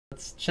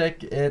let's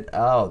check it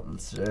out.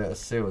 Let's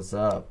see what's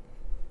up.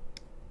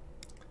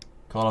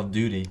 Call of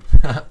Duty.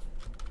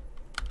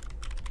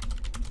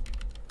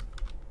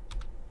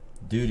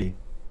 Duty.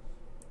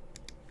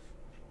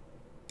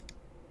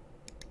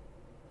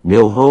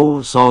 No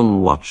whole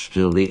song watch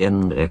till the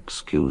end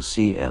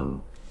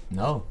XQCL.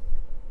 No.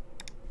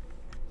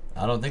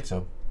 I don't think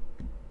so.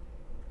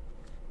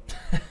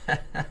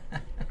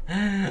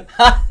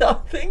 I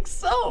don't think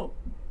so.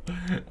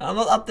 I'm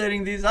not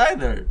updating these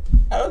either.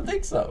 I don't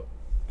think so.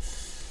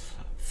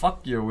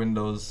 Fuck your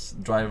Windows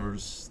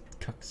drivers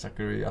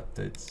cocksuckery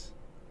updates.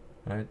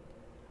 Right?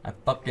 I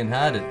fucking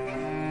had it.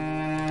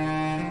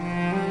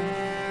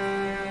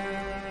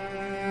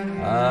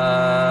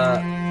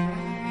 Alright.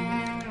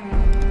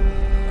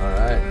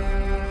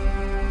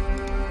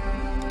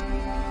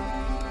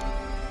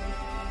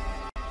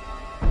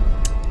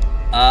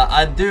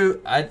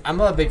 I'm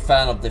a big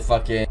fan of the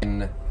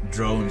fucking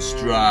drone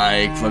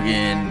strike,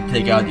 fucking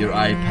take out your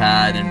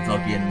iPad and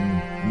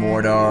fucking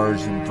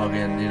mortars and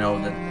fucking, you know,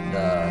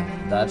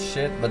 that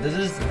shit. But this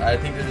is, I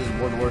think this is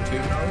World War II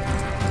now.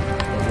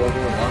 Or World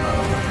War I, I don't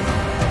know.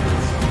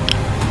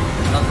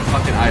 It's not the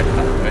fucking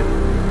iPad, right?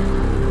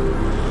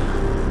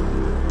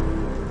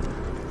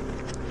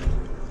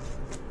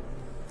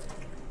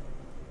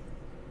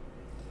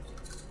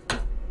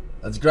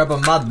 Let's grab a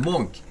Mad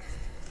Monk.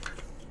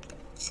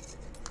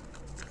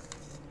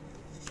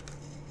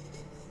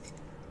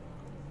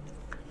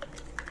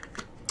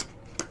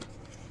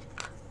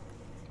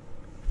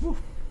 Whew.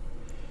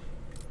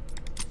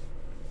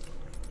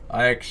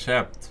 I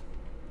accept.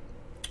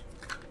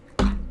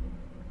 I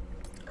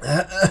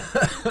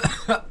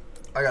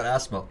got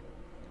asthma.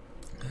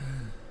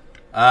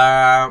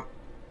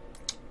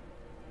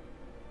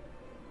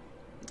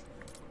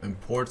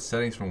 Import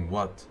settings from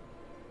what?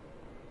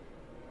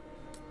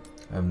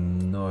 I have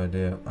no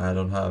idea. I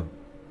don't have.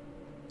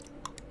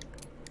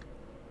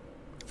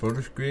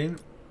 Photo screen,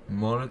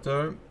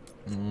 monitor,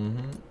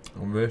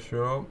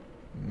 visual,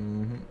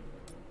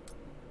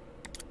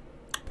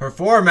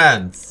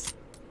 performance,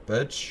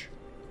 bitch.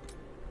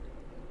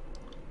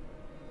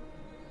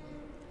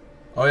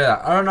 Oh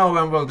yeah, I don't know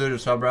when we'll do the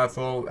sub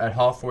raffle. At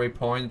halfway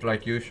point,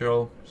 like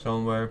usual,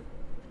 somewhere,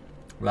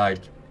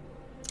 like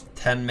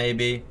 10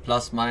 maybe,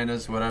 plus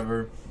minus,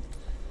 whatever.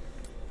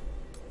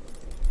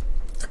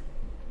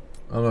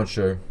 I'm not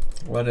sure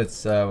when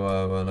it's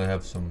when I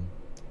have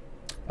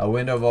a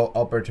window of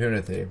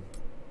opportunity.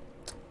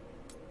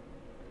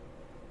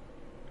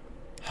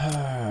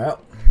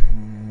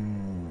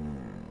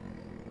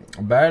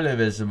 Barely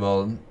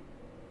visible,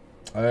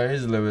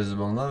 easily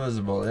visible, not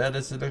visible. Yeah,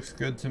 this looks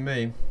good to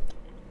me.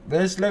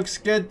 This looks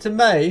good to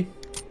me.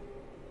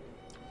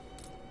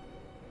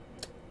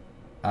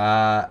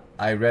 I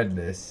read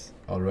this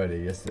already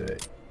yesterday.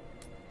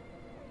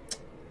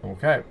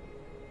 Okay.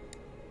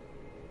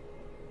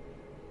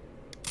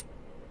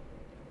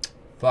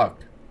 Fuck.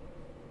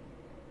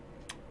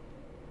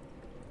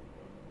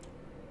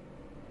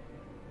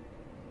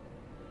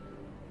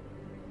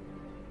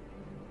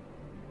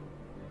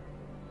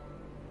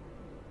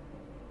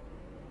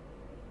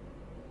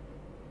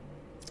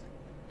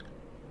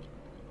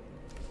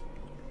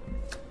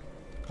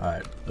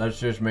 Alright, let's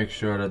just make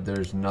sure that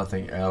there's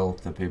nothing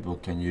else that people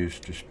can use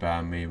to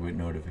spam me with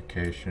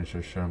notifications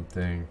or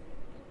something.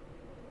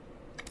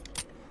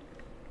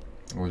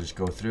 We'll just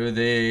go through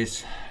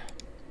these.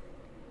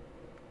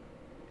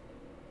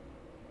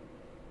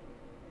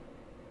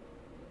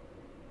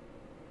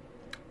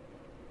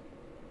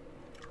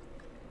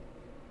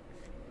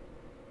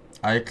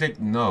 I clicked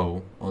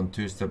no on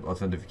two-step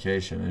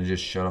authentication and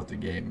just shut off the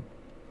game.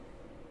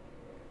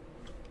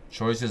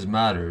 Choices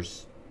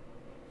matters.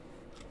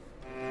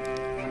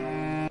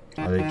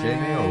 Are they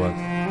kidding me or what?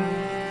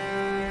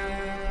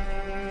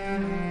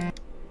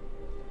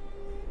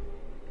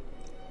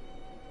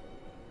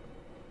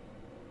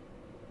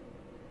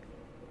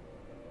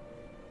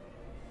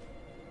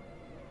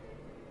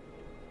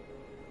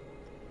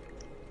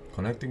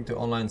 Connecting to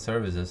online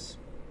services.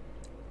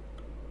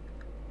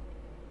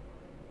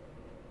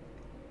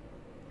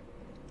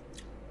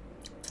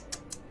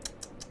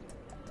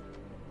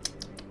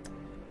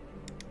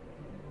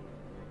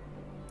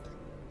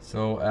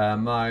 So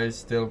am I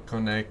still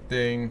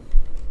connecting?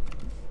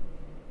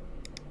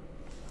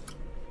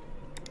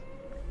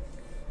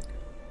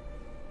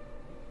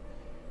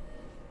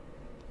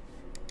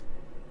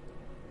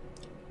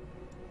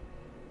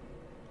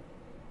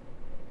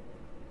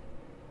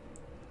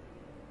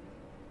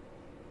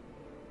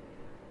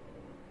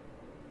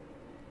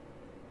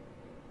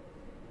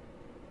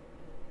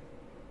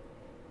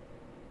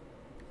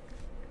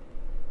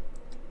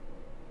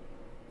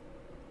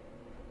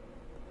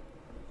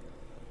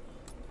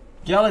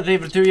 Galaxy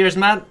for 2 years,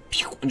 man.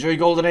 Enjoy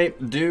Golden Ape.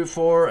 Do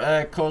for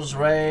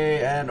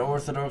Cosray and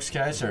Orthodox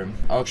Kaiser.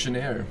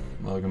 Auctioneer.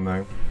 Welcome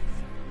back.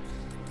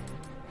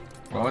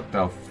 What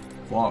the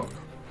fuck?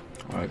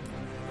 Alright.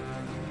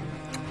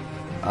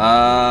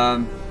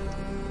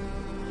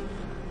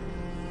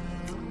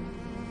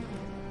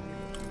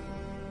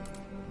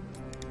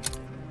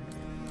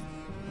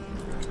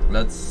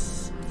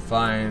 Let's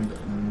find.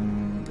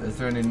 Is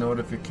there any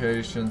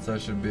notifications I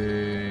should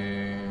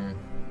be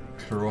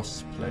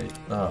crossplay?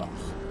 Ugh.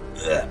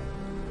 Yeah,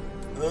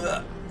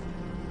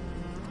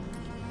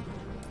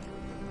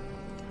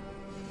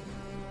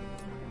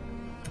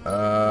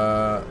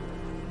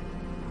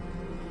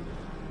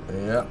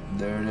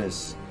 there it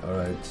is.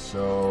 Alright,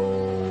 so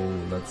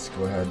let's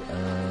go ahead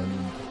and...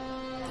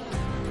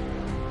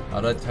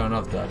 How do I turn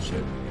off that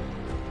shit?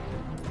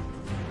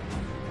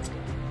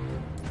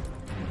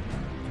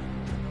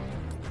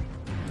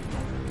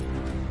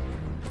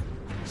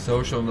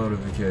 Social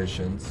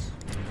notifications.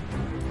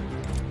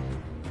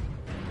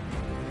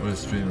 What is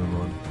streamer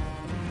mode?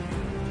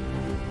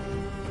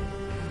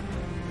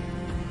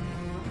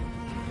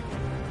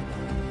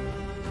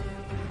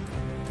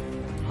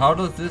 How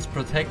does this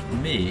protect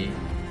me?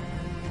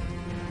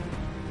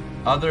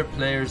 Other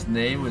players'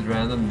 name with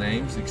random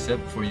names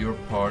except for your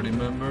party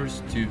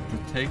members to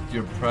protect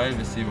your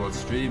privacy while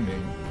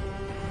streaming.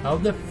 How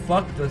the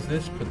fuck does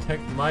this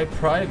protect my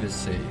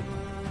privacy?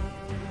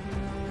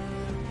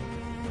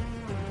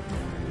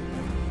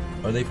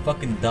 Are they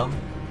fucking dumb?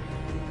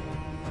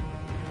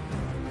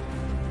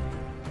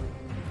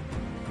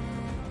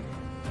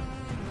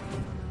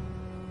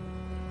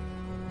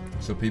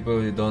 So people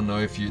who don't know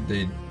if you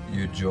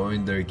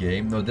join their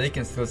game, no, they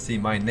can still see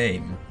my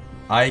name.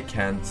 I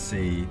can't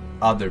see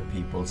other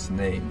people's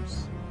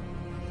names.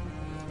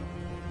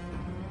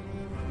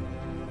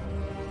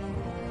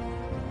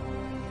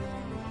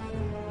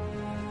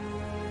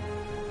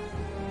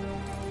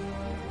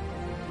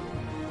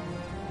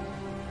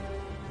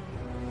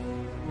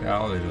 Yeah,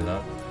 I'll leave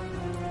that.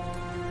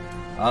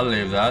 I'll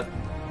leave that.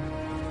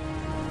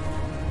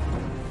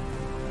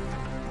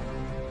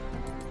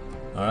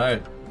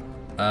 Alright.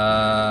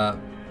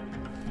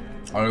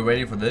 Are we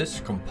waiting for this?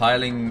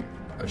 Compiling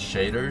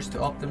shaders to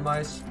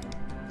optimize?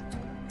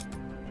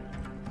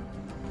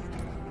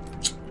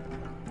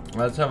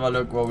 Let's have a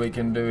look what we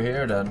can do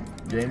here then.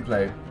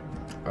 Gameplay.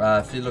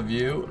 Field of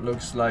view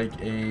looks like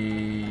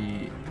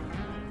a...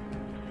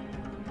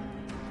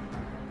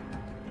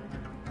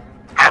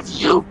 Have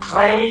you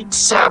played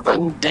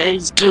 7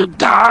 Days to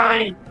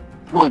Die?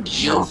 Would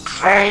you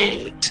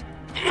play it?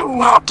 I'm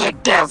not a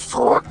dev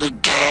for the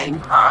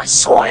game, I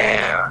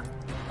swear.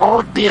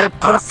 Would be a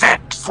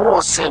perfect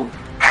Forsen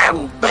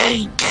and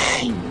Bay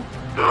game.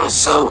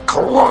 Also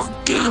Call of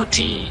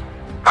Duty.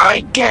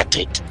 I get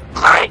it.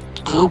 Like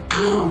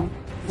Goku.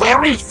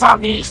 Very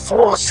funny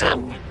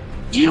Forsen.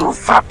 You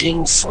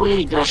fucking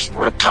Swedish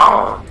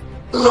retard.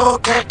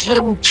 Look at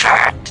him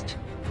chat.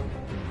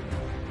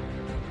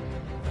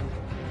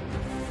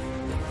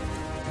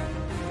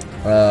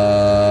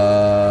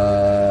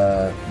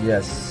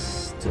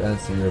 Yes, to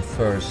answer your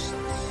first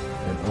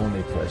and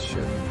only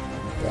question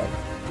about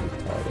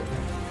retarded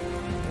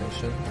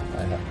nation, I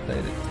have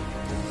played it.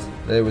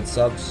 Played it with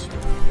subs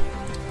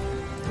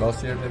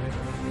last year, maybe.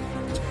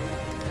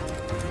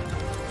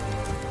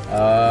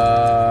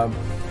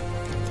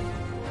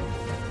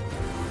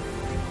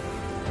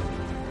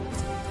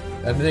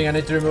 Anything I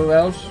need to remove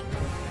else?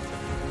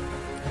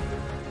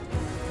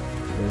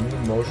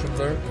 Remove motion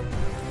blur.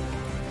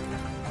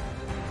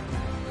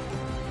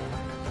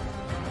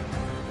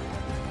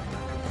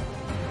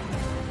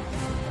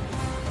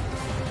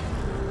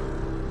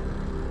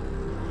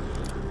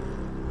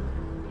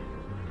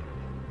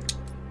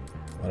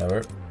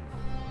 Whatever.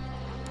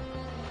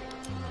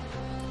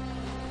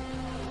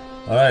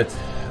 Alright.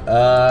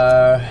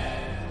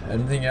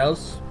 Anything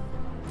else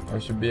I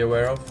should be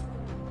aware of?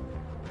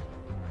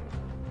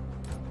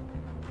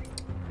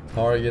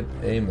 Target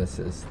aim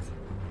assist.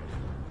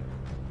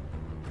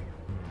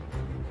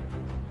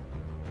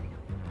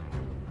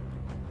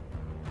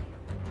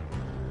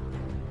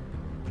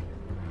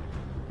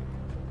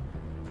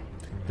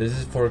 This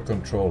is for a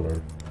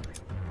controller.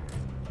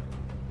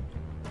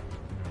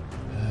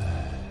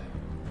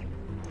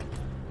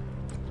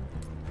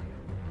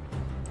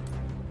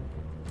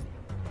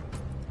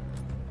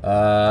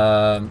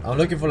 I'm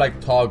looking for like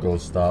toggle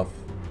stuff,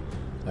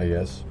 I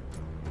guess.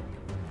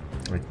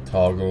 Like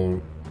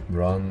toggle,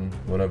 run,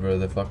 whatever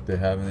the fuck they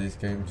have in these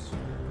games.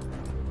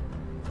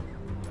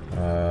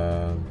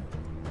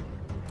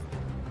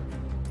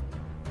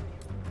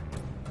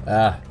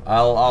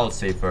 I'll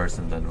see first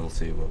and then we'll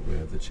see what we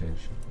have to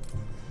change.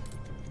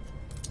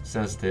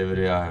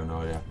 Sensitivity, I have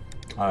no idea.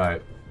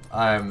 Alright,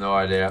 I have no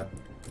idea.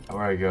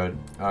 Very good.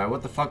 Alright,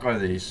 what the fuck are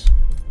these?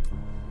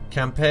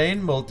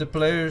 Campaign,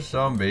 multiplayer,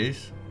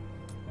 zombies.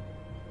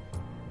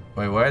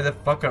 Wait, why the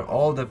fuck are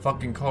all the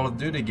fucking Call of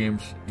Duty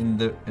games in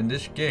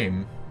this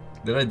game?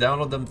 Did I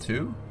download them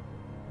too?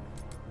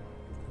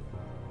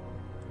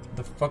 What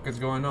the fuck is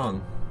going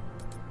on?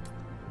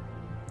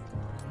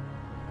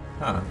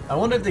 Huh. I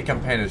wonder if the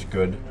campaign is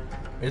good.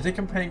 Is the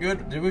campaign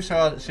good? Did we see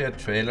a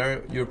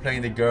trailer? You're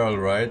playing the girl,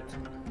 right?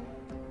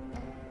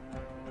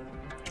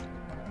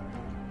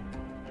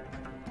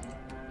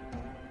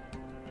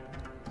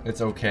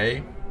 It's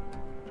okay.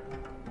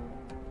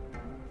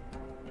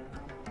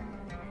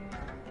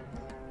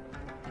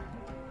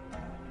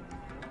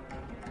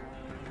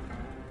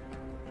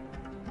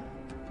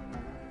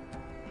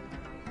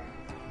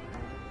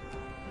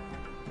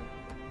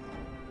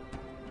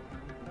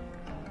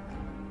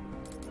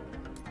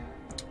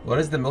 What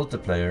is the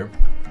multiplayer?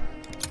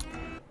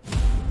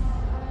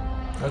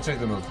 Let's check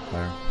the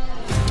multiplayer.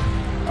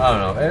 I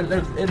don't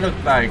know. It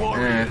looked like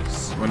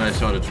when I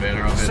saw the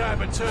trailer of it.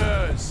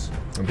 Saboteurs.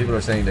 And people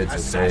are saying that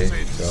it's okay,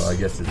 so I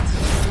guess it's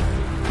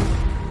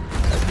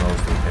at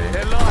most okay.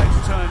 Their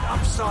lives turned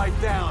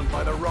upside down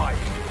by the right.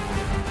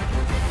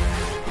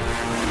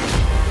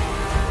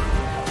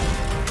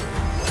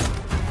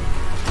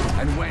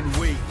 And when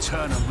we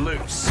turn them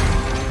loose,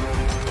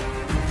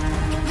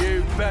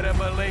 you better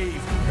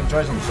believe I can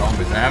try some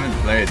zombies. I haven't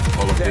played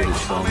Call of they're Duty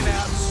coming zombies.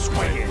 out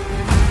swinging.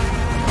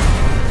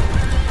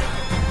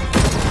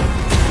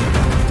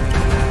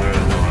 I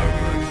don't know how it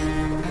works.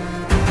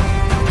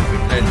 We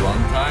played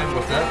one time.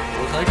 Was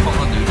that Call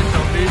of Duty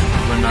zombies?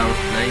 When I was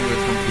playing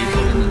with some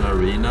people in an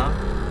arena,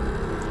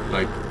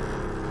 like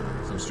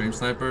some stream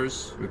snipers.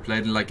 We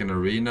played in like an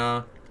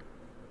arena,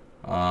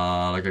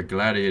 like a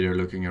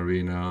gladiator-looking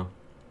arena.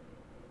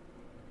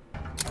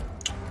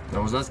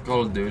 Now, was that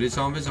Call of Duty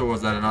Zombies or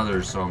was that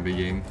another zombie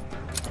game?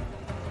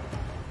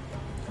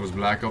 It was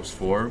Black Ops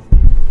 4.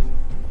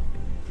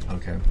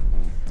 Okay.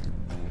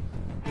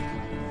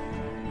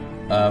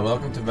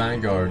 Welcome to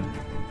Vanguard.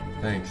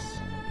 Thanks.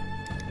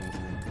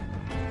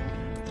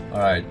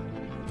 Alright.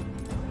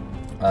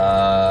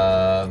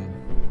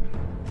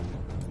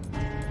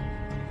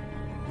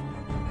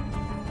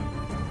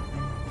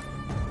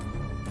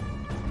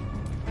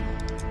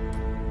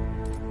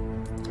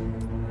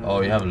 Oh,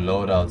 you have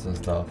loadouts and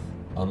stuff.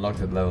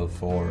 Unlocked at level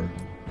 4.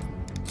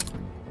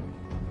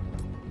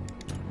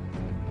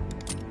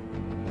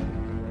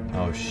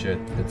 Oh shit,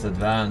 it's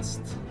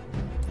advanced.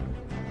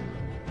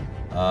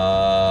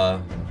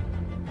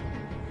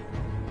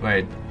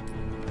 Wait.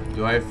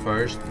 Do I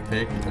first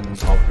pick an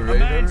A operator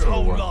man's or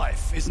whole what?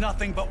 life is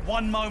nothing but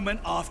one moment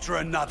after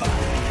another.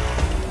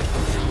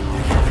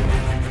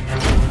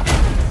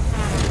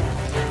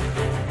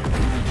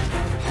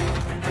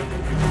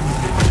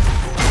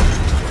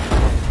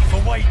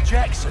 For Wade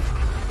Jackson,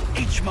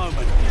 each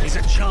moment is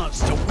a chance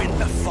to win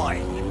the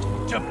fight,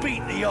 to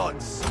beat the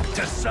odds,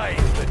 to save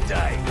the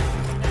day.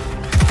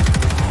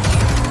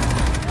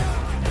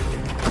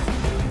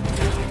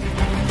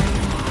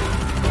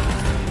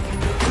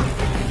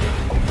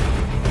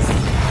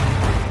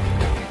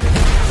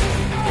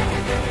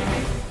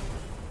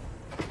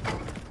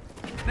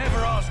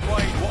 Never ask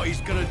Wade what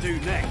he's gonna do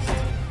next,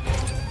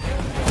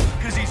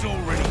 because he's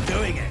already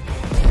doing it.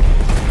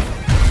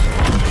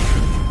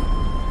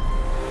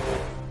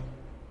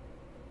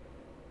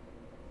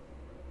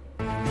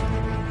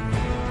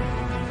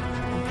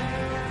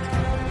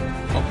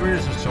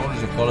 Operators are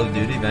soldiers of Call of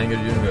Duty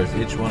Vanguard universe.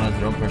 Each one has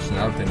their own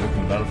personality and look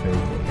in the battlefield.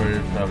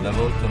 Operators have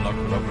levels to unlock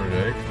the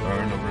operator,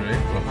 earn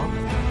operator,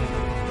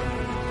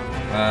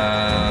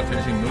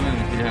 finishing movement,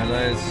 the key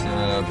highlights,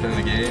 play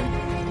the game.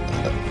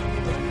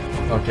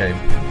 Okay.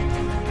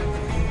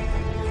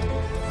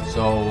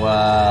 So,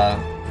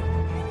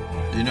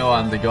 you know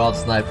I'm the god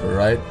sniper,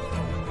 right?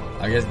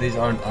 I guess these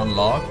aren't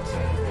unlocked.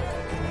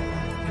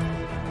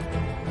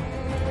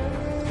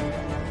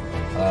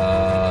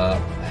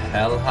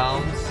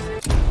 Hellhounds.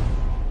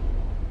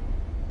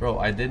 Bro,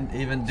 I didn't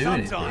even do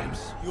anything.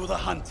 Sometimes you're the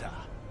hunter.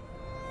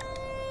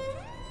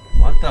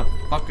 What the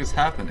fuck is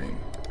happening?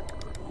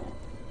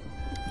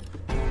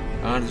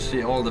 I want to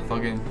see all the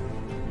fucking...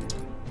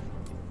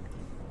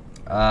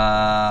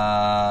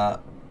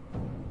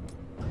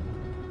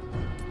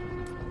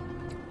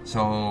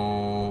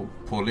 So...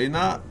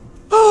 Paulina?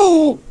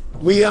 Oh,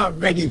 we are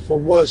ready for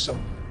Warsaw.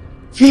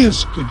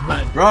 Feels good,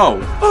 man. Bro!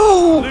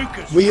 Oh,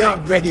 Lucas we are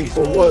Riggs ready is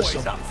for always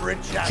Warsaw. up for a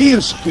challenge.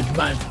 Feels good,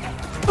 man.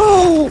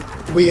 Oh,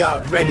 we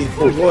are ready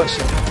for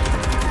Warsaw.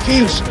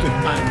 Feels good,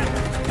 man.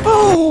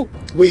 Oh,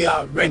 we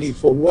are ready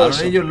for I don't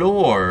Warsaw. need your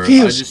lore.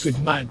 Feels good,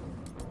 man.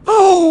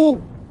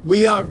 Oh,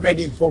 we are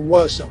ready for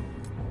Warsaw.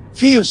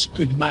 Feels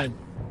good, man.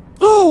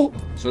 Oh,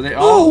 So they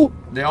all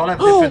have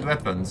different Oh.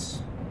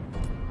 weapons.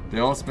 They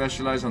all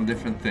specialize on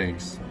different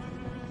things.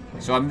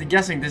 So I'm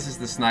guessing this is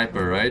the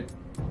sniper, right?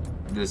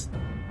 This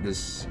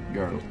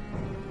girl.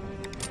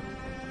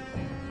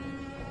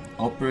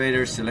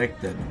 Operator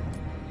selected.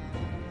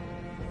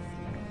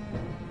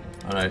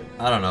 Alright,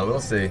 I don't know, we'll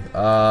see.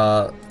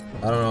 I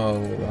don't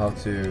know how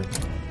to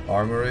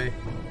armory.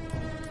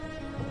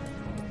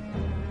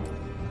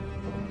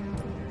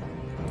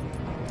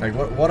 Like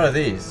what are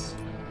these?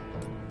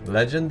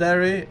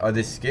 Legendary? Are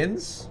these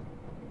skins?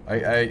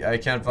 I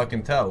can't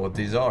fucking tell what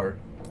these are.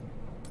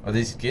 Are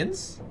these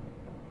skins?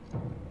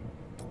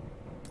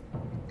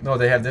 No,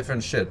 they have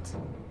different shit.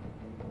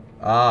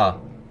 Ah.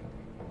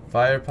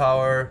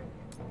 Firepower.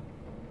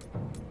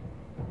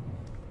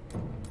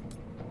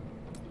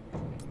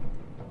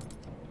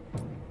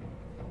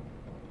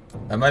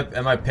 Am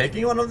I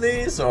picking one of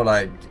these or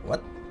like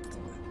what?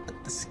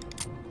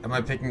 Am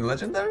I picking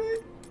legendary?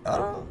 I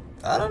don't know.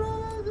 I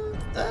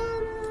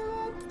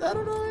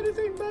don't know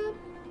anything, man.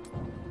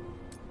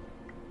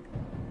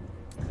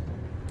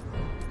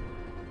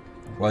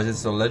 Why is it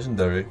so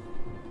legendary?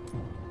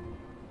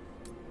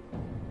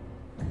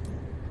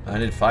 I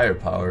need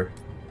firepower.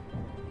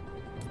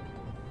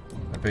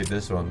 I picked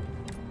this one.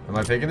 Am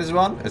I picking this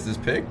one? Is this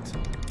picked?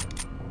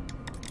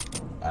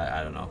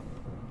 I don't know.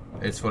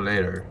 It's for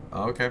later.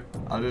 Oh, okay.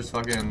 I'll just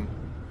fucking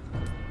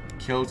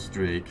kill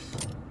streaks.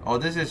 Oh,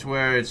 this is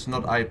where it's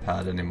not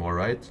iPad anymore,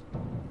 right?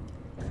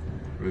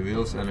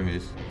 Reveals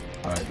enemies.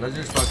 Alright, let's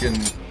just fucking...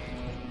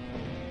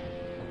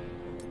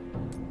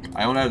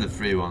 I only have the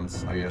free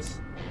ones, I guess.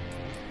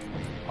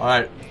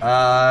 Alright,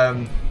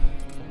 oh,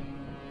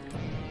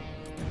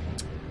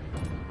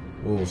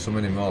 so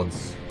many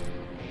mods.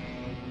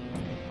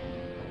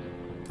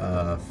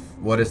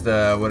 What is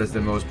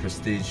the most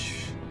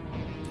prestigeful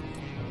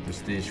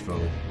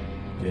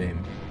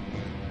game?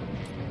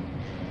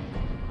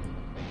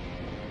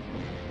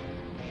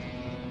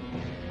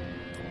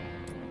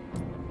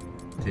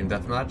 Team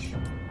Deathmatch?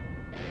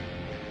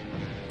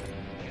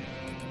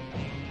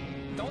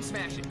 Don't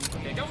smash it.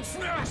 Okay, don't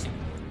smash it.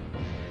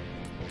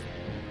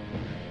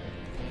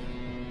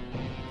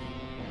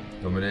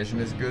 Domination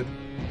is good.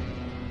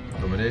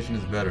 Domination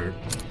is better.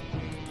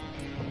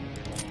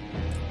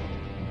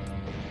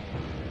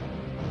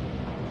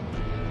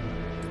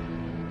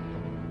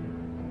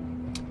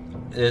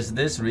 Is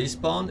this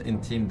respawn in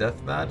Team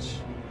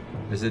Deathmatch?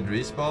 Is it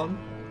respawn?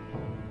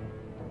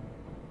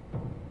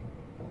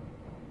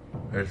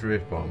 It's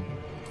respawn.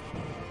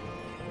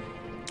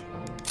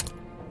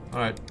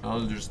 Alright,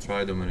 I'll just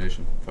try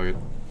domination. Fuck it.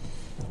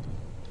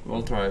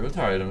 We'll try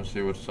it and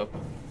see what's up.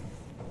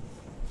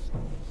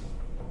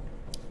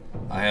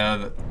 I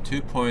have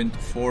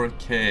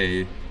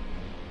 2.4k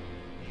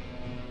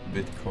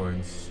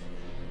bitcoins.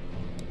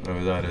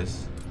 Whatever that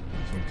is.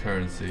 Some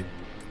currency.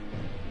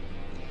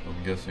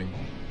 I'm guessing.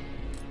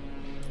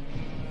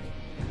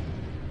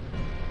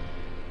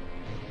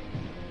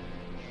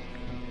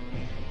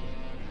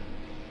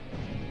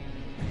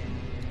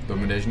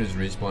 Domination is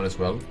respawn as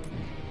well.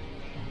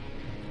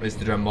 Is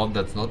there a mod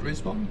that's not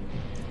respawn?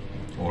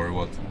 Or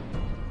what?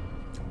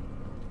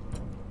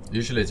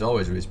 Usually it's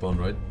always respawn,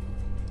 right?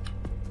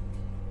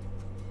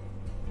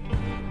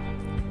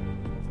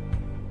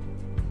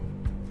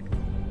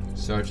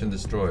 Search and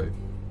destroy.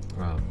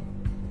 Wow.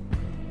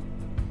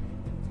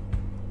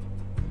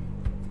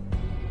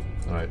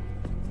 Alright.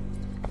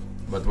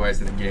 But why is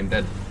the game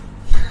dead?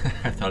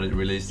 I thought it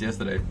released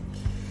yesterday.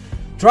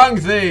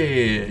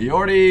 Trunkthy!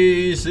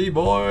 Yordi,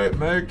 Seaboy,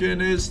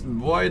 Americanist,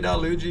 Vaida,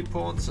 Luigi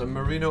Ponce, and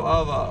Marino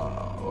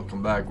Ava.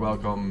 Welcome back,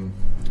 welcome.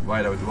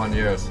 Vaida with 1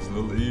 year. It's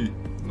Lil E.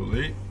 Lil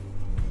E.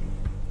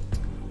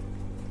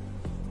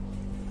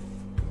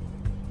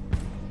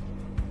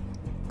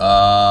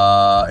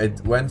 It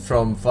went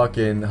from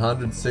fucking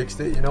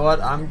 160. You know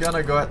what? I'm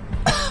gonna go.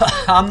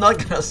 I'm not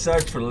gonna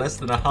search for less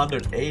than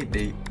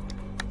 180.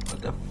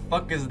 What the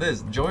fuck is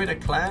this? Join a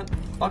clan?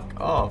 Fuck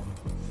off.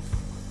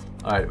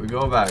 Alright, we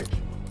go back.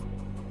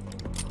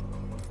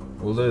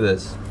 We'll do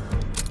this.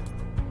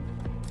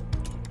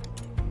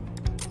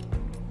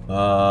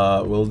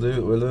 We'll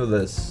do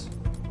this.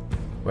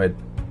 Wait.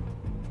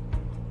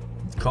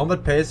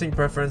 Combat pacing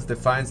preference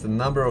defines the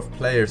number of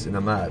players in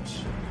a match.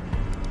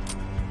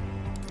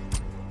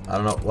 I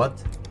don't know,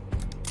 what?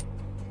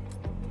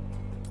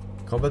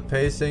 Combat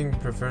pacing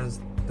preference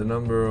the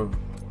number of...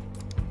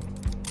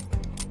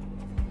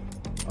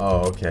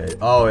 Oh, okay.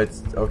 Oh,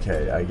 it's...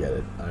 Okay, I get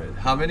it. Alright.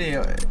 How many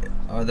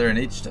are there in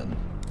each then?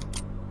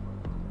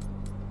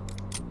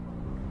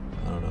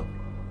 I don't know.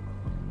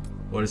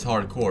 What is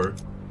hardcore?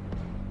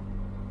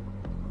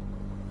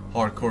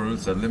 Hardcore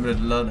rules set. Limited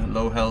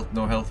low health,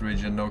 no health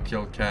region, no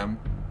kill cam.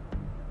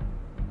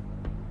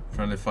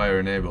 Friendly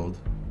fire enabled.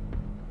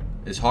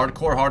 Is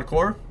hardcore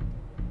hardcore?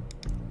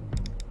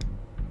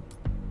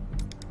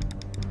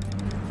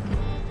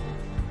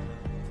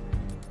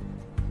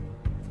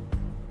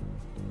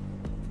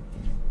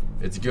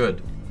 It's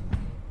good.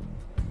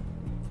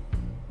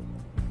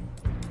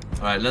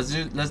 All right, let's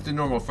do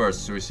normal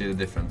first so we see the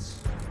difference.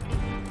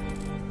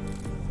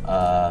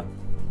 All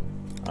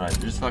right,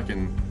 just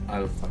fucking.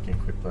 I'll fucking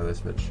quick play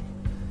this bitch.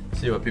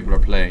 See what people are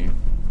playing.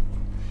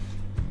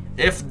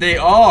 If they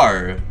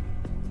are.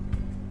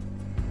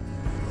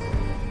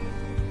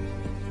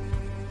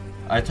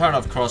 I turn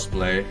off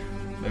crossplay.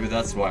 Maybe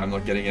that's why I'm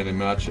not getting any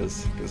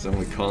matches, because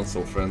only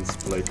console friends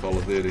play Call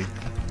of Duty.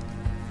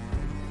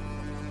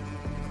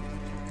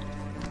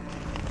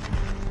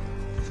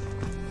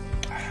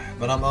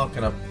 But I'm not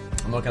gonna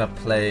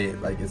play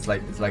like it's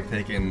like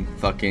taking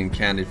fucking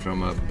candy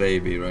from a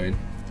baby, right?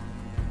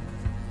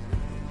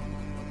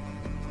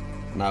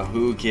 Now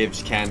who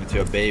gives candy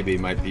to a baby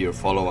might be your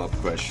follow-up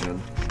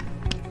question.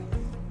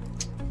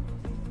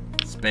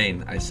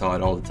 Spain, I saw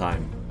it all the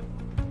time.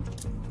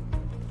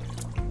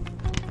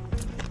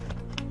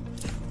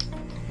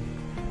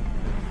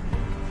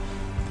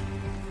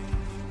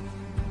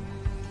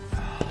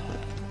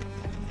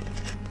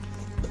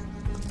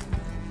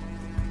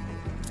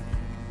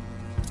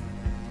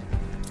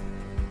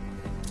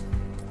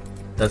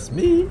 That's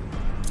me?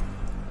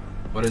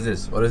 What is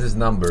this? What is this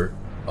number?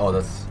 Oh,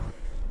 that's...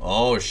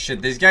 Oh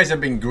shit, these guys have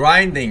been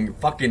grinding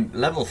fucking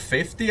level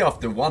 50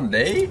 after 1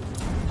 day?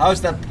 How is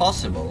that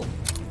possible?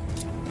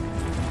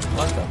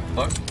 What the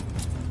fuck?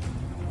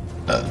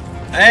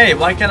 Hey,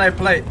 why can't I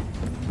play?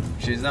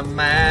 She's a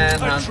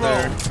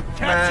manhunter.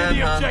 Capture the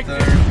Manhunter.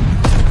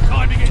 objective.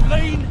 Time to get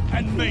lean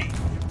and mean.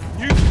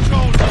 New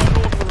control zone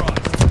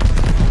authorized.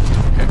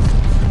 Okay.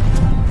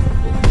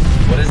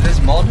 What is this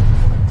mod?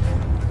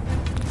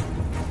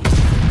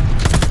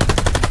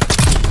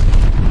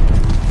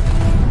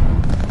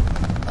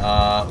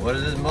 What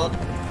is this mod?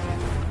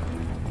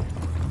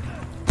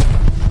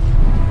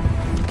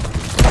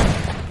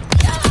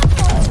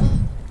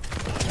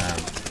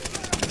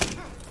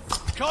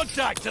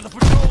 Contact to the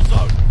patrol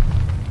zone.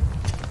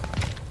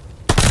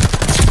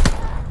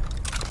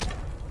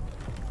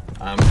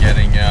 I'm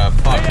getting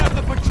fucked. They have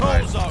the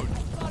patrol zone.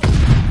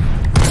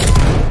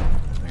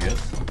 I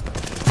guess.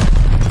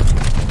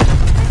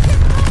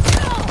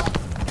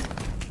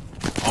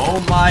 Oh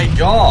my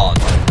god!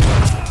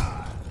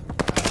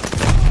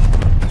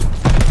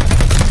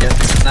 I guess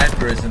the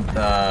sniper isn't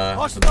the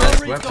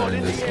best weapon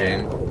in this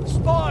game.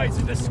 Spies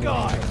in the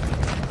sky.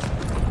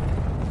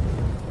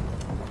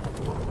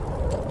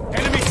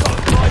 Enemy got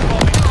flight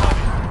bombing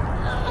coming.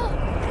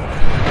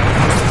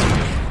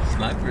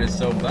 Sniper is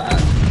so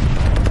bad.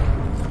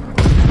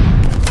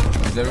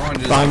 Is everyone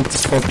just...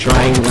 Thanks for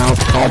trying out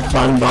Call of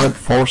Vanguard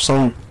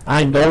Forsen.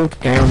 I don't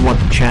care what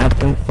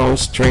chat and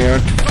Foster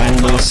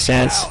Defender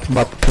says,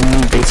 but to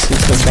me this is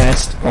the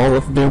best Call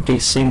of Duty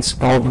since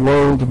World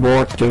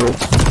War II.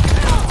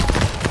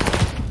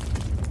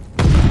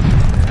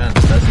 Yeah,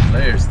 the best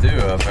players too,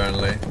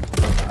 apparently.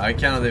 I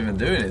cannot even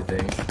do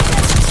anything. What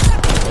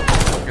the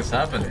fuck is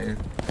happening?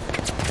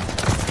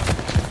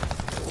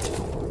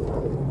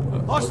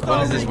 What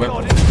is this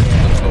weapon?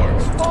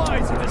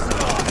 Spies in the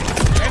sky.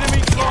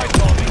 Enemy flight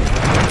bombing.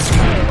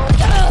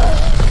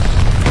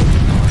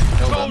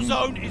 Control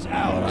zone is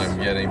ours. I'm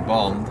getting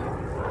bombed.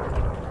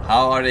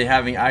 How are they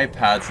having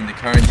iPads in the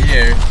current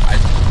year?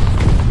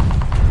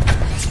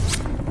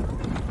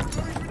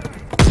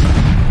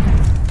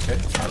 Okay,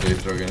 how do we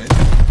throw grenades?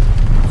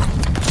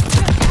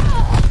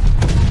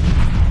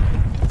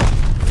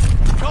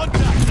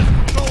 Contact to the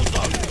control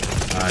zone.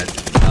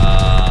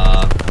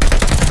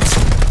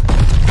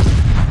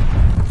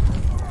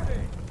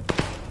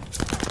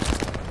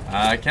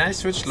 Alright, can I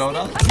switch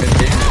loadout?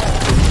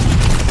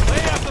 They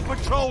have the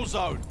patrol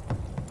zone.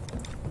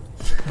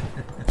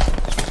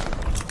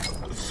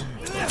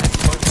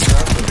 What's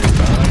happening,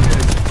 man?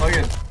 I'm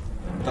getting fucking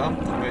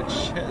dumped in my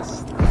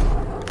chest.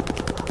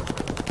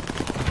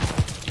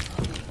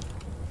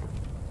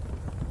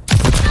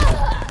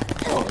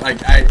 Oh,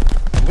 like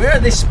where are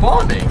they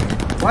spawning?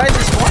 Why are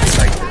they spawning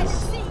like this?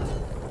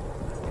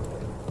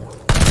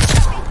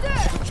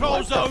 Control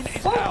zone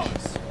is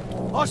ours.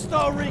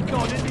 Hostile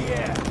recon in the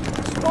air.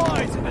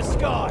 Spies in the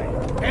sky.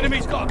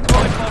 Enemy's got a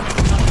glide bomb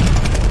in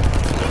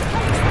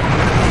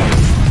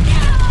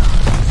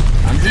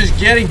I'm just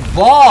getting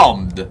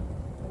bombed.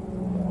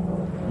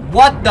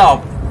 What the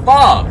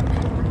fuck?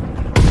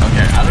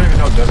 Okay, I don't even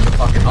know if there's the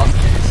fucking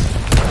hotkeys.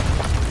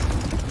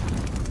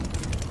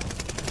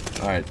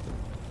 Alright.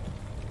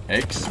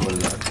 X, what is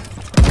that?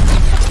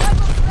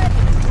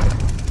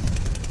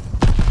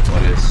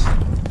 What is?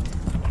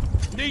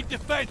 Need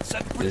defense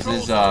at This patrol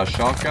is zone. a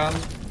shotgun.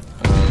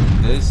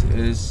 This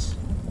is...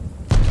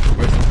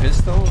 Where's the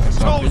pistol? I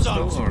saw a Control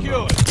pistol zone or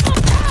no? secured.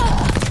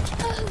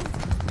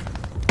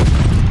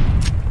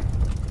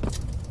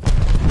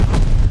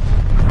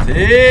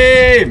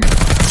 Team!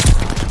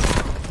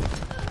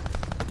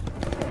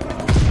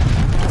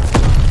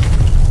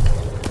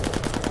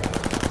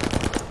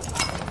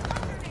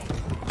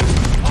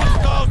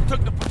 Hostiles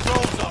took the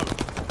patrol zone.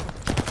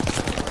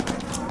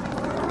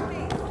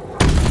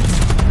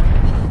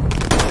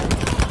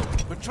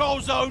 Patrol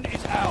zone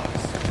is ours.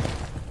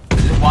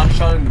 Is it one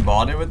shot in the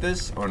body with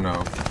this? Or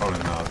no? Probably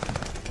not.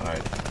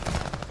 Alright.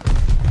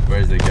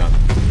 Where's the gun?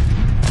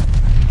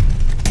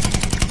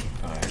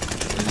 Alright.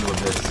 This is what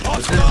this is what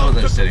Hostiles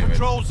they're took the sitting with.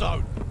 patrol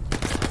zone.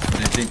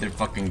 They think they're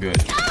fucking good.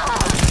 Alright,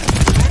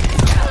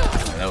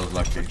 that was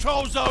lucky.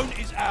 Control zone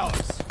is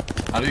ours.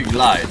 How do you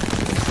glide?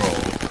 Control.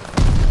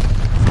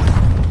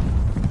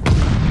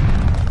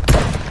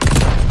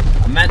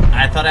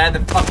 I thought I had the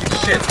fucking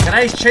shit. Can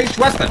I change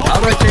weapon? How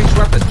do I change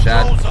weapon,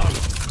 Chad? Control zone.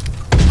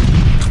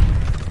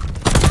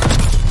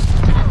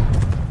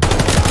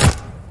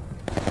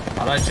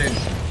 How do I change?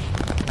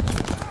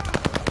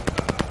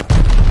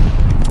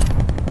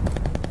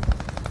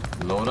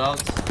 Loadout?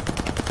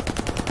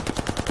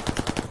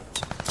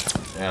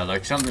 Yeah,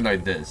 like something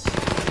like this.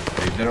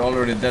 Like they're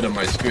already dead on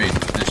my screen.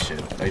 This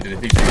shit. Like they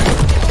think they're good.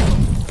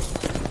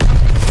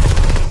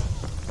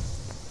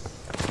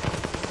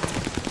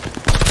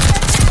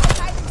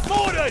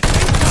 Mortars!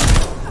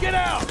 Get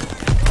out!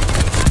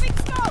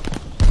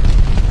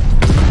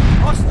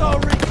 Hostile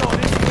recon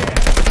in the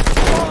air.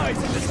 Spies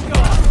in the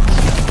sky.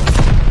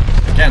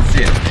 I can't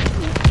see anything.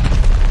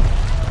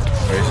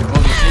 Are you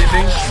supposed to see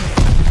things?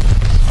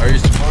 Are you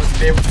supposed to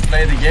be able to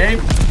play the game?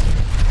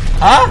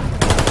 Huh?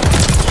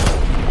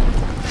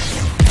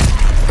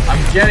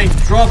 I'm getting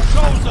dropped.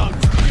 Control zone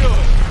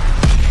secured.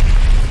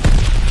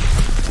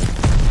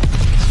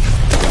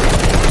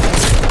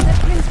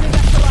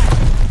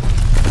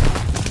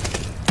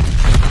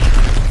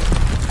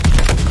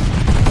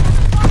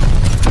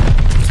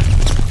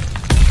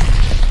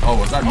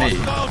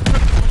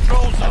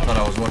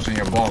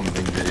 bombing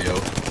video.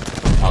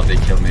 How they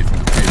killed me from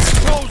the previous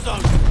one. Control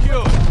zone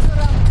secure.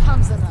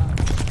 Comes around.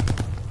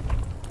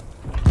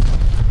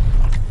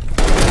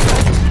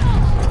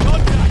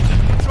 Contact at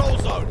control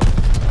zone.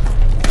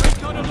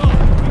 Recon along.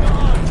 We got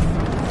eyes.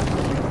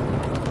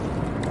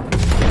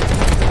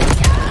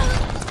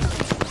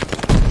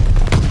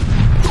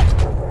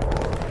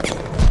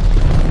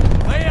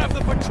 They have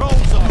the patrol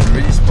zone. The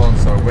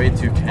respawns are way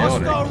too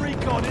chaotic. Hostile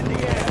recon in the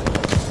air.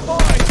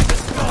 Spies in the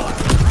sky.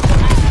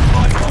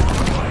 Right on the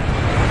way.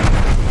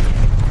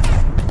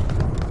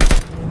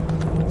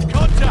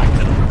 Contact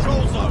at the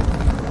patrol zone.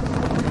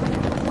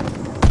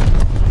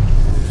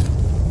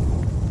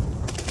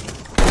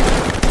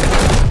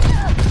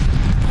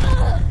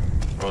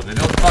 Bro, they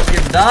don't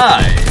fucking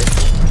die.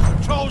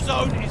 Control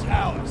zone is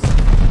ours.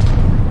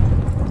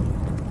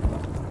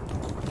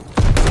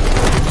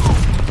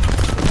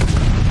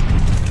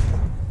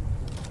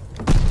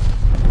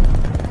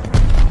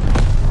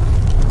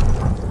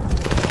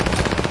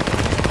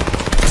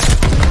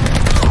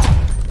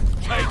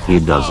 He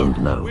doesn't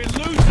know.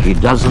 He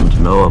doesn't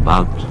know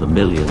about the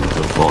millions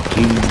of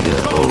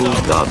 14-year-old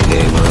god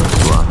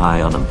gamers who are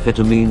high on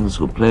amphetamines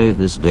who play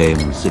this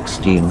game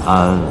 16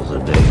 hours a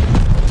day.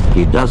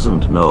 He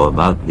doesn't know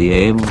about the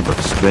aim but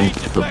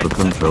strength of the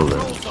controller.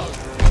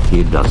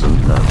 He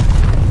doesn't know.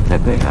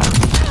 Pepe has.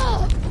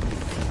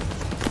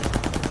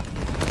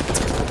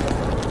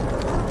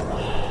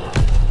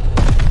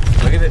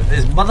 Look at it,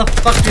 this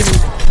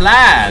motherfucking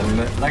clan.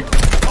 Like,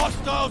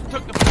 Hostiles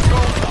took the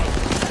patrol zone.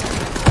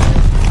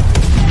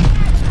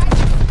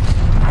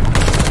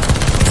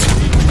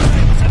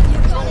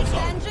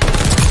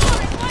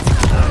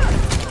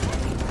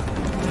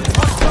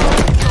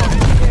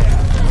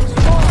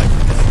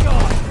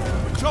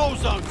 Control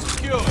zone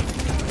secured.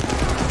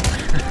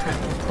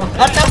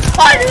 what the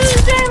fuck is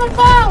this game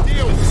about?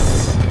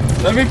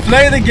 Let me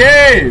play the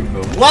game.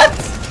 What?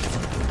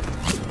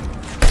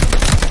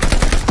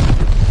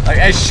 Like,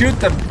 I shoot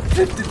them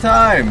 50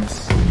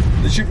 times.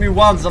 They shoot me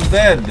once, I'm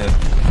dead.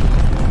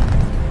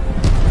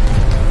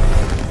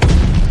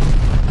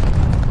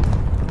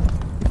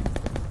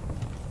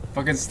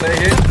 Fucking stay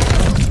here.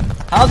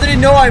 How did he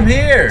know I'm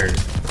here?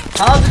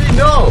 How did he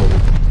know?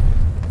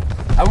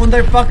 I wouldn't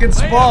they fucking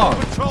spawn?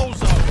 Control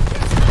zone.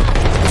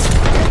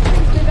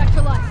 Bring back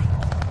to life.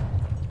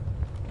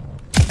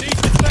 Need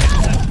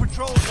defense at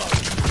patrol zone.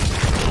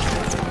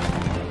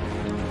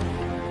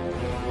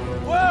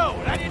 Well,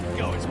 that didn't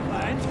go as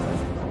planned.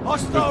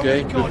 Hostile Good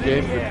game, recon good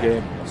game, in the good air.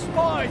 game.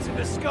 Spies in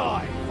the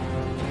sky.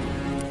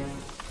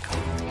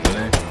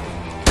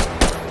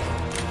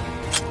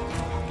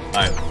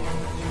 Alright.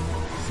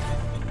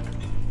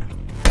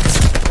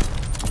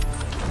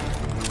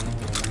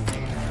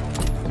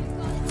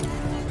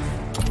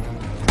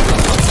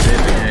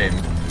 Save the game.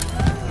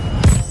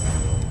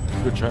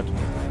 Good shot.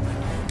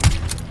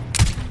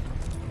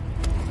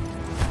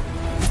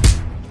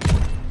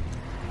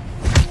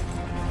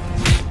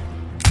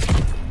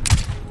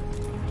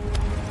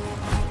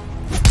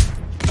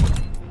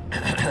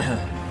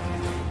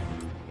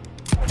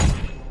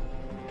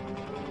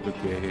 Good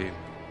game.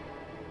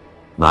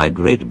 My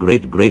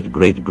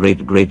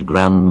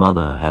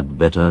great-great-great-great-great-grandmother had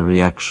better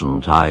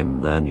reaction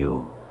time than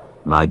you.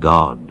 My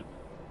God.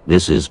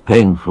 This is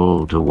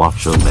painful to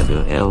watch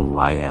Omega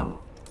LYL.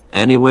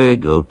 Anyway,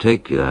 go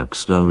take your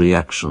extra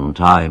reaction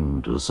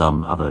time to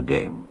some other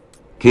game.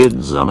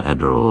 Kids on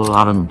Adderall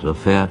aren't a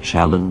fair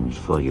challenge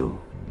for you.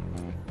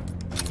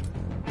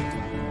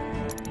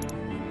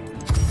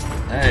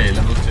 Hey,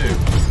 level 2.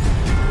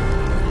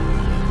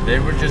 They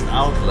were just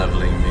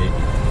out-leveling me.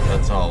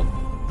 That's all.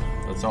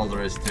 That's all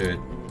there is to it.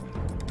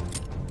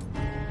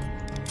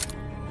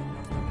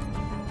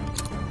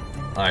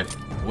 Alright,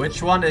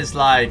 which one is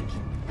like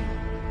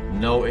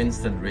no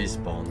instant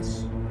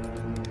respawns?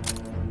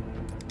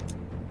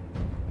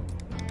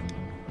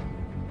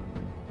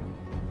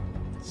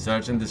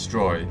 Search and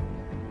destroy.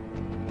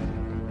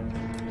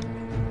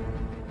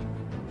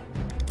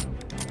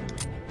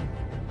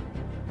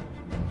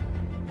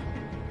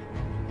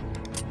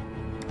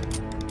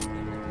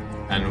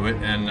 And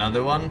with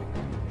another one?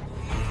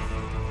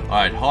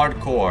 Alright,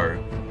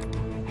 hardcore.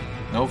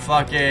 No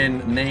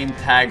fucking name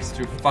tags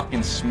through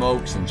fucking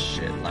smokes and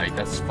shit. Like,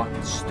 that's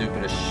fucking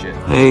stupid as shit.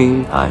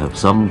 Hey, I have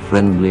some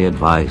friendly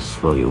advice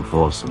for you,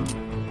 Forsen.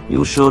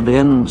 You should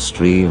end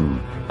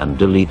stream and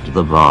delete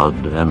the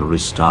VOD and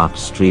restart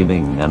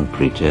streaming and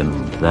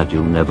pretend that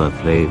you never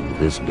played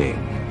this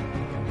game.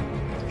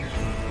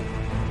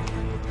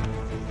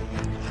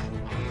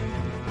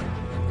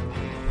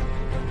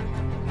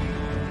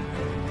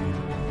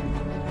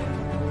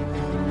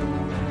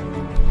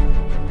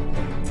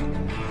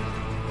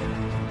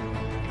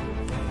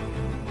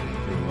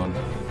 Good one.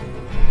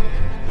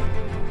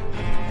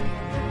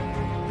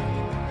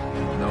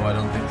 No, I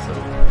don't think so.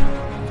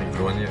 I think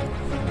the one you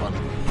won.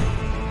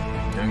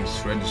 Young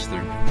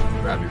register.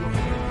 Grab you.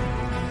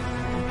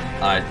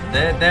 Alright,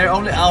 they're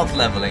only out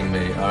leveling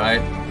me,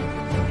 alright?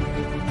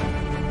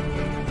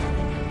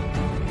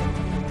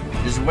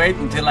 Just wait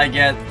until I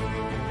get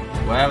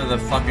whatever the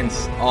fucking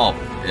op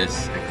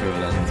is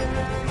equivalent.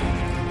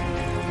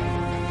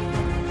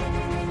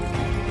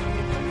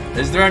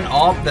 Is there an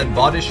op that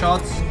body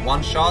shots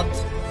one shot?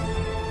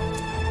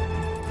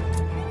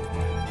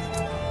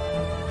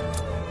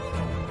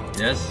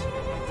 Yes.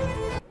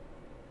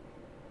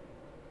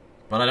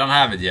 But I don't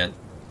have it yet.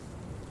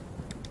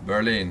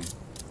 Berlin.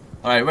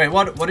 Alright, wait,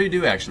 what do you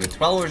do actually?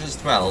 12 versus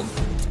 12.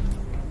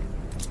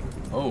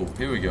 Oh,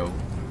 here we go.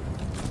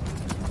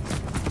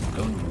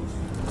 Don't move.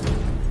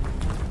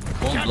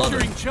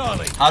 Cold-blooded.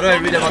 How do I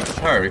read about the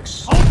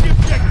perks?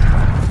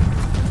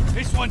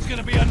 This one's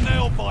gonna be a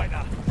nail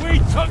biter. We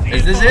took the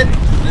Is this it?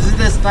 This is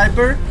the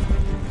sniper?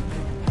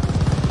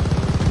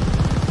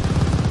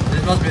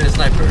 This must be the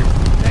sniper.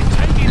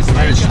 It's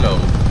very slow.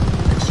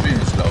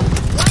 Extremely slow.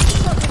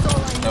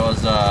 That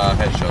was a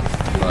headshot,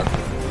 but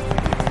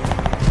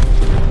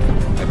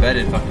I bet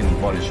it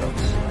fucking body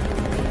shots.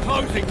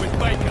 Closing with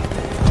Baker.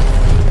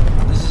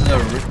 This is the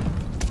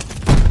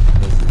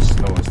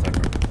slowest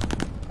sniper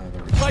I've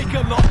ever seen.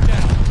 Baker locked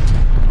down.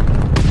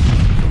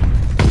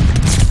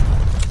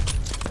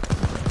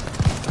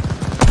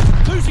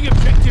 Losing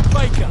objective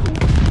Baker.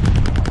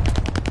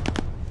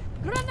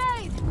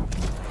 Grenade!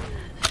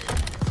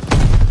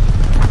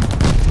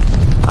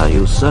 Are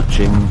you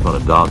searching for a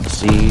god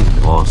seed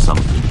or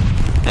something?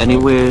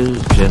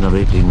 Anyways,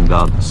 generating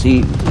god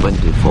seed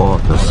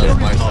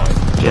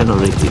 24%.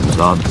 Generating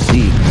god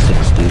seed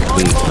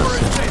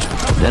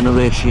 63%.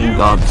 Generation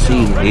god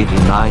seed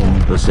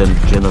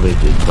 89%.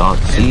 Generated god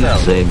seed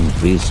same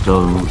 3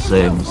 stone,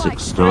 same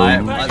 6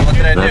 stone.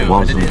 That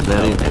wasn't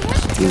very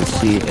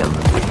XQCM.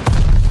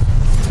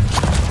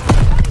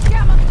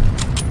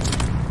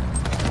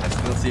 I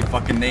still see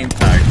fucking name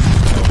tags.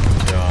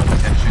 Oh god, I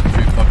can't shoot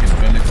through fucking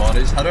friendly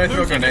bodies. How do I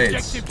throw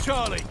grenades?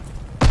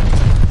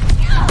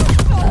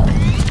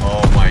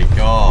 Oh my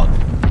god.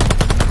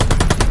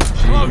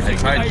 G, I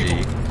tried G.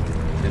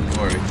 Didn't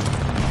work.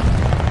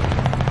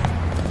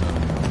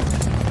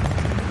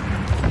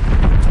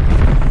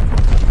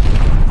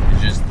 It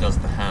just does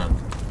the hand.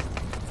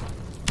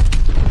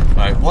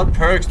 Alright, what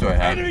perks do I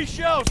have? Enemy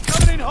shells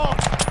coming in hot.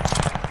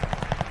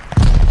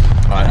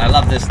 Alright, I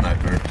love this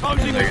sniper.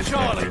 Closing with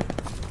Charlie.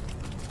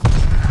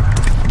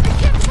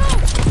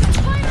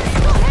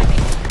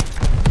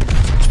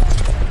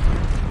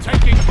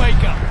 Taking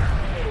Baker.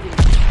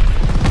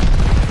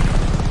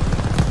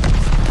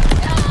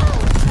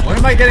 Where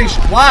am I getting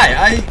why?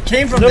 I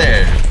came from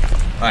there!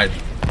 Alright.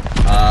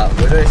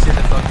 Where do I see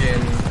the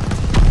fucking...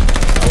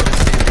 I want to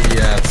see the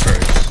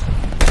perks.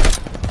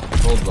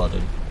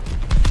 Cold-blooded.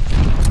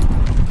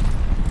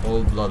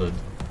 Cold-blooded.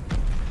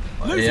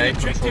 AI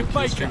control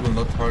killstreak will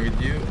not target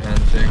you, and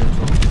AI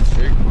control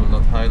killstreak will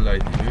not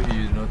highlight you.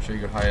 You do not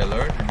trigger high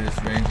alert. In this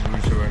range,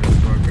 reach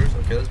awareness markers.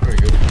 Okay, that's very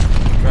good.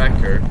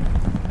 Tracker.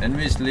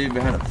 Enemies leave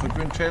behind a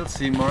footprint trail.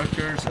 See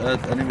markers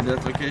at enemy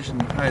death location.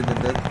 Hide the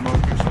death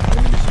markers of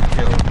enemies you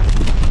kill. I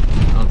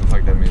don't know what the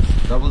fuck that means.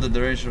 Double the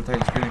duration of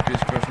title screen.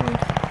 Increase crushment.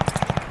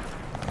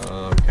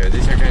 Okay,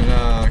 these are kind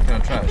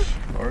of trash.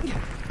 Or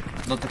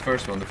not the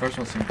first one. The first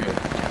one seemed good.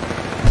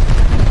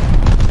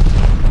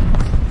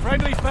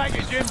 Friendly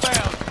package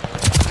inbound.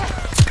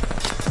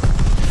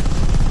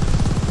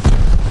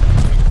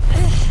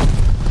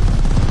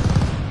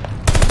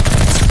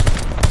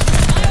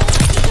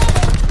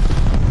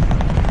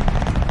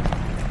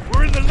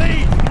 We're in the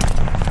lead.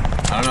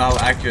 I don't know how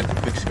accurate the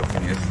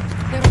quickscoping is.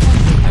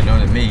 I know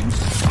the memes.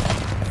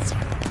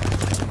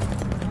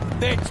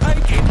 They're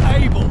taking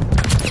Able.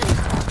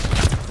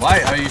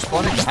 Why are you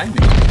spawning behind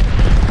me?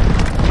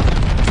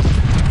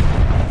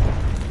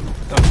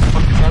 What the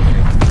fuck is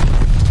happening?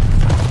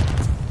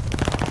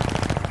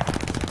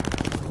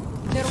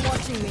 They're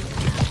watching me.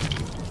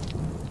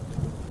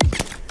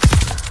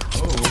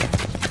 Oh.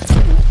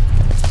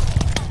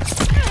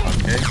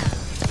 Okay.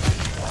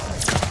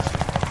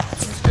 I'm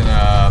just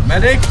gonna...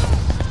 Medic!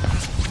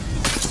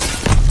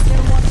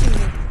 They're watching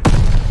me.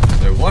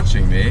 They're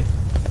watching me?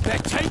 They're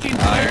taking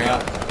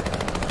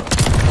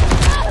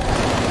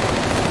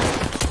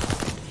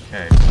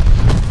Okay.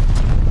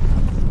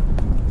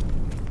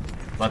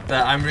 But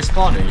I'm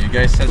respawning. You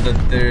guys said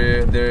that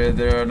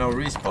there are no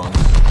respawns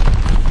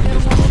in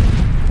this mod.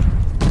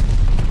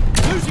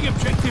 Losing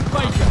objective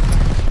Baker.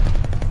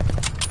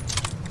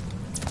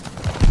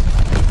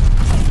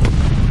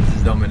 This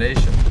is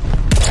domination.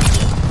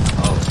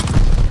 Oh.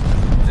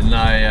 Didn't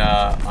I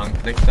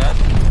unclick that?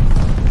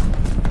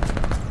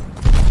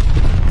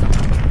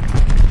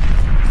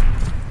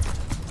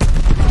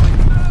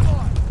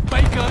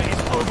 Baker is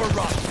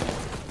overrun.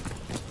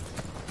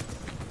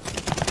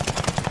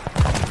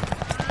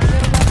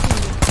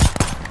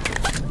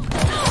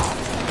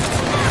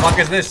 What the fuck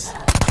is this?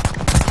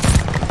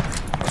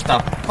 What the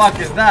fuck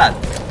is that?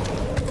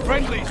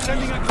 Friendly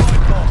sending a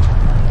glide bomb.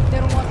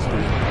 They're watching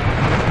me.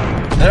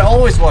 They're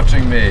always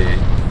watching me.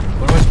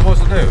 What am I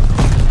supposed to do?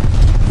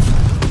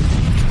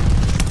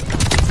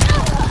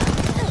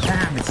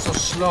 Damn, it's so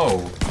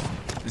slow.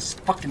 This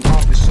fucking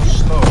op is so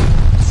slow.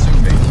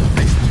 Assuming it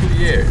takes 2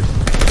 years.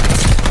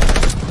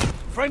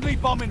 Friendly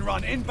bombing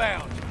run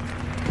inbound.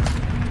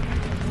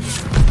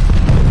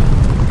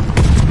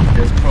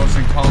 There's pros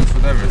and cons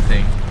with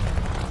everything.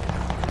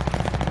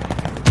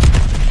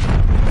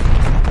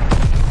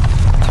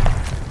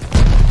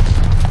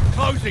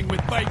 losing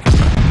with bacon.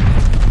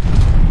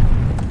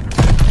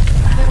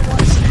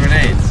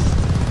 Grenades.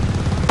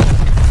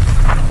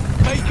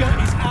 Bacon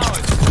is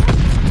ours.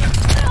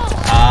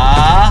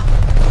 Ah.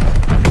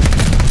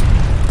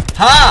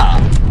 Ha!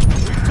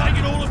 We've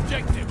taken all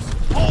objectives.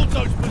 Hold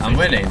those positions. I'm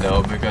winning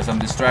though because I'm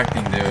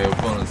distracting the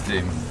opponent's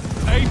team.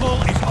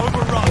 Able is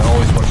overrun. They're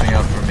always watching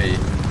out for me.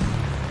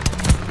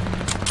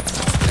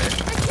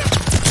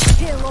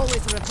 He'll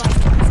always revitalize.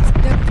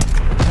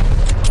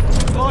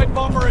 Glide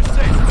bomber assist.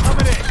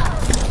 Coming in.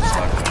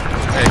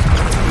 Hey.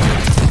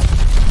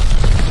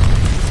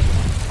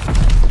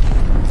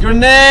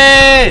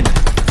 Grenade!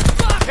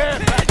 Care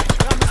package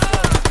coming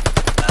through.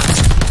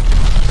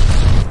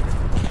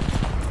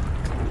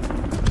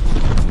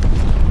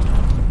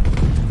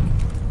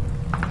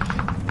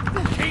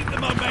 Keep the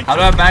momentum. How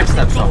do I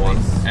backstab someone?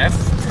 F?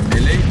 Or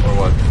melee? Or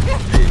what?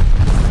 B.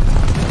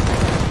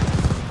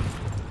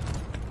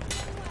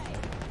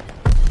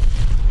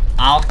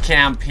 I'll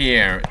camp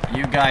here.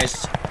 You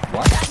guys...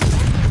 What?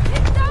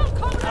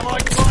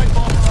 Allied glide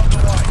bomber on the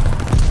way.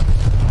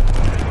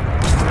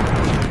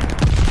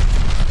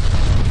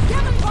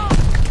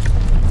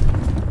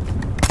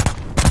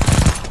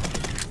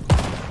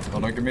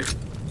 Don't look at me.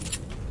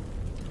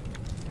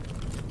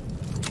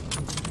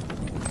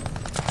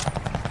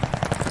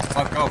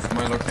 Fuck off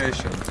my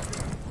location.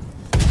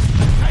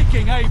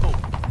 Taking Able.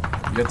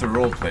 You have to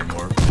roleplay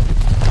more.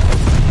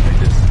 Like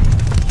this.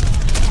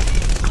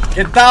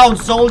 Get down,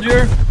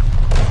 soldier!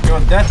 You're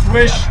on death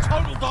wish!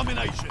 Total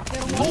domination.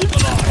 Hold the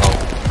line. Oh,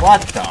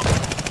 what the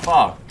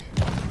fuck?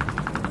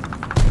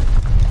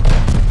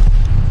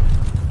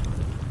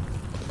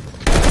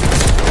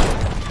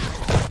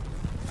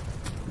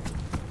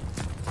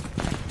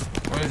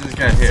 What is this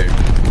guy here?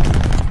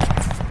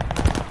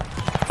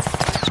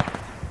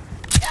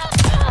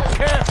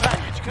 Care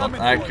package Not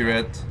coming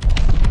accurate.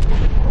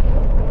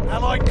 through.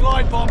 Allied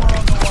glide bomber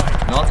on the way.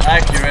 Not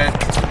accurate.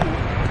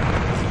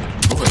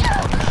 Bullet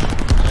punch.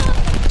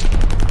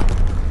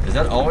 Is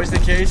that always the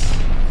case?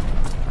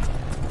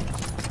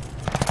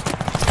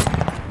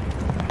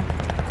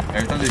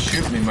 Every time they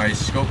shoot me, my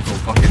scope will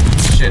fucking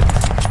shit.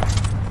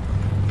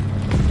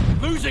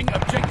 Losing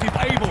objective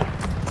Able.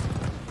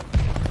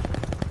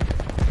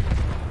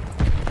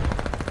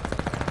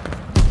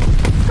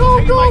 Go,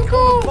 go,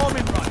 go!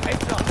 Bombing run,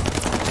 heads up.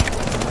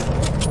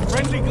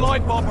 Friendly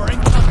glide bomber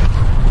incoming.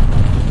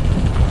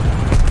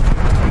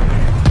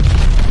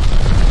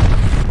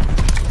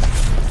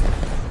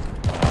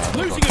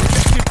 Losing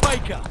objective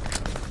Baker.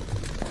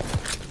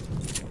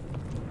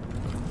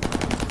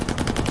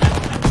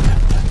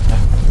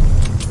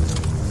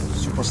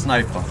 Super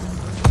sniper.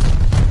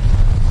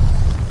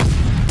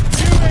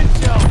 New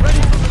intel,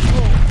 ready for the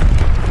call.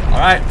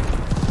 Alright.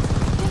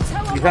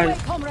 Intel on the way,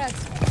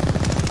 comrades.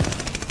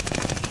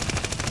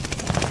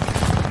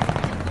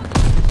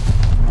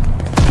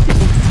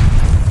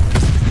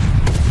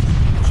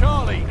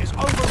 Charlie is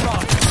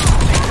overrun.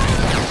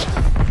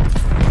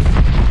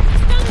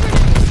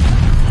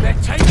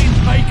 They're taking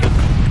Bacon.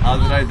 How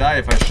did I die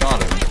if I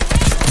shot him?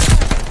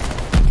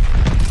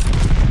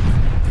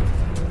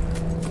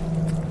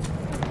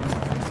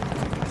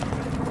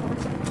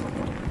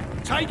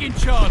 Taking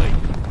Charlie.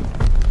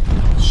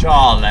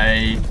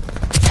 Charlie.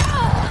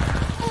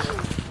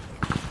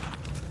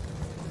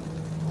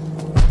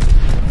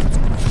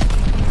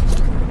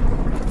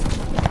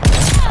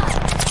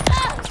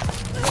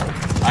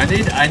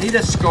 I need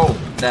a scope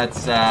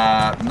that's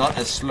not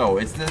as slow.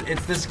 It's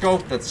the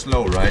scope that's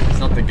slow, right? It's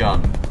not the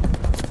gun.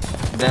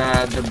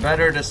 The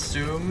better the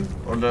zoom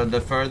or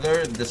the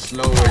further, the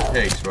slower it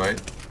takes,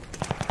 right?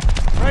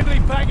 Friendly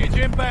package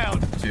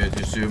inbound.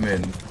 To zoom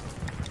in.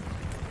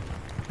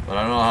 But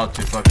I don't know how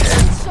to fucking.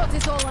 Shot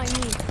is all I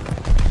need.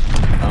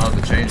 I don't know how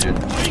to change it.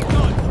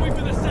 Recon,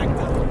 sweeping the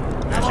sector.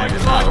 Can't Allied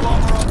change it glide now.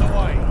 bomber on the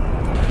way.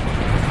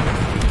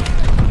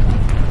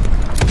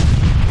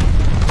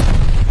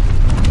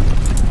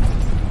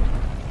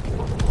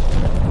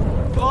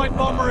 Glide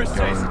bomber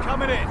assist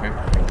coming in. Quick,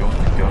 and go with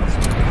the guns.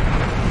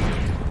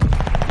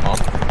 Up.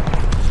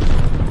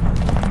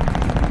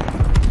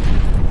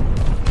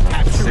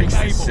 Capturing Able.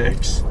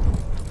 66.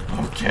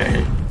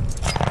 Okay.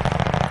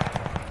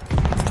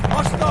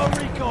 Hostile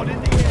recon in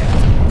the air.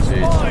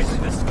 Jesus. Spies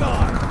in the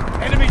sky.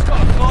 Enemy's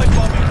got a glide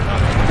bomb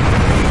incoming.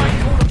 Might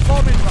call a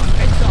bombing run.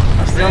 Heads up.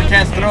 I still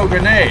can't throw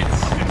grenades.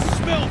 It's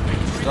spill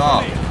victory.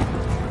 Stop. clear.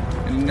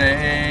 In the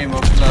name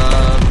of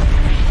love.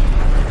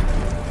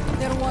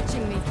 They're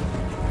watching me.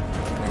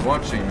 They're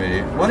watching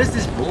me. What is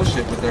this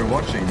bullshit with they're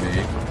watching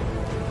me?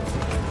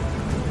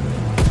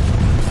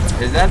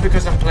 Is that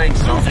because I'm playing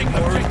Losing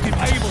softcore? objective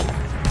Able.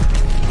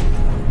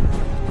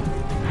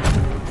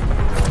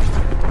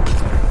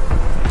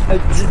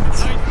 Ain't that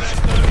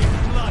dirty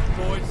blood,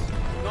 boys.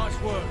 Nice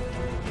work.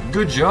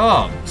 Good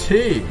job,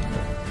 team.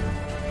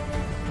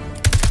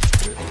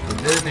 We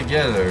did it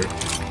together.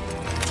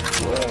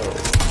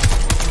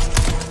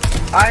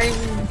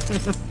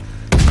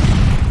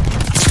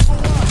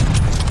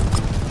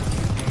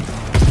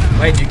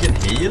 Wait, you can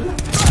heal?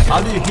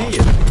 How do you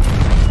heal?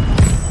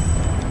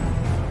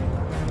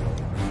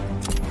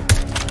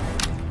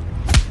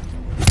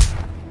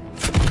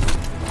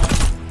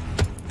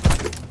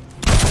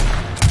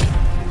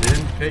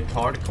 pick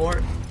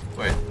hardcore?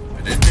 Wait,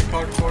 I didn't pick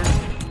hardcore?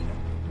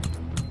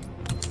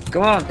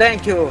 Come on,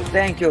 thank you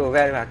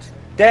very much.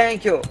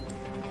 Thank you.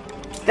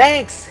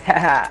 Thanks.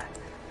 Haha.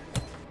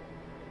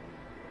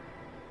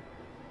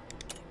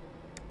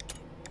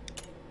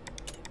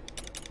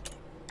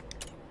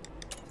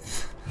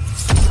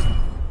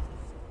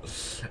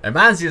 A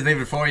man sees me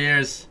for 4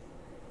 years.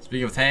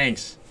 Speaking of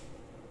thanks.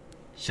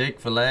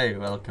 Chick-fil-A,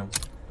 welcome.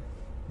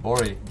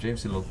 Bori,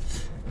 James Hill.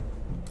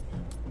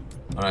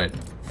 Alright,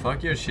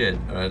 fuck your shit.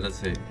 Alright, let's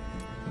see.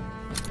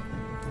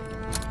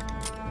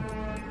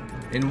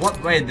 In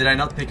what way did I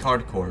not pick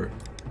hardcore?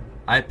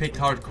 I picked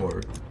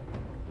hardcore.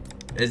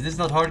 Is this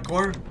not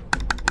hardcore?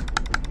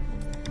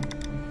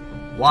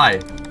 Why?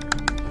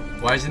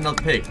 Why is it not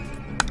picked?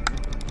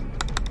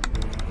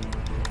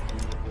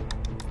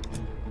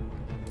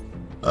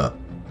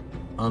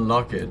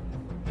 Unlock it.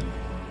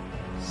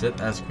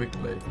 Set as quick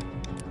play.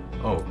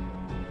 Oh.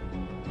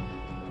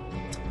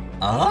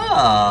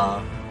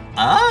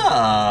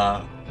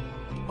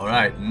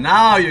 Alright,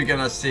 now you're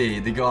gonna see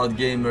the God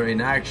Gamer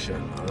in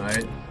action,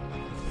 alright?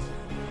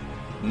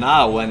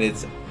 Now when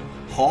it's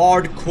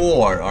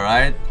hardcore,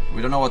 alright?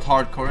 We don't know what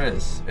hardcore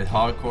is.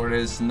 Hardcore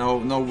is no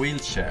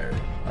wheelchair,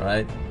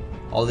 alright?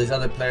 All these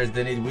other players,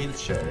 they need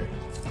wheelchair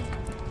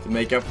to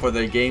make up for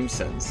their game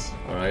sense,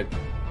 alright?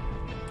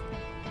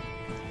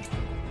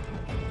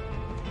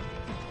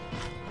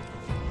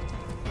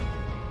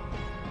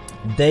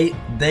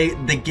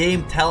 The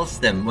game tells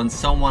them when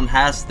someone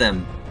has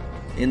them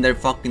in their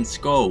fucking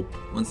scope,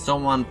 when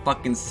someone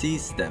fucking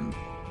sees them.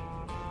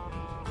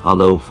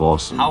 Hello,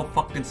 Forsen. How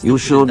fucking stupid You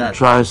is should that?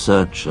 try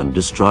search and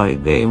destroy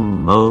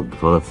game mode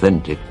for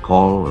authentic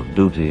Call of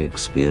Duty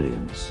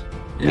experience.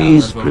 Yeah,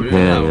 Please that's what we're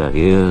prepare doing your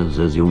ears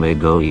as you may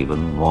go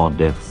even more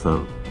depth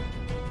though.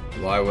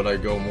 Why would I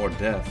go more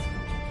depth?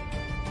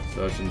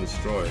 Search and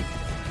destroy.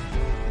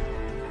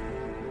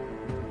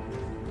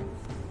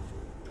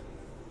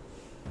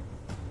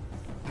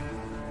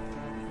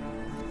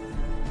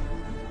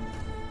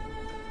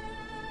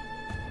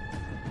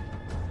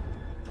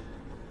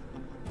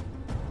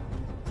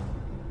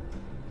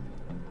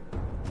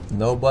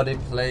 Nobody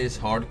plays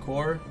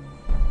hardcore?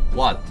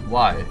 What?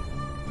 Why?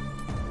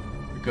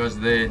 Because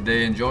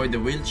they enjoy the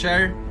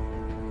wheelchair?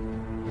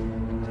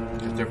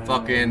 Because they're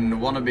fucking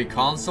wannabe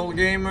console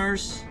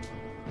gamers?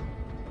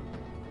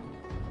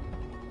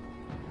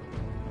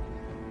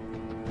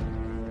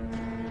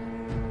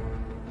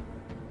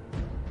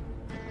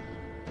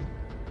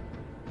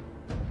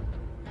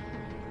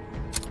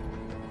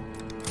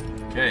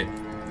 Okay.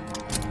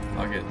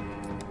 Fuck it.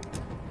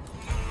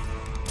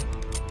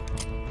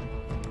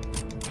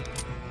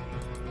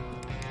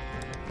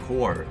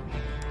 Core.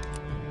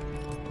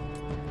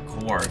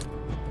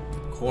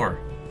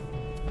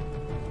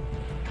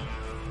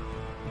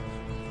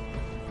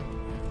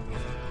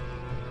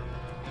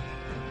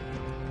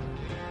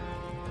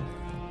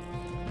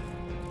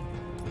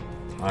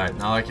 Alright,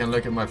 now I can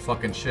look at my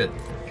fucking shit.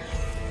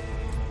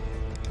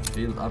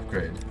 Field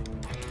upgrade.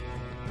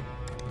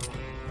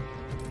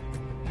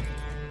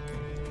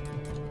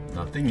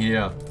 Nothing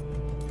here.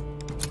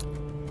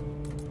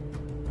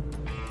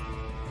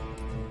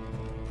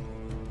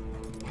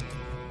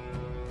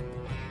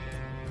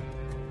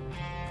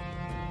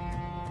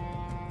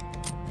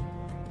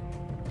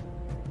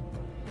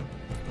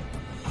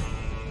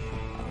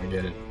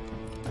 Get it.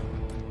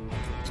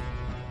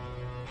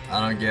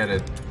 I don't get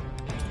it.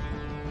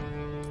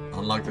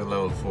 Unlock the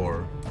level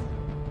 4.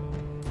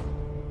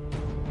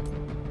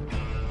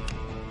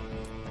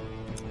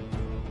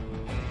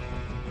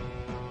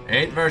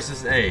 Eight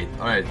versus 8.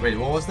 Alright, wait,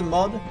 what was the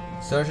mod?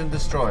 Search and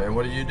destroy. And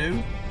what do you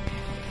do?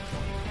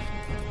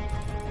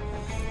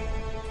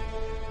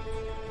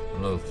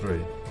 Level 3.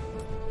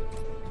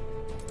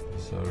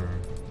 So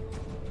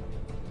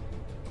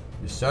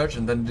you search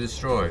and then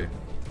destroy.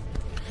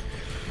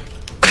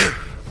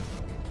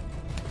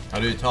 How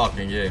do you talk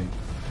in game?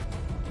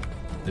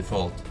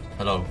 Default.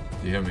 Hello.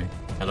 Do you hear me?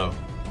 Hello.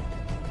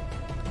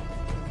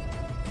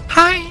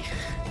 Hi.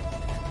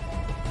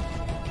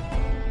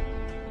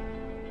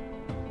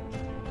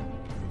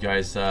 You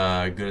guys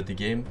good at the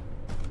game?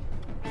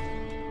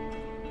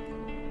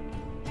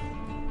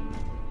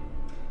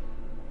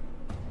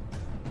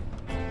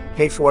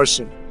 Hey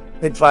Forsen,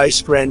 advice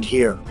friend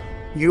here.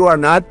 You are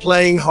not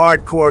playing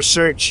hardcore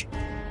search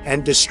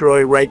and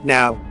destroy right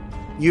now.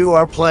 You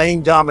are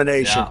playing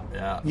domination.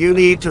 You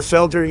need to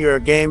filter your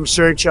game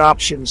search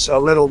options a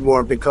little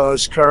more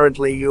because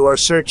currently you are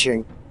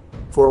searching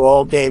for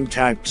all game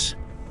types.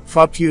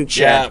 Fuck you,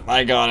 chat. Yeah,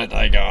 I got it.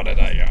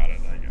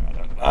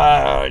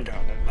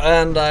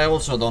 And I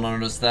also don't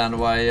understand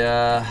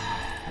why,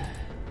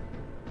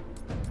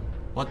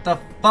 what the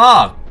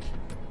fuck?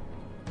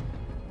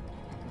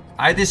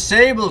 I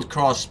disabled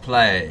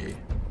crossplay.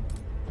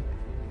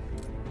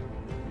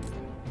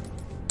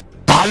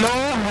 Hello,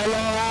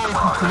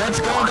 let's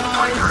go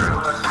guys.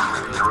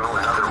 Through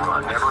another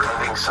run, never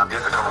ending, some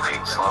difficulty,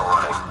 slow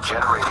running,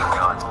 generating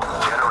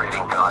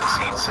gun,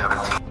 seed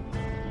 17.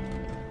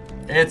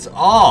 It's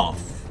off.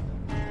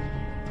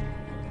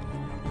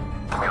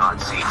 On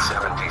seed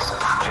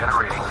 77.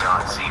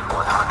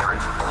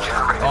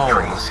 Oh,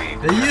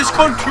 they use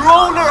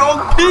controller on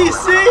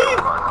PC?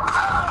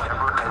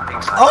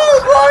 Oh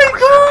my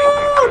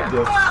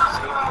god!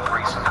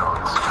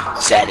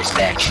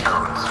 Satisfaction.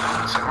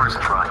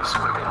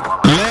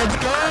 Let's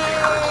go!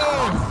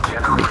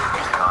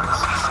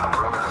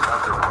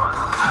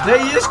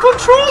 They use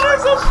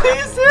controllers on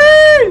PC!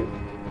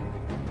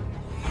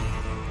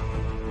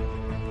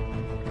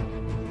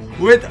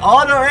 With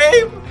auto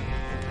aim?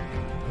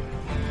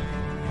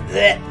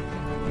 Blech.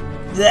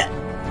 Blech.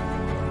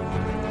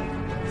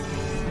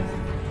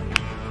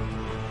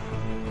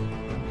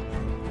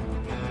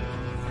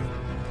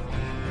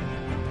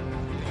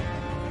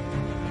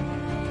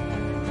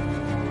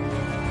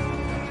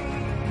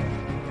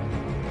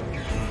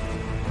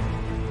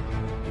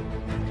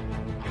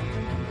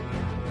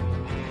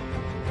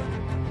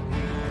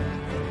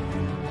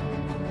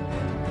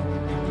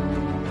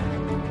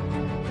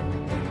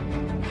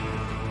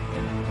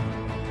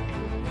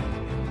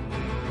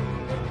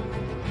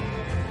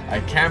 I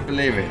can't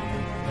believe it.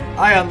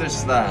 I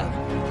understand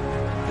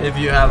if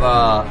you have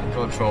a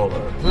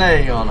controller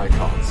playing on a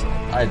console.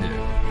 I do.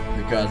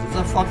 Because it's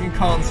a fucking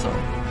console,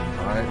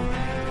 alright?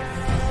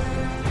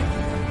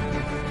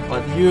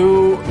 But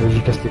you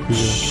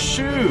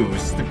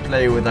choose to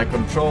play with a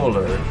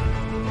controller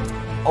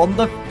on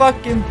the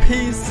fucking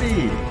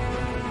PC.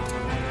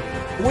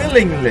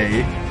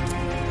 Willingly.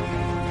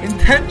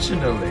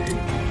 Intentionally.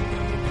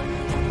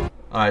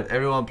 Alright,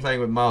 everyone playing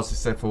with mouse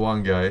except for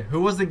one guy.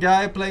 Who was the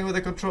guy playing with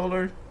a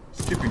controller?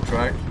 Skipping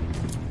track.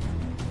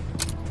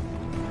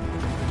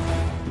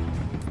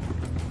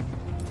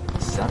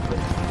 What's happening?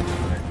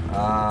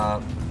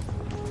 Right.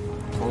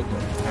 Total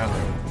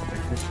hello.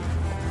 Technician.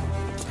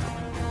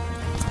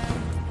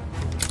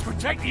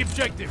 Protect the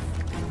objective.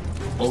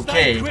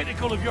 Okay. Stay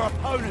critical of your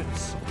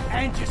opponents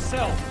and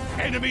yourself.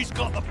 Enemy's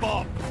got the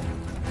bomb.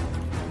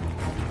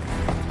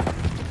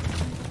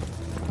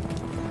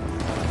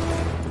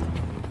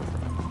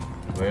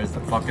 Where's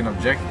the fucking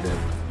objective?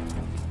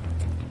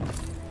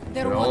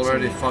 They're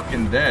already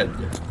fucking dead.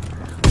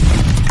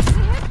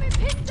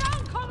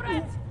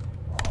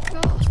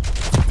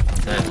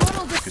 Dead.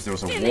 Because there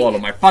was a wall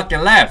on my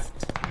fucking left.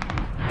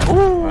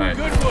 Ooh, right.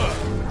 Good work.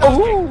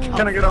 Oh,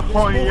 can I get a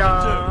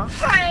hoya?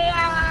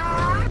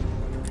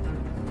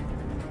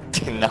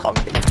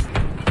 Tsunami.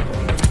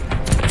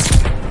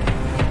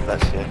 That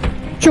shit.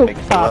 Choke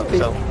Makes you love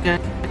yourself.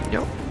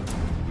 Yo.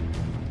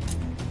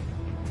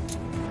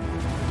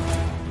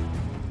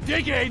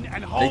 Dig in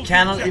and hold. They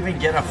cannot the even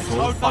get a full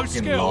Load those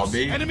fucking skills.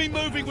 lobby. Enemy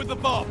moving with the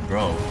bomb.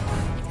 Bro.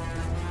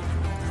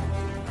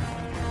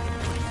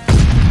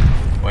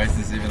 Why is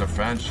this even a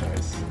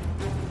franchise?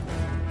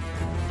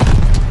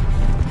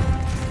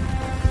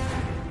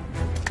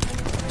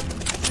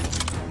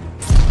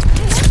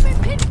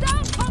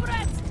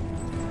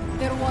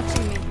 They're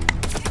watching me.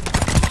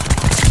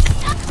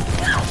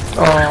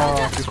 Oh,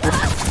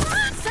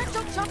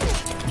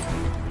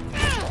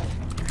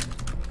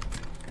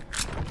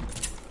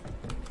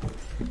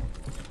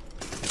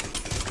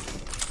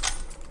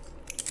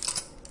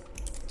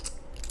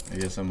 I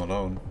guess I'm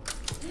alone.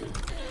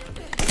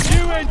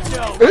 New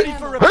intel, ready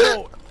for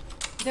report.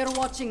 They're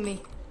watching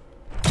me.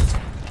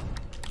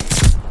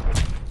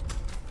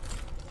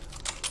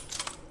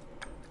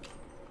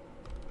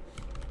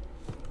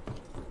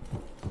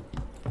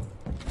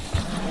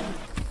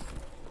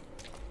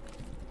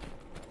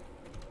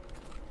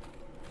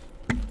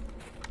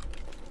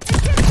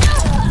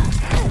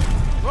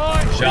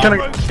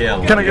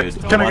 Can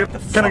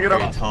I get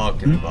up?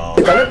 Talking about?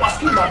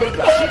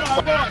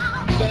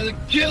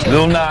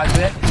 Lil Nas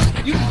X.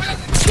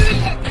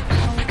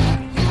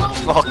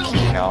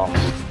 Fucking hell.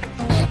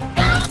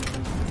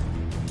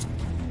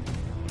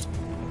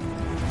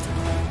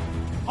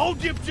 Hold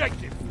the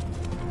objective.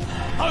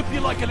 Hope you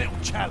like a little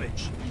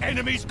challenge.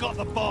 Enemy's got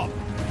the bomb.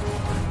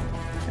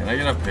 Can I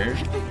get up here?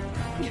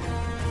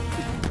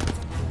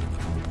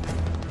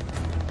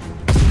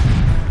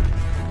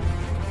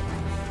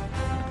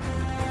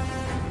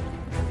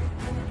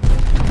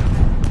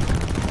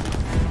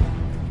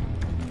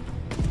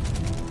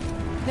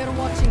 They're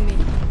watching me.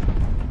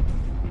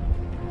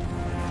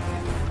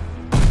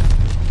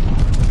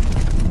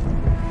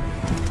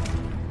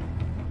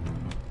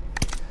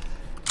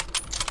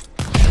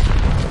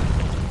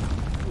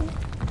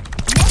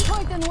 No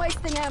point in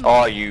wasting ammo.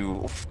 Oh,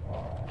 you.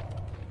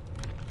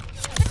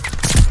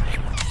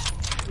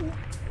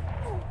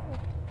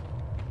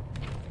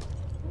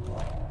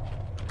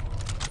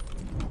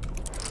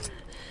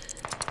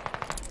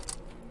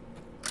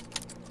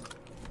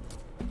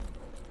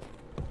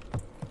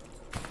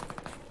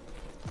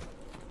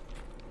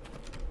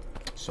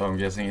 So I'm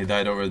guessing he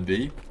died over at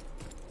B.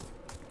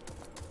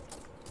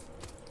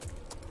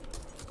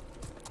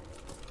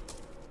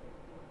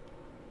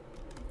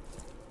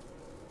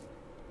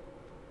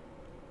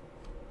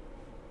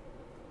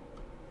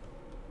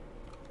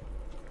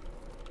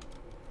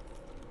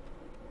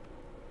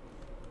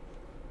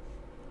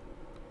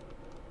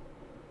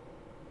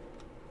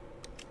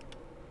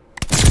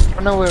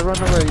 Run away,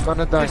 you're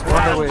gonna die.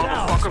 Run away.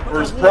 Motherfucker,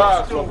 first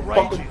prize,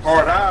 motherfucker.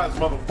 Hard eyes,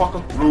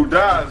 motherfucker. Rude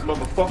eyes,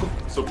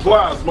 motherfucker.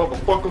 Supplies,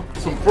 motherfucker.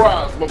 Some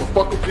fries,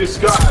 motherfucker.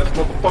 Disguise,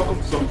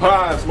 motherfucker. Some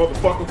pies,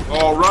 motherfucker.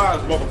 All rise,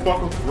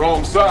 motherfucker.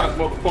 Wrong size,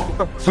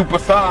 motherfucker. Super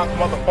size,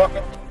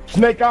 motherfucker.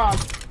 Snake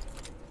eyes.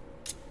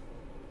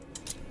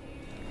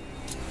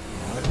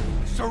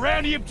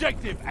 Surround the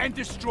objective and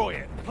destroy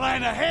it.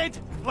 Plan ahead,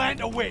 plan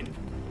to win.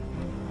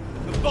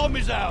 The bomb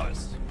is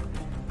ours.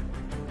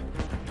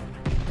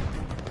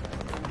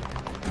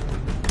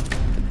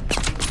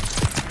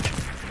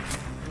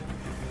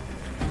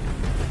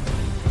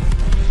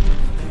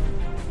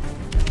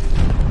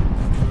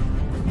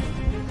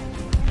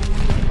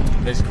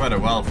 It takes quite a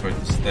while for it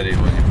to steady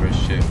when you first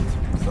shift.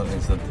 It's not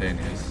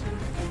instantaneous.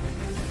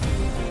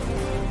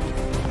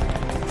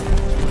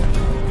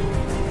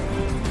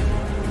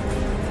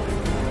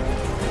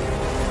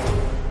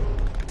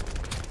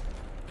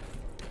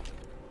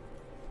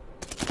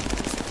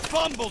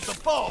 Fumbled the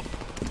bomb!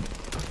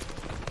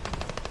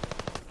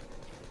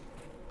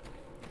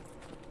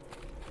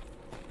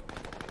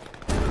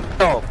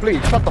 Oh,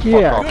 please, shut the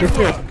fuck up. Get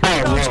your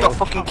stop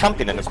fucking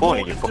camping in the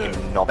corner, you fucking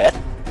knobhead.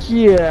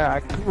 Yeah,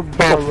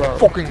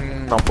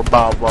 fucking number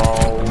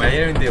barrel. Am I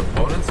hearing the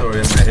opponents or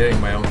am I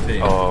hearing my own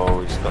team?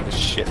 Oh, he's got the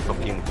shit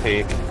fucking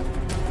pig.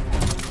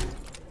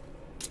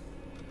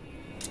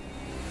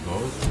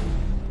 Both?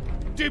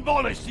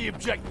 Demolish the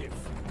objective.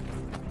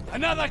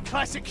 Another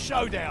classic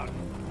showdown.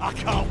 I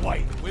can't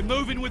wait. We're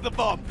moving with the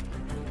bomb.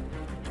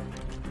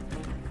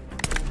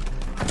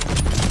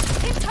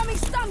 Incoming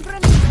stun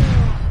grenade!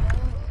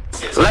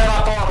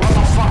 Levator, what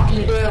the fuck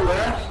you doing,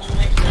 man?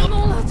 I'm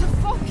all out of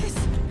focus.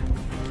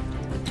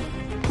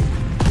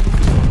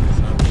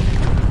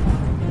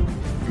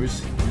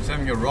 Who's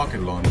having a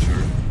rocket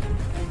launcher?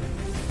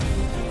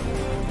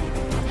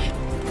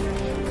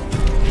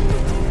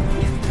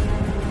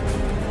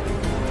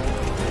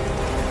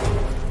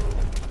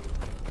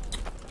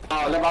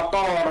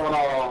 Levator,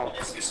 bro.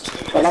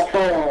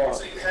 Levator.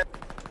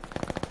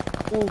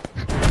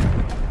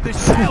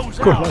 This hell's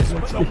ours,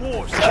 but the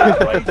war's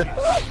outrageous.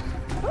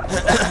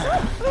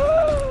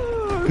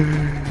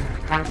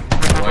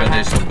 Why are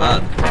they so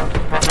bad?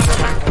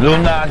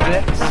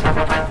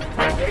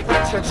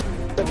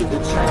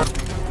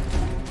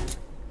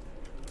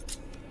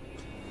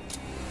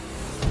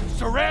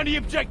 Surround the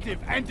objective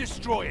and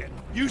destroy it.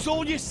 Use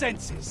all your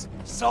senses.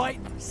 Sight,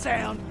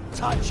 sound,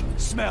 touch,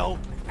 smell,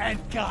 and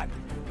gun.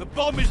 The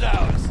bomb is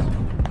ours.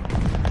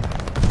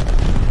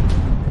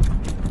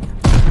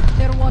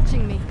 They're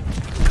watching me.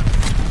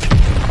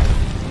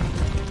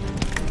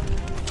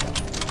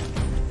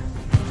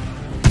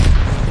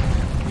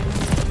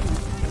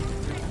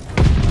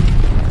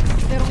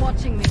 They're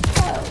watching me.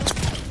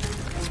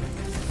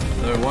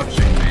 They're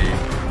watching me.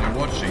 They're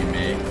watching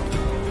me.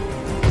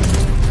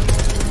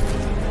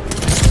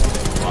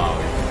 Wow,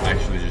 you can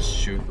actually just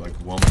shoot like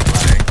one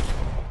flank.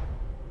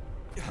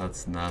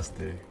 That's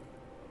nasty.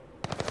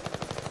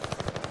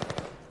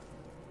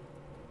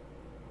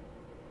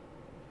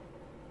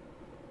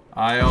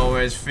 I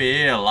always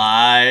feel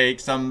like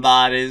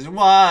somebody's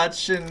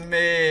watching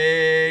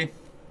me.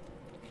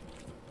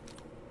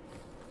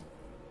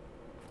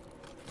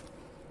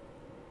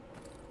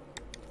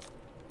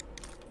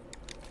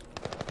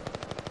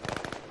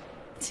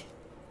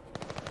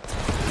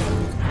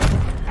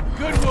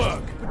 Good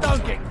work, but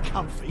don't get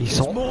comfy. Ils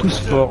sont tous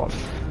forts.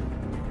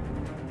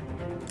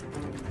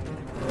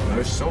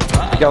 They're so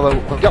bad.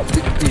 Regarde.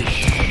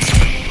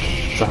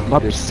 Ça m'a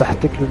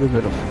satek le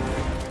level.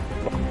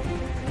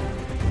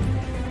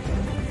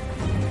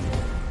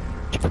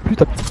 Tu peux plus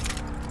taper.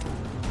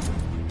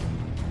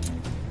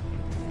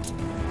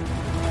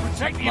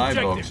 Protect the My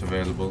box objective.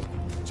 available.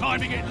 Time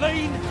to get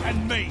lean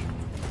and mean.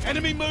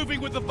 Enemy moving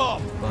with the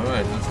bomb.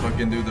 Alright, let's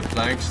fucking do the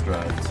flank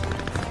strat.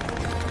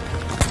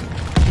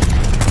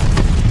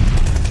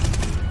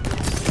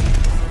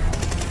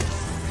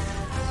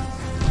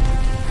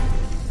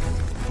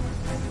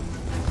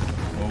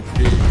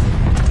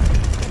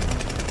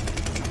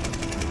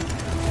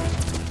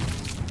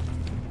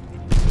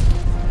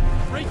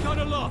 Recon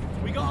aloft.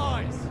 We got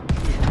eyes.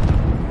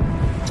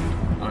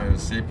 I don't even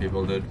see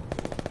people, dude.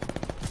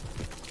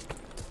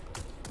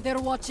 They're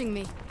watching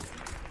me.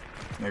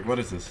 Like, what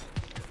is this?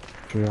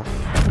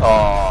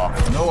 Oh.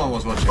 No one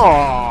was watching.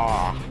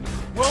 Oh.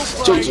 Well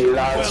played. GG,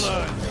 lads.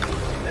 Well earned.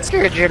 Let's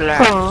get you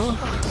lads.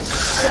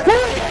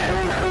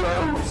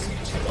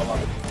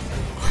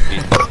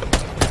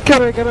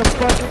 Can I get a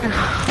fucking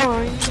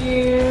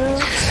yeah?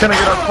 Can I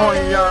get a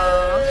point,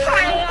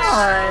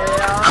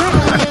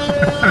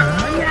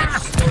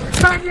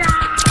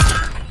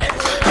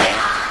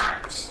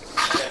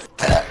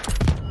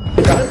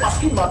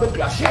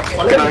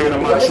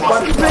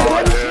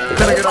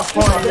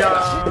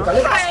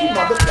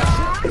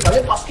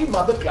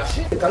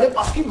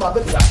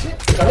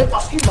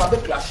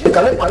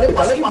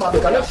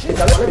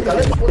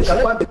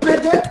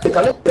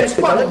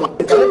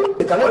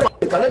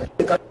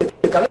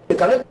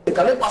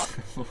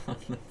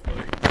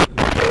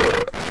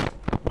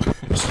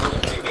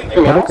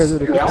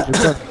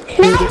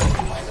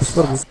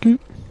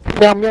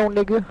 Meow meow,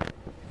 nigga.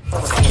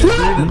 Is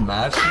there even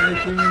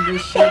matchmaking in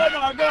this shit?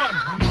 Oh my god!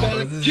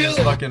 Or is this just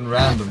fucking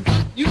random?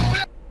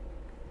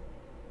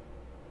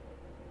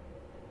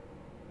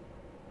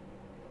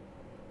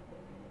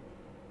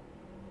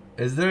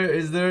 Is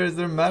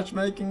there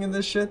matchmaking in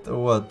this shit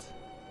or what?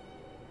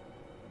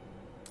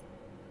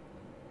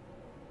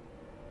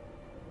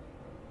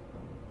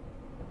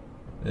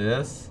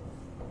 Yes.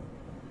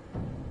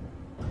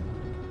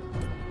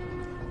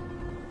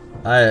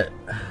 Wait,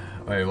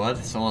 what?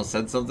 Someone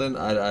said something?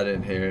 I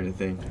didn't hear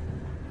anything.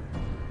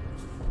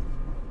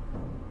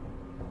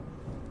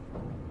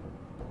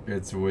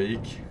 It's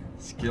weak.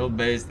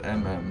 Skill-based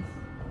MM.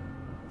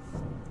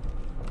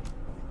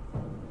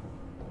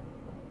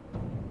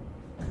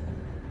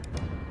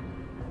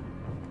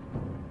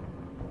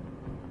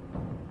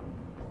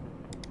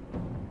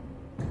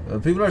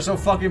 People are so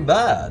fucking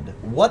bad.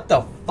 What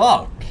the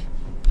fuck?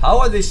 How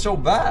are they so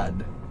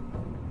bad?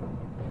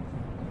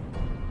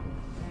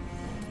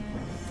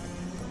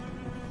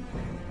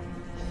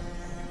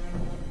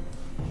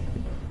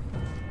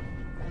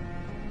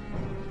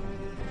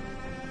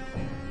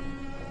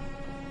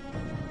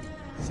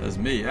 Says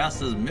me, yeah,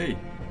 says me.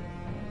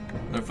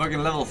 They're fucking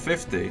level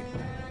 50.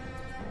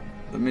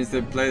 That means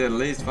they played at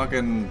least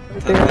fucking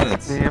 10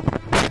 minutes.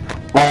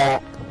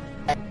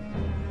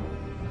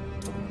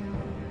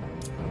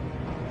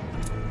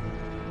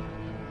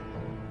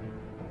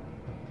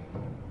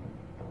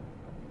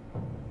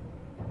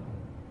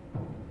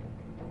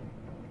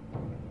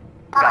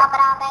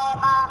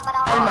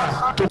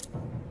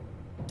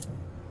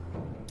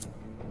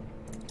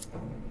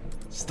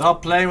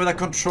 Stop playing with a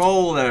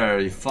controller,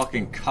 you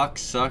fucking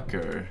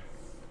cocksucker.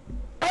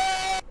 Wait,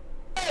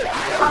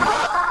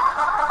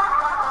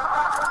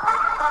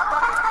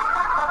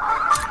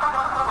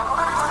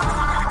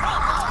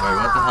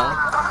 what the hell?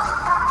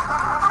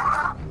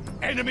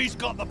 Enemy's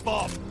got the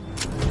bomb.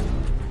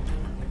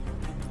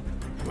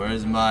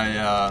 Where's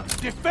my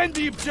Defend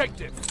the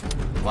objective.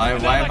 Why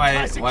do I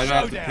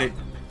have to pick?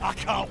 I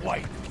can't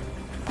wait.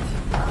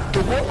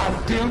 To go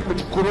and deal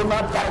with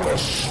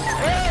coronavirus.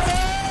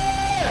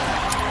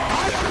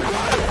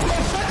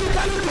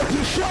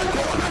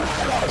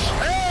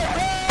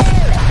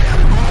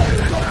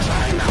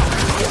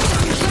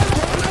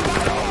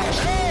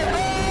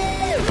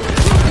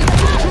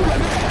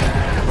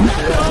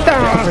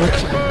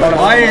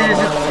 Why is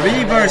it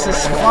 3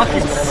 versus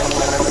fucking 5?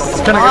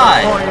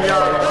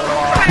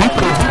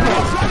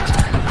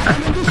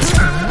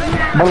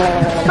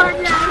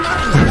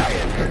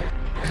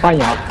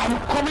 Fire. I'm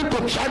coming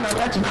to China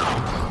right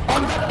now.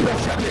 Under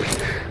prophetic.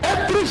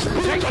 Every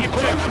spirit of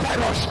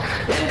coronavirus.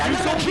 In the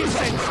name of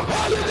Jesus.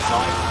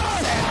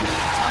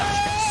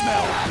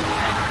 Smell.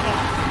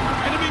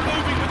 Enemy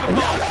moving with the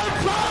bomb.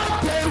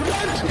 They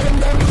went in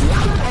the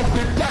land of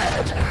the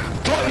dead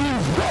to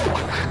invoke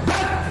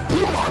that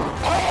demon,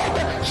 all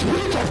the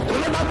spirit of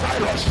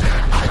coronavirus.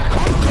 I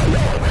come to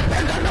you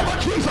in the name of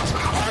Jesus.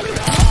 Holy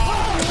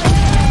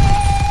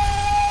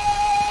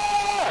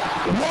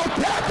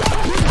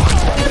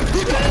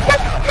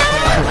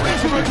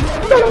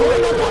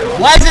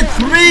Why is it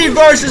 3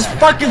 versus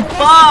fucking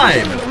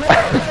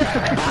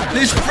 5?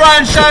 This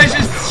franchise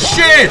is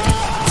shit!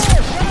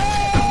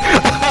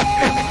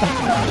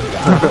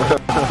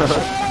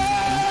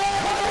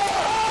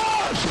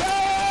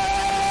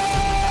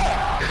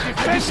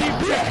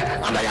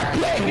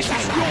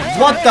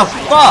 What the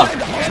fuck?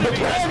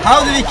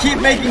 How did he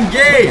keep making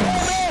games?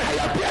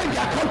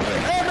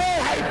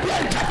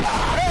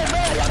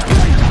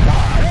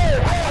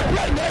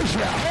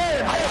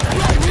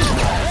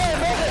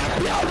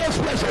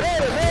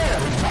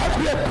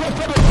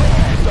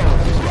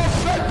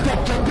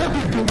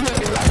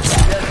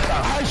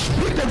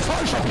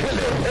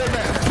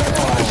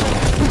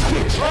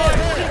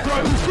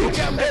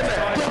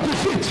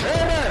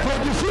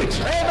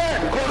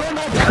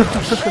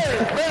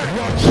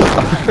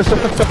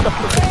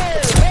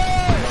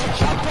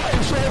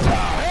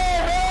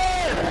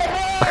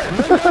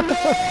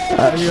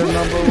 I'm your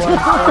number 1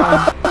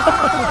 fan.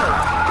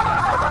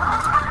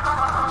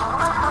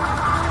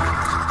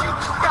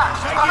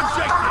 Take the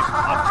objective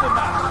off the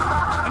map.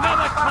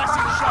 Another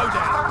classic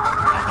showdown.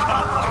 I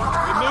can't wait.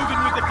 We're moving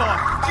with the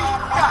bomb.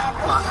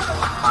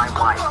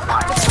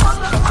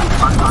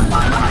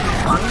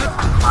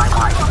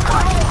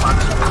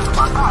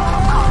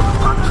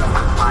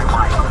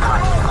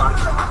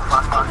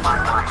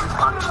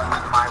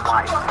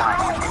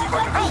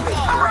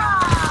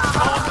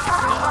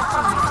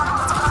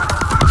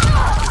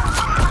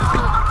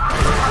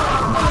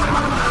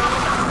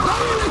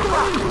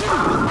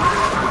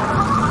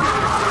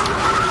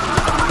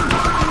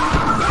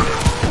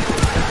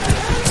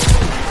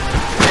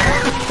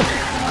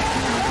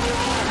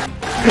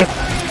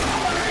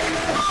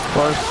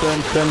 Forsen,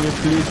 can you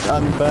please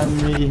unban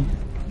me?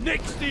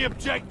 Nix the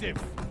objective.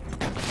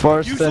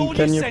 Forsen,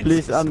 can you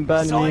please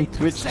unban me in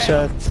Twitch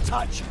chat?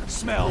 Touch,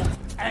 smell,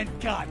 and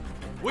gun.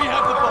 We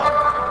have the bomb.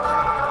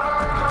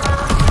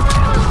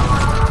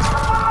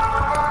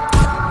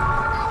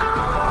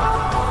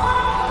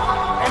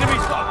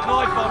 Enemy's got a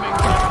glide bomb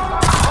incoming.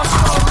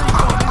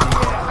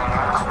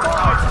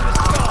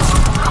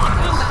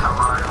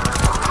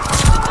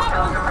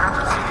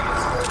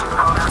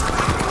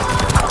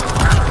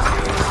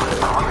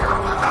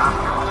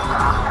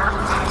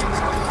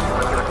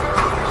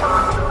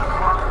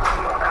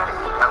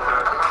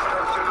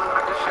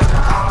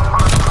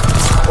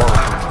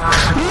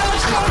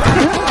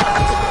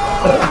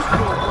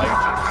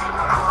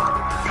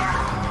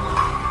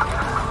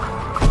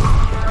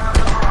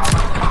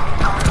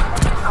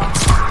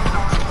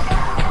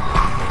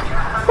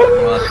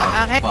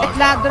 Arrête de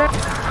ladrer.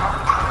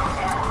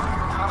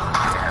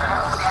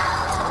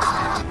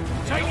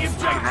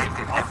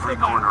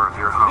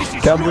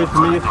 Come with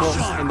me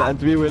and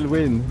we will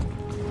win.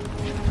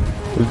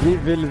 We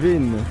will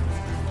win.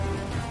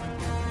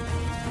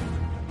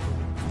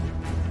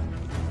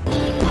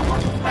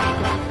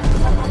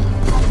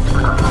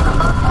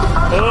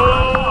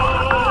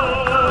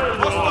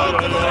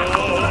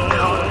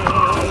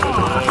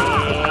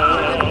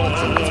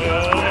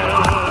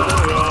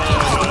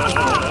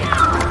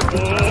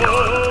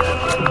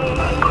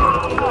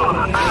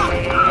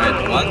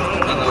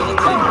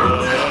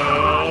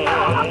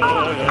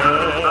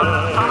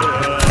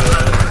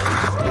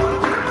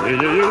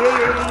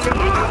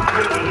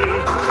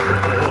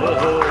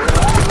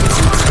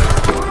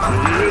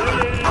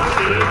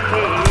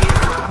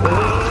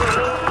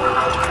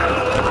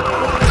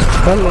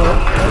 Hello.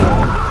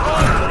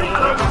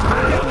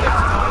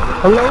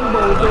 Hello,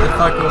 Boulder. What the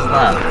fuck was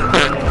that?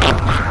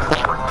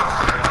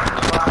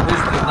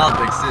 This did not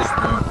exist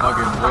in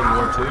fucking World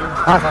War II.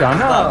 I don't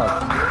know.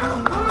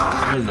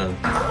 What is that?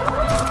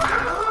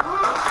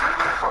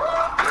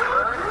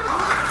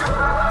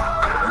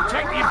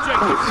 Protect the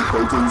objective.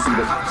 Hold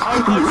still.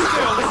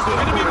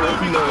 Enemy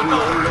moving on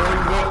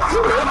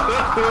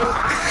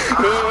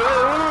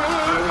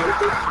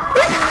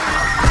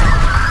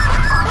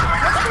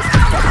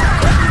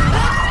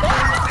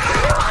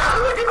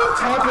the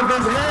top of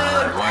his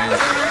head! Why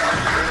is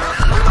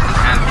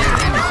can't hear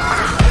anything?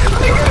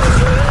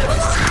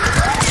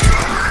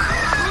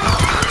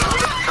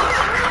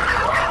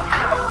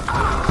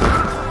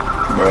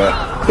 Bruh,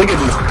 look at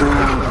this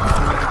dude.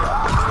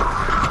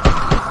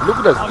 Look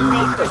at that I'm dude.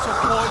 not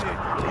disappointed.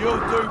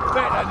 You'll do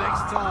better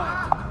next time.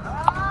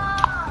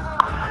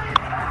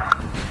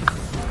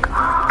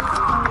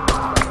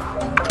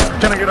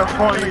 Can I get a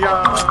point,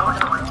 y'all?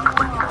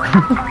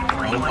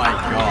 Oh my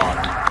god.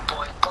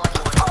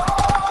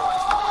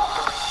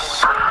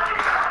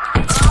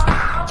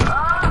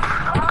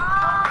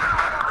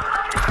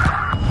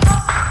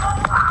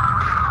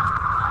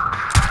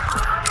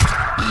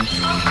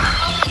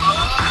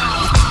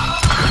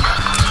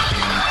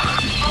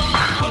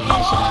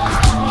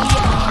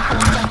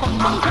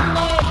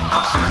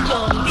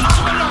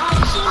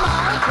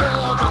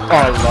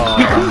 Oh Lord.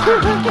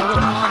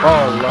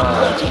 Oh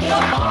Lord.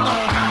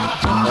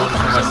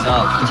 For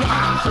myself.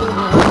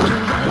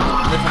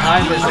 Been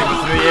behind this like for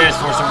 3 years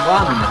for some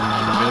fun.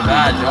 Been a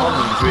bad job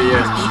in 3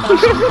 years.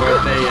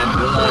 Birthday and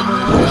blood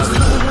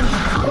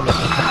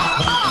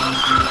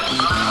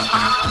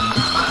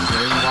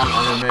and one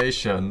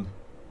animation.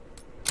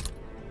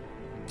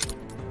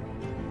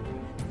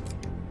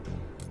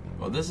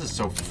 Well, this is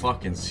so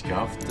fucking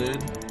scuffed,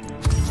 dude.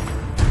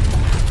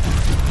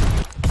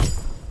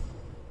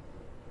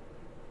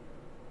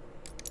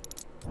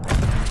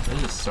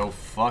 This is so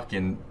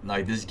fucking,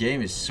 like, this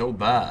game is so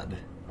bad.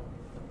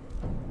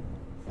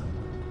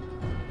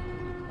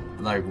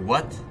 Like,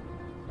 what?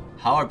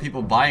 How are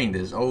people buying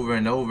this over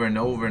and over and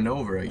over and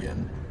over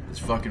again? This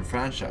fucking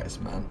franchise,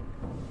 man.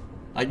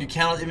 Like, you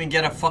cannot even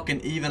get a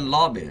fucking even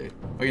lobby.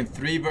 Fucking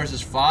 3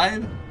 versus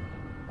 5?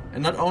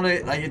 And not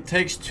only, like, it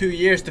takes 2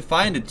 years to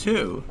find it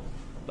too.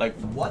 Like,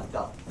 what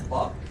the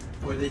fuck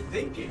were they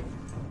thinking?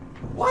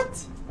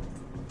 What?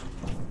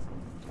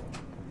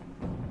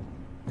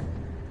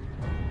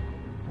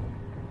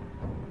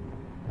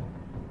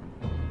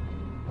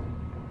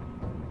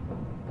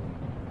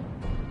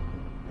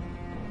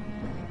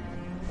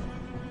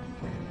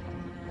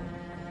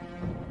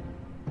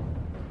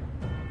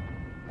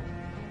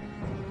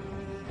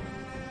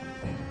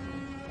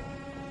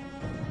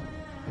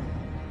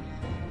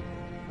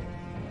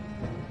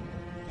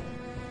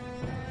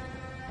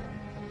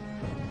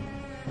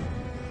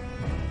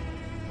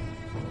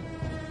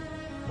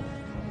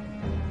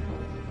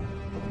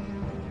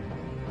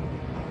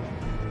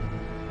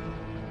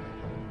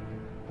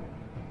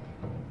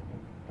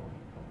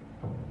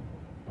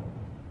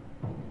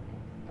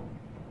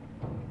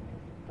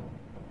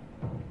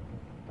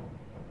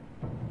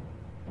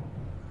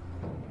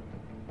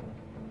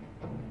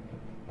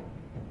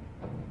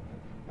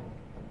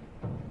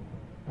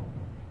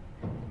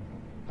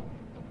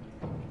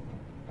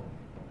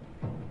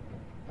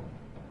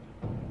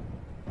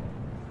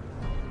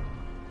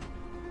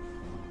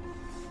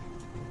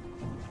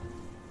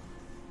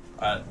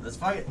 Alright, let's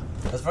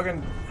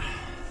fucking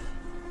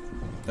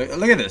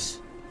look at this.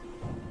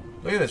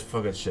 Look at this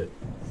fucking shit.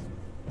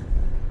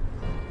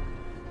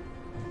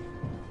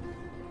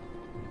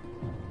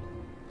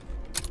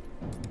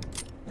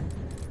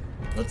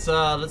 Let's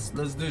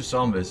do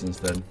zombies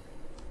instead.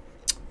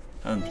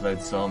 I haven't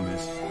played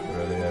zombies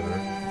really ever.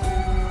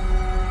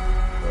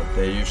 But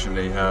they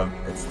usually have,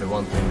 it's the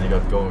one thing they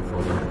got going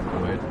for them,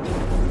 right?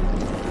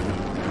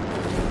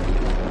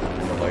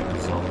 I like the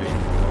zombie.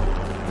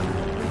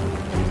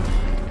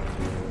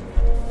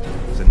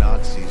 The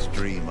Nazis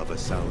dream of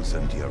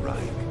 1,000-year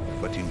Reich,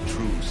 but in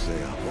truth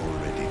they are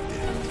already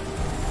dead.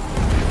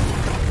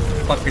 What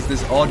the fuck is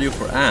this audio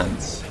for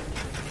ants?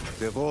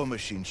 The war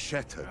machine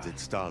shattered at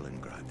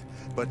Stalingrad,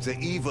 but the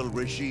evil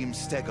regime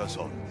staggers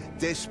on,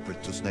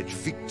 desperate to snatch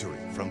victory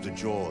from the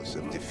jaws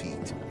of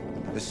defeat.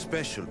 A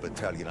special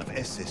battalion of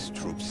SS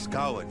troops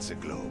scoured the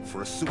globe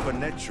for a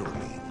supernatural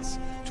means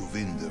to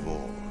win the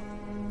war.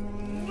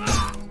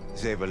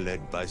 They were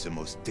led by the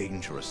most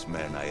dangerous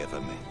man I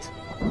ever met.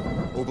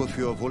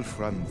 Oberfuhrer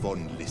Wolfram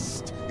von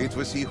List. It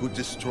was he who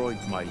destroyed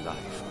my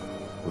life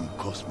and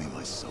cost me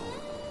my soul.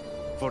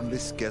 Von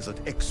List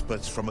gathered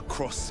experts from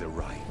across the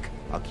Reich.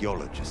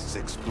 Archaeologists,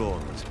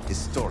 explorers,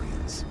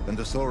 historians, and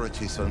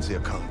authorities on the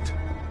occult,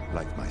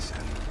 like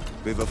myself.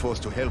 We were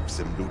forced to help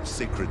them loot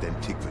sacred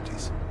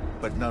antiquities,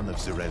 but none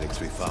of the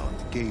relics we found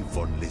gave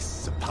Von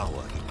List the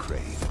power he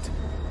craved.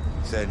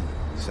 Then,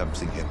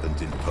 something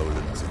happened in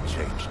Poland that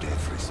changed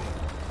everything.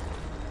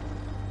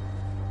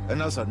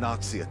 Another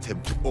Nazi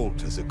attempt to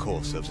alter the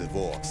course of the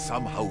war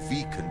somehow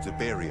weakened the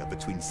barrier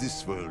between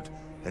this world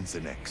and the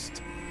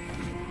next,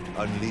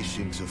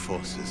 unleashing the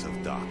forces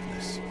of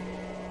darkness.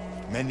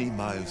 Many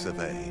miles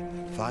away,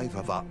 5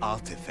 of our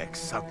artifacts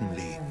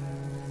suddenly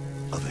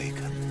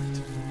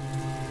awakened.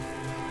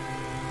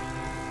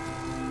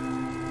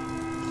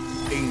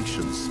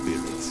 Ancient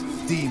spirits,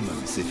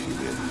 demons if you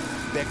will,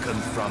 beckon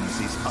from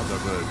these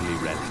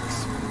otherworldly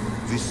relics,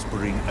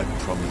 whispering a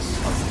promise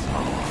of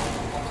power.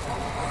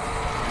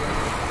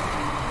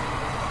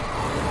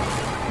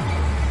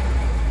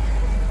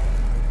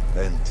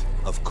 And,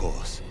 of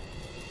course,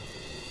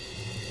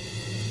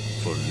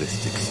 Von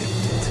List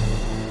accepted.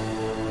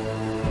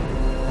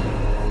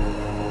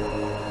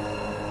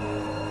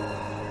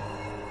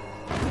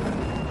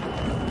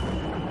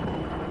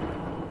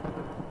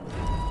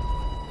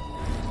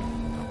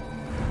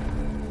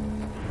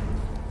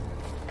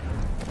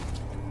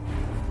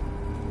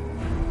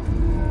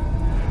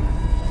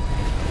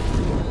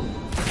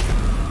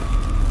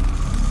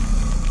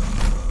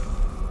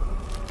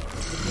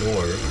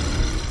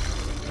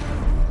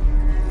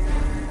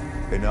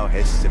 He now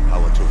has the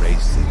power to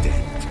raise the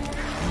dead,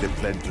 and they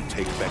plan to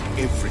take back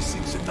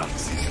everything the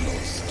Nazis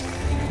lost.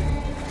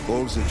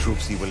 All the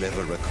troops he will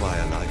ever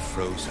require lie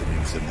frozen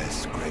in the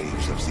mass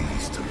graves of the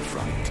Eastern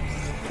Front.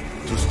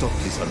 To stop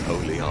this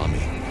unholy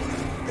army,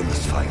 they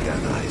must find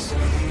allies,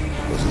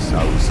 or the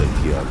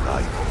 1,000-year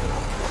Reich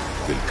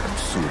will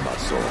consume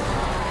us all.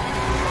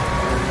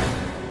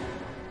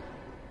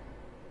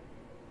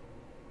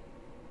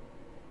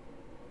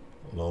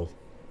 Lol.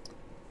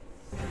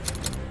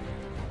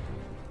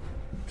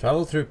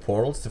 Travel through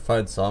portals to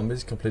fight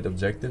zombies, complete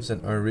objectives,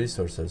 and earn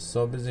resources.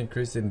 Zombies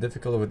increase in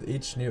difficulty with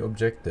each new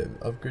objective.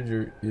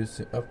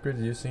 Upgrade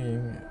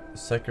using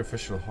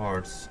sacrificial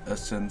hearts,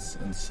 essence,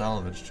 and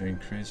salvage to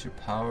increase your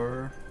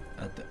power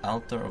at the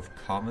altar of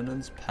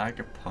covenants. Pack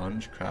a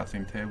punch,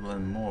 crafting table,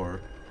 and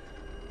more.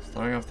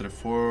 Starting after the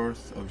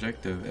 4th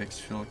objective,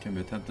 exfil can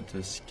be attempted to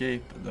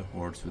escape the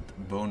hordes with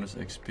bonus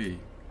XP.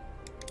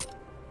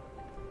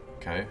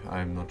 Okay,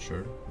 I'm not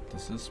sure what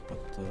this is,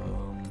 but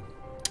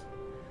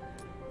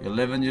you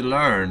live and you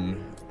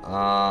learn.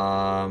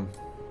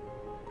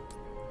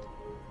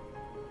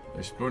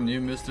 Explore new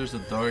misters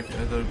of Dark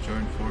Ether.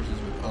 Join forces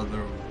with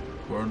other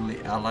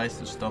worldly allies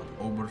to stop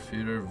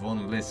Oberfuhrer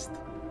von List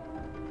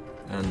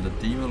and the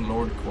Demon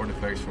Lord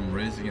Codec from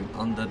raising an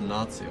undead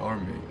Nazi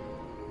army.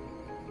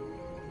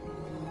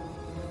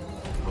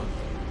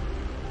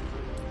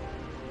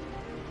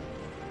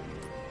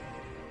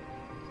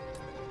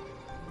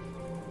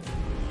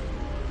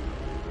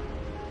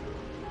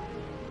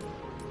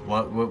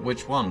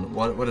 Which one?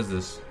 What is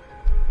this?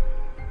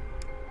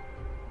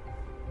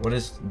 What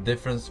is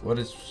difference? What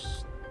is?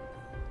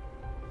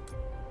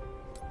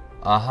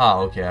 Aha,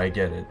 okay, I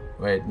get it.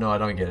 Wait, no, I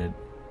don't get it.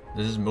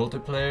 This is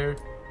multiplayer.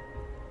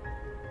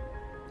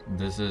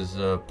 This is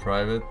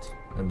private,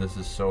 and this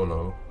is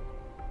solo.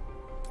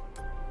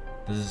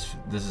 This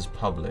is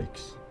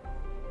publics.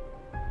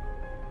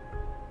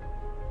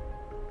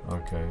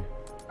 Okay.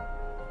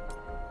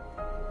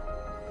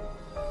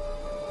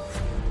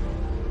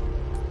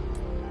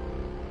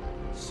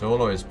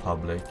 Solo is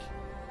public.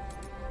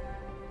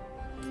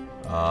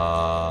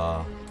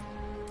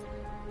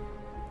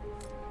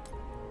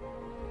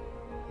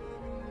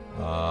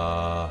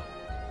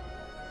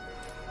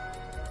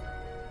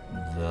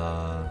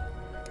 The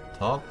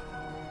top.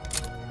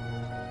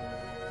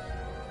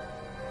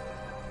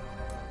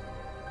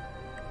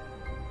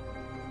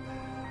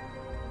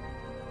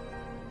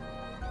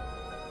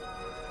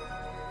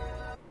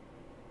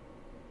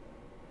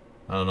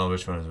 I don't know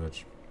which one is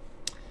which.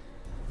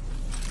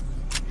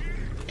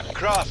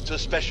 Craft to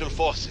Special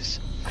Forces.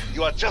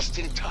 You are just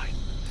in time.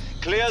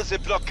 Clear the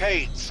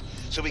blockades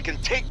so we can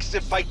take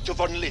the fight to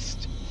Von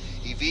List.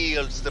 He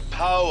wields the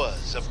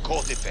powers of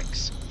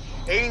Codec,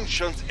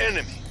 ancient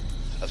enemy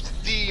of the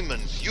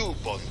demons you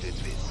bonded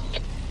with.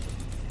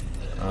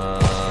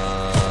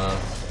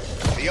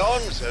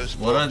 Beyond those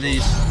what are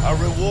these? Are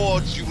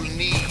rewards you will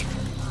need.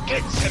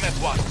 Get them at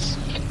once.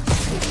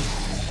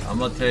 I'm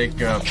gonna take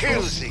Kill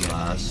first them.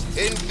 blast.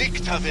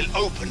 Invicta will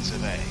open the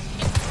way.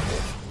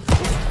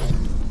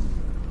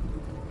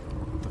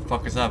 What the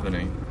fuck is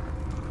happening?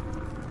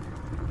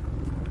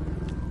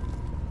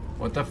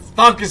 What the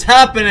fuck is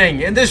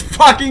happening in this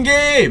fucking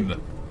game?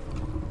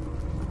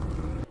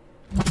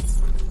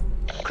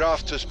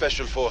 Craft to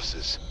special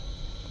forces.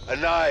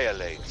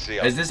 Annihilate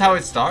the... Is this how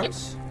it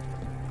starts?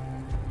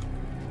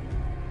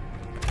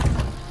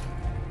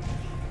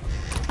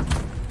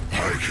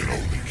 I can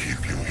only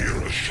keep you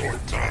here a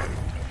short time.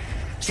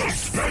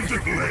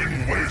 Suspended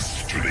laying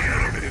waste to the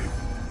enemy.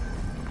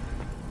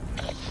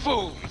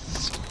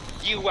 Fools!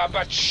 You are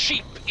but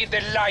sheep in the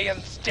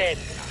lion's den.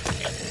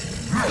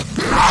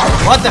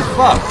 What the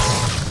fuck?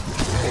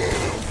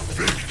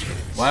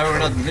 Why are we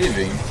not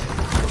leaving?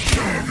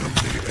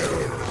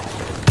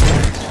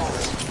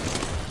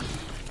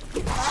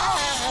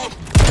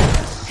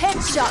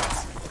 Headshot!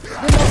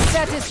 The most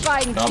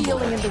satisfying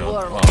feeling in the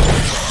world.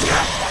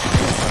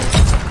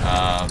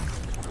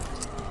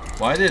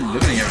 Why are they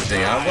looting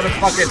everything? I wanna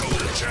fucking...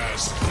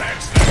 Just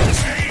let them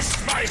taste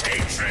my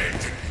hatred.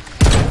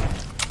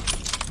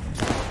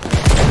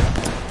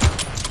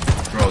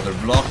 Bro,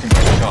 they're blocking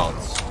my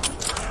shots.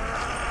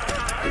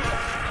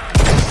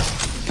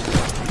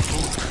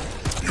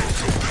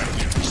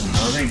 I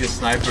don't think the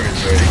sniper is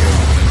very good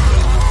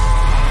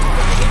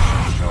with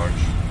this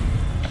charge.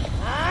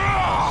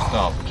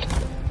 Stop.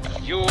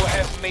 You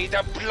have made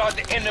a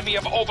blood enemy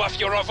of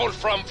Oberfuhrer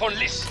Wolfram von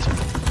List.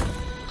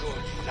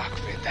 Good luck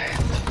with that.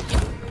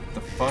 What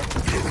the fuck?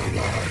 You're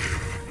alive.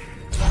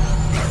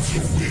 That's a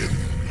win.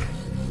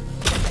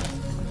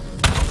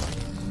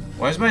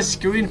 Why is my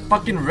screen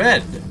fucking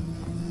red?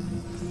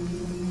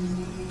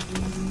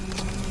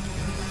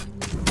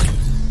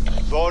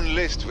 Von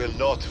List will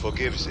not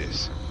forgive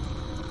this.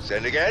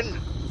 Then again,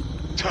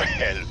 to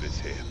hell with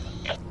him.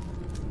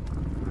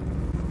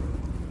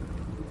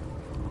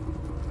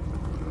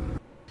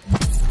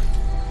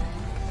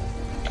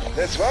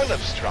 That's one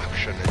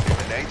obstruction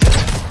eliminated.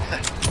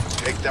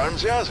 Take down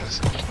the others.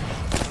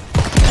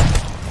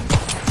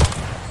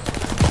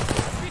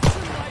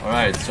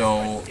 Alright,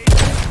 so...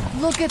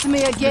 Look at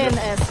me again,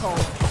 asshole.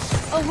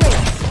 Oh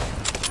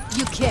wait,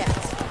 you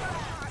can't.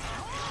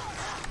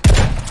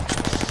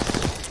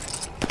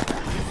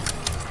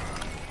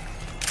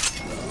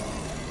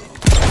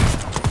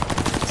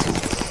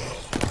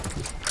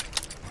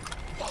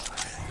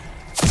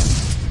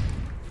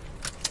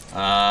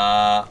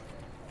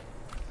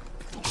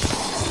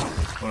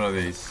 What are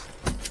these?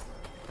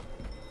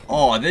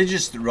 Oh, are they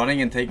just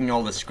running and taking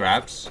all the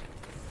scraps?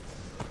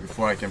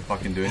 Before I can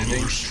fucking do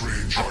anything?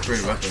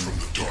 Upgrade weapon.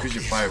 Increase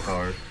your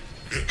firepower.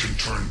 It can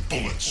turn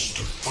bullets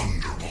to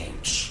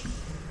thunderbolts.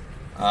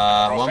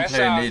 One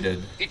player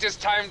needed. It is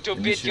time to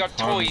bid your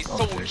toy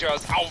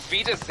soldiers auf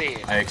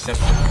Wiedersehen. I accept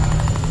it.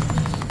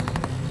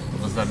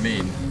 What does that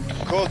mean?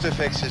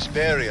 Cortifex's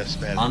barrier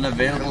spell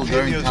Unavailable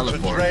during continues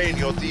teleport. to drain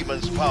your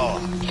demon's power.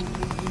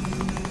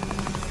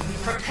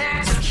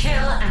 Prepare to kill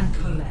and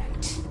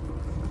collect.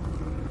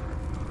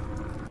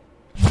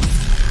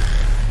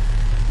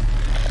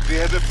 We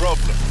have a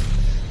problem.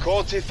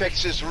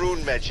 Cortifex's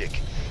rune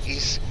magic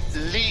is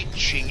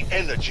leeching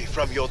energy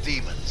from your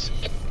demons.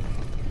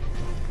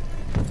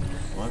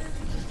 What?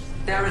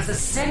 There is a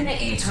Sin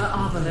Eater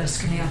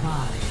obelisk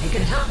nearby. It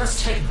can help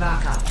us take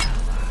back our power.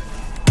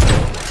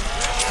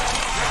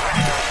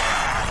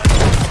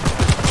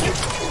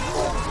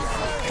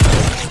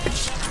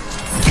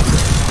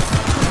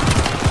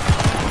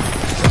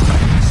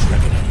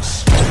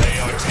 Revenants, they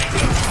are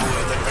taking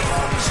power that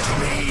belongs to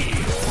me.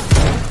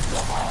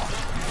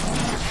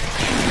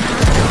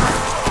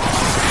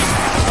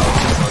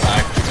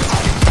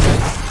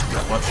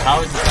 What? How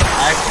is it not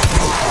active?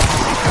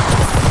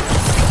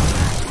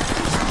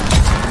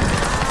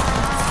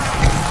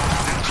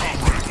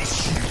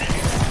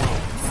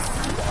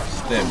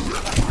 Stim.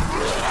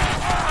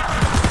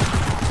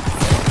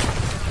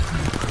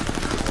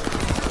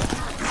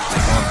 I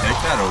can't take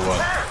that or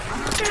what?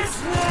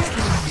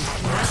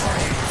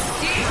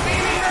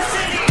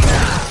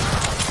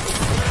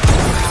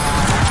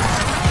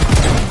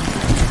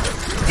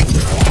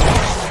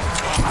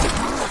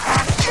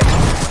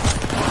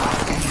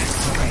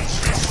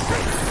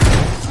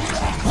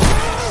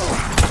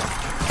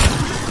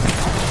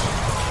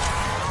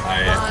 I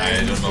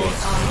don't know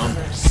what's going on.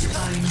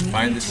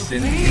 Find the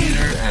Sin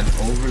Eater and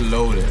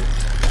overload it.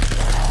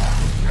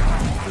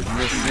 Is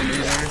this a Sin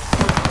Eater?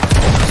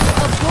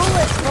 A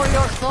bullet for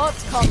your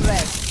thoughts,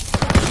 comrade.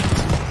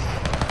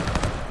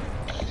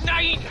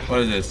 Nein! What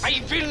is this? I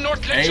will not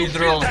let you feel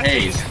Adral that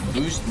Haste.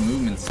 Boost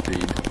movement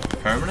speed.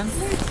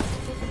 Permanently?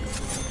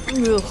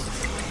 Ugh.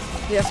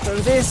 After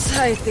this,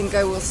 I think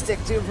I will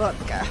stick to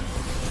vodka.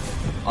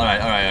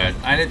 Alright.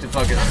 I need to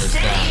fucking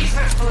understand.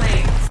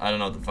 I don't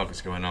know what the fuck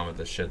is going on with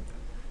this shit.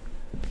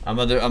 I'm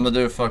gonna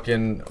do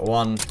fucking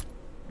one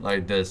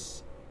like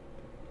this.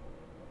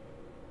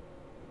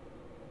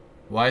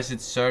 Why is it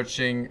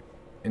searching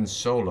in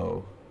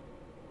solo?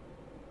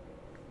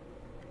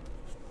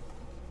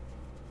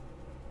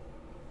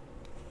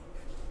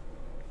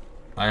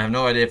 I have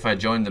no idea if I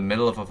joined the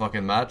middle of a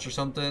fucking match or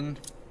something.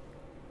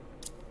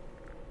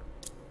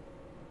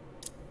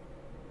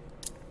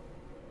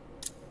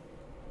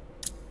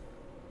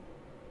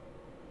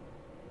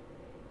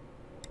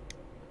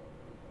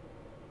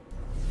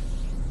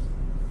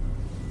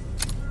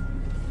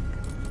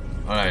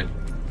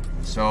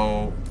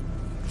 So,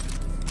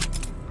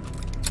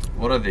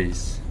 what are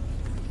these?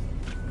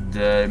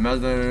 The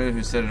mercenary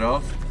who set it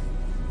off?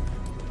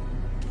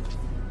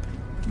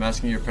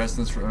 Masking your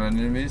presence from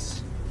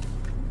enemies?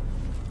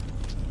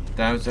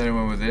 Damage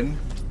anyone within?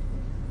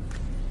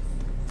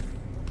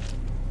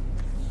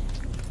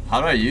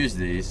 How do I use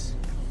these?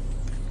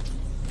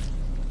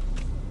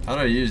 How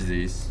do I use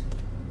these?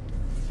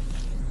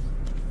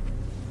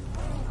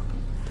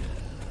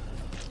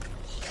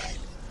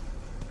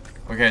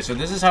 Okay, so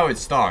this is how it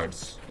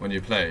starts when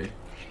you play.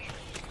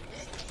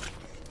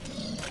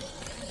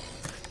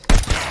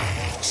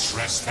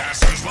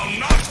 Trespassers will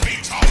not be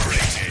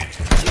tolerated!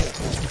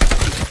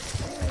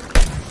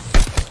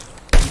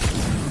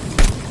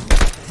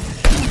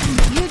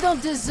 You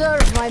don't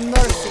deserve my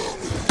mercy.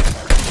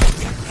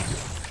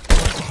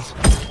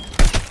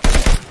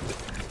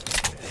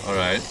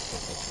 Alright.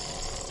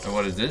 And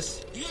what is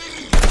this?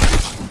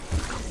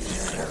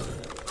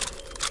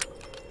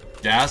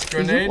 Gas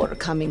grenade? You are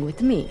coming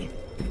with me.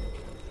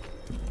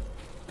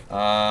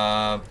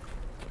 How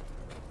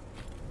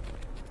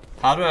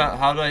do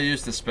I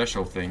use the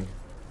special thing?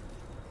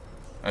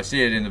 I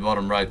see it in the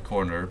bottom right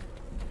corner.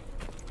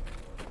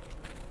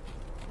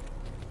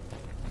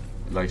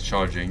 Like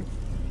charging.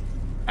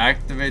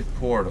 Activate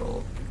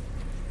portal.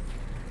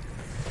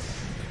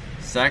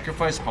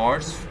 Sacrifice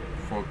hearts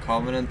for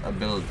covenant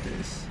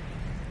abilities.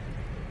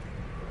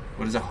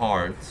 What is a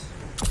heart?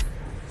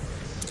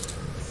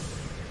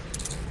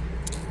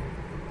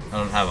 I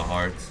don't have a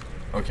heart.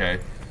 Okay.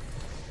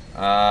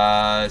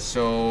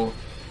 So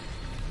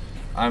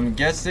I'm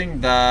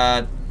guessing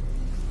that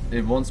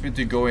it wants me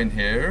to go in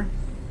here.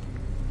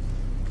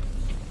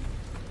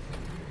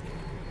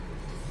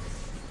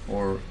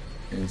 Or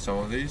in some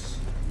of these.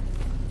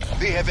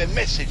 We have a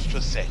message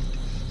to send.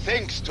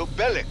 Thanks to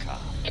Bellica.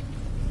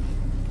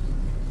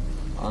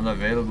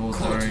 Unavailable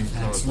during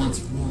Call of Duty. Once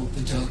ruled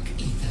the dark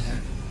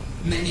ether.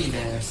 Many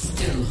there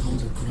still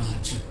hold a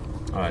grudge.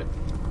 Alright.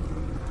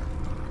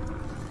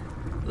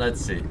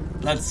 Let's see.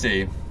 Let's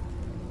see.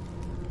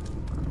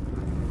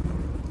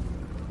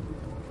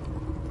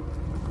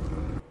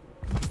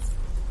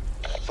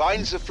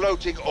 Find the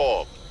floating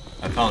orb.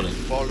 I found it.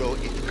 Follow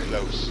it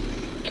closely.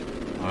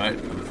 Alright,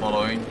 I'm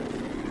following.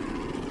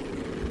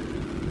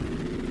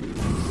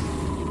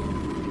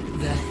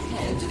 The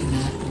head in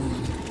that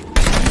orb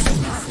is a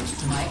message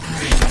to my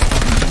ally.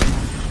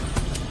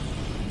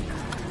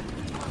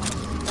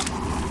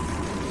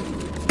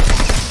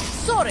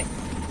 Sorry,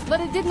 but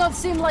it did not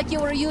seem like you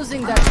were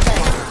using that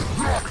thing.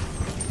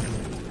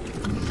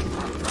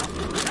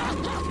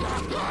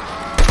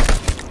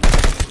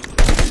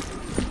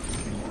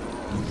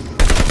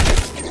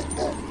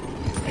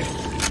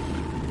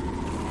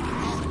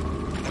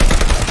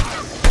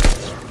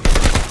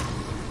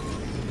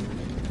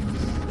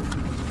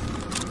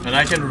 And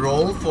I can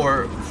roll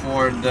for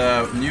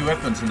the new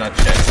weapons in that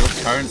chest. What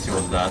currency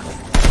was that?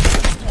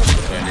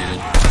 That I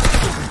needed.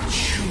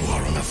 You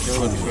are on a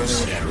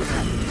fool's errand.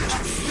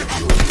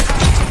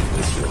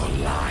 With your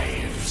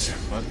lives.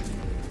 What?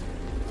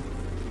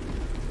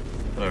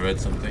 Thought I read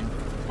something.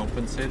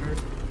 Compensator?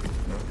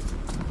 No.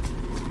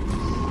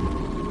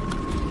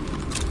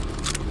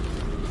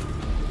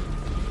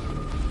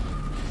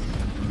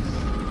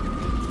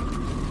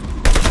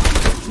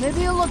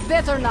 Maybe you look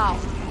better now.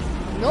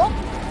 Nope.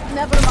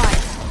 Never mind.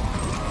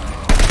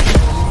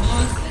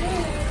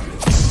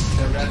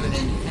 The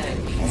revenant head.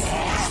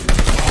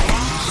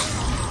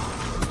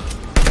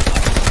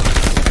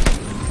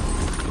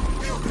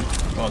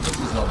 Oh, this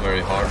is not very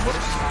hard. What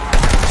is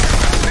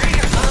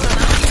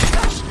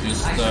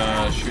this?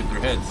 Just shoot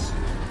their heads.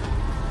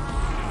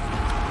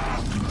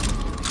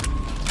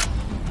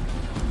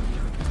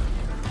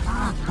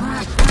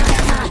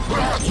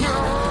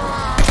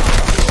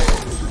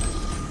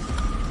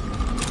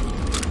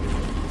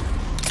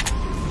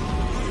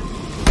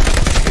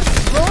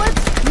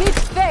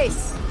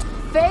 Face!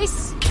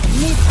 Face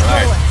meets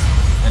bullet.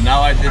 And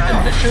now I did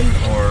the mission,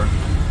 or?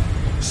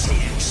 So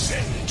you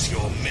sent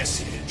your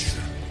message.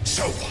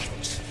 So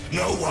what?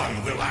 No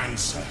one will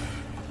answer.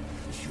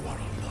 You are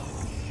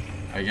alone.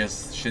 I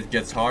guess shit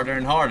gets harder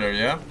and harder,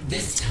 yeah?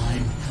 This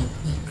time help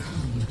will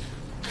come.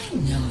 I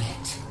know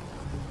it.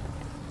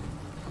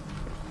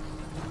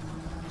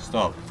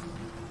 Stop.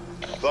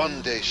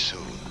 One day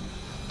soon,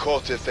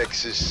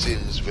 Cortifex's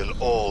sins will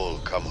all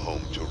come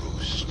home to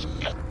roost.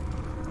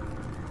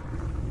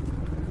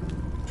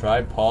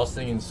 Try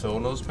pausing in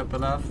solos,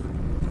 Pepperlaugh.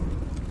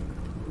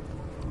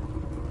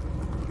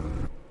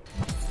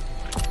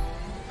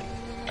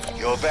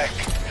 You're back.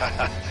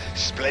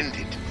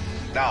 Splendid.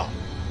 Now,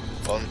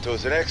 on to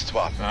the next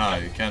one. Ah,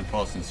 you can't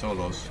pause in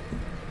solos.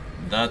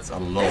 That's a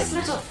load. This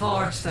little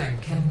forge thing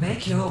can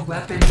make your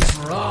weapons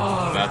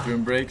roar.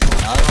 Bathroom breaks?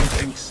 I don't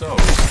think so.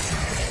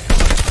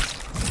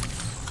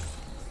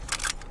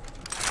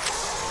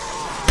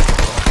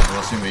 I'm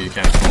assuming you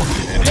can't pause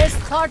in any. Best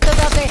part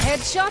about the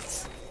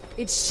headshots?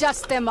 It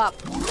shuts them up.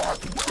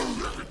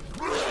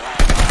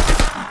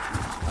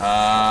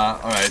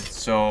 Alright,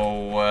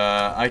 so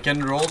I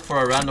can roll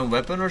for a random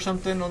weapon or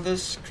something on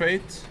this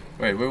crate?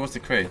 Wait, where was the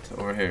crate?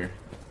 Over here.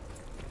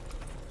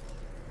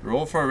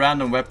 Roll for a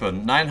random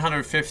weapon.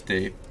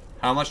 950.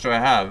 How much do I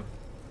have?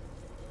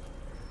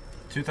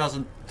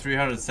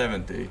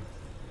 2,370.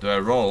 Do I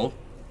roll?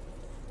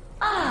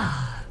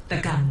 Ah, the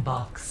gun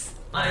box.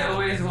 I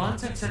always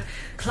wanted to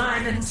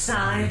climb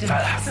inside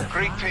and...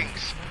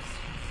 Greetings.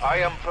 I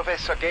am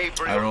Professor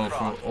Gabriel. I roll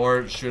for,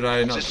 or should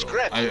I not roll?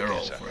 I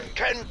roll for it.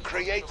 Can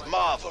create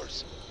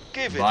marvels.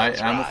 Give Buy it a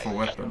try. ammo for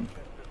weapon.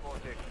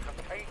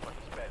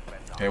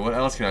 Okay, what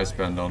else can I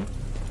spend on?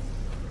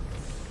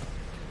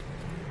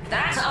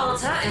 That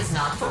altar is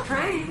not for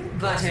praying,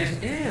 but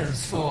it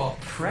is for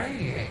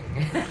praying.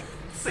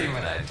 See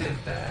what I did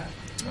there?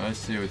 I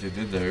see what you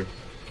did there.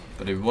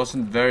 But it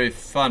wasn't very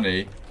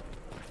funny.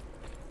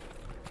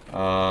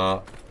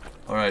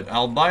 Alright,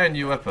 I'll buy a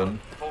new weapon.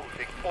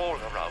 Folding all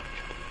around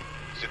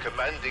you. The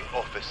commanding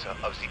officer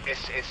of the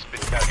SS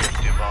Battalion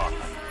de Var.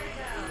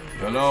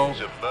 Hello?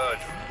 The murderer,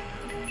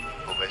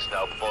 who is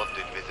now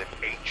bonded with an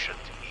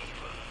ancient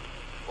evil.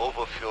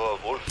 Overfuhrer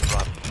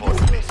Wolfram von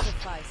List.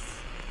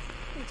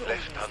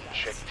 Left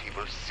unchecked, he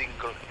will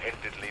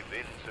single-handedly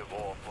win the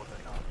war for the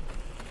Nazi.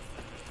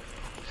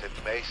 That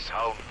may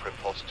sound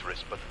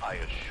preposterous, but I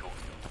assure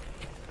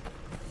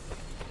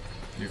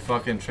you. You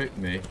fucking tricked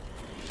me.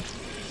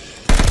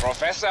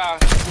 Professor,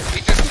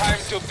 it is time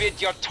to bid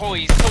your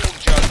toy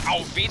soldiers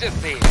auf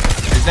Wiedersehen.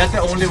 Is that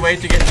the only way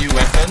to get new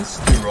weapons?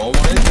 To roll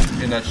on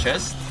it in that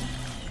chest?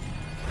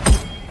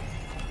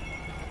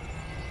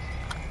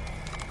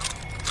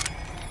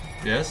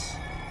 Yes?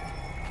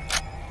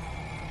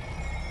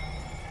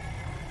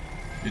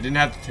 You didn't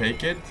have to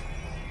take it?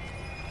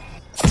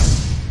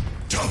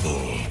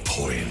 Double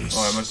points.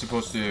 Oh, am I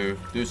supposed to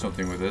do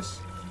something with this?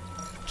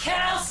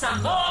 Kill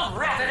some more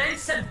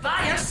revenants and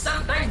buy us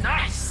something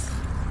nice!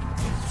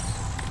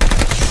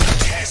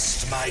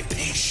 Test my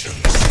patience,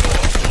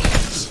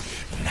 mortals.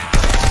 Now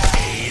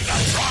pay the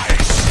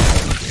price.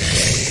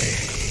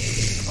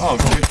 Oh,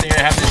 good thing I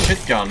have this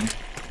shit gun.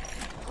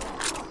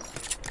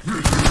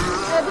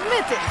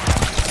 Admit it!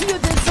 You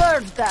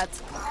deserved that!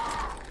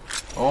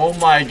 Oh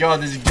my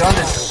god, this gun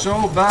is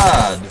so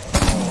bad!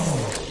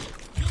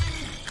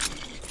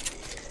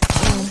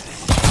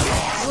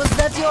 Was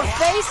that your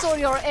face or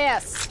your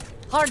ass?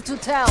 Hard to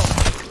tell.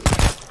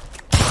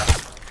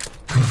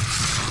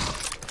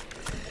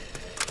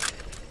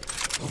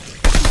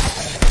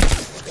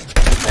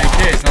 AK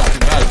is not too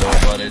bad though,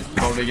 but it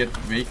probably gets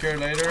weaker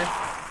later.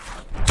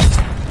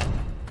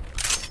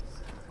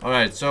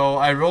 Alright, so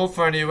I roll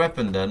for a new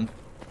weapon then.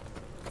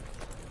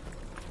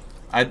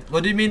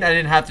 What do you mean I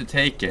didn't have to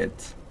take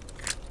it?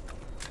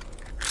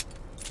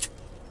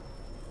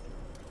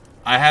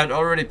 I had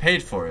already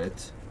paid for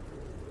it.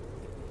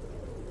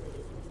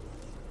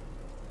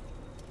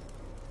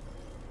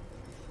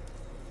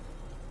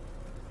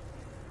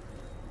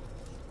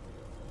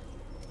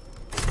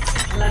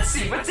 Let's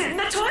see what's in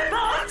the toy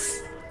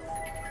box!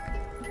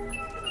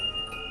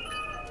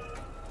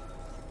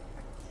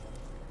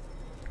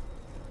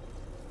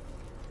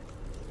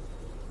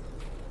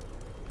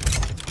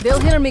 They'll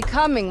hear me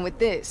coming with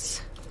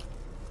this.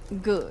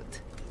 Good.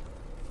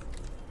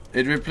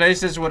 It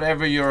replaces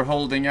whatever you're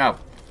holding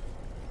up.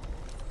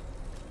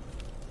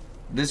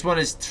 This one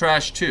is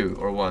trash too,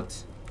 or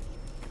what?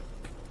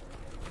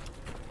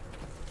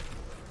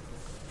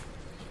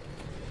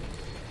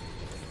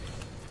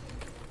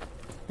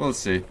 We'll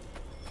see.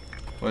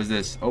 What is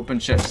this? Open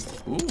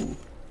chest. Ooh.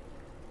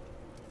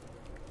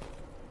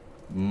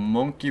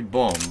 Monkey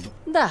bomb.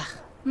 Dah,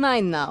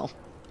 mine now.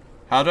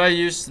 How do I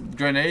use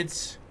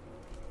grenades?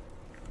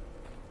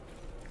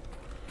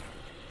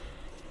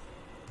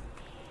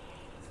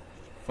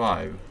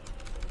 Five.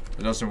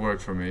 It doesn't work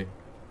for me.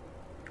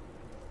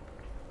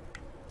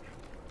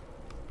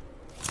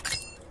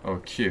 Oh,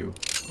 Q.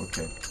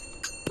 Okay.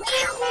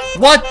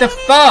 What the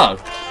fuck?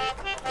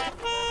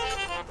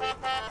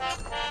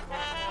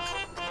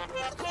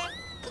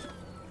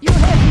 You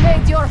have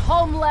made your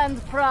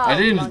homeland proud, I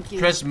didn't monkey.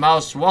 press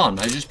mouse 1.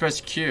 I just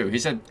pressed Q. He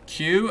said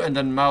Q and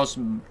then mouse.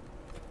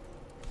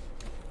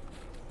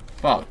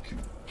 Fuck.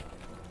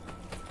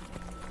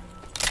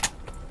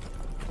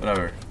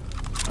 Whatever.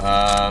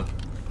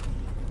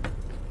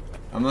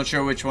 I'm not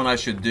sure which one I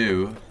should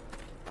do.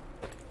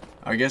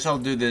 I guess I'll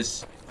do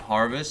this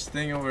harvest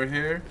thing over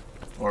here.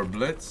 Or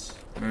blitz.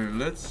 Maybe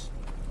blitz.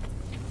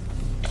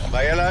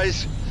 My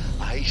allies,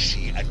 I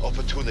see an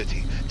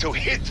opportunity to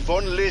hit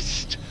von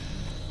List.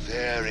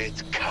 There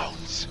it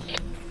counts.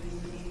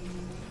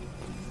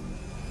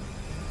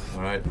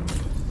 Alright.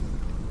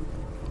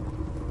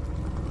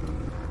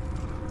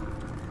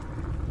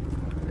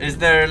 Is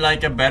there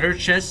like a better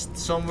chest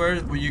somewhere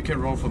where you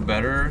can roll for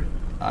better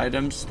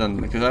items than,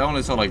 because I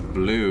only saw like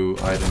blue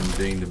items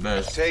being the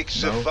best. Take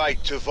the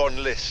fight to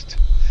von List.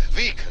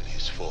 Weaken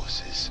his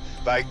forces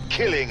by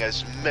killing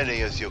as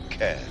many as you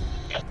can.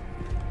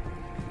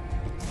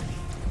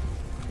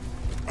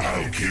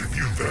 I'll keep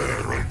you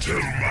there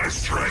until my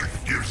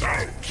strength gives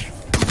out.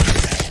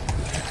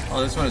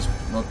 Oh, this one is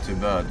not too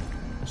bad.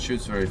 It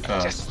shoots very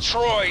fast.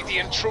 Destroy the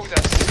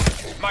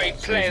intruders. My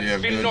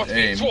plans will not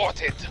be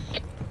thwarted.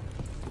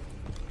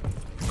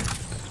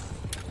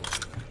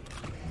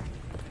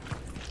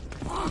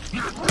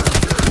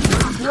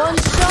 One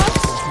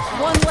shot,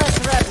 one less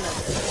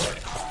revenant.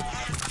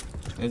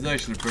 It's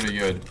actually pretty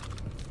good.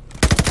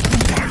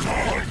 My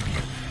lord,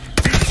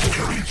 each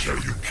creature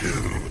you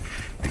kill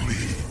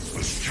bleeds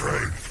the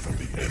strength from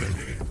the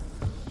enemy.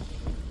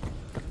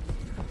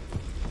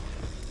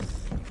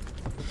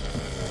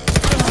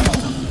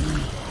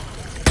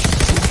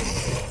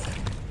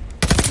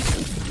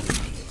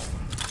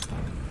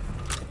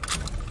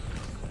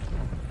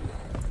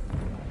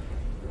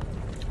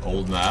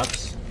 Old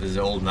maps? This is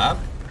an old map?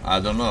 I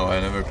don't know,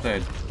 I never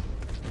played.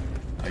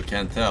 I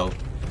can't tell.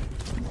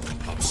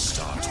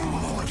 Upstart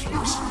mortals,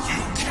 you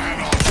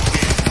cannot win!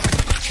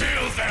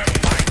 Kill them,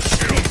 my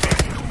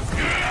children!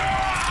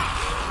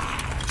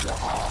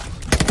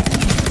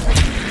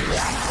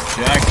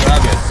 Jack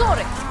Rabbit.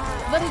 Sorry,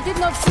 but it did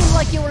not seem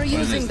like you were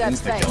using that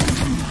thing.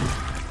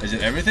 Is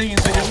it everything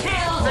inside?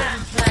 Kill them,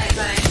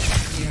 plaything.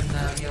 You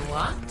know you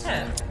want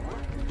to.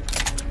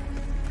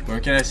 Where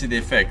can I see the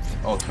effect?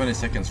 Oh, 20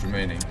 seconds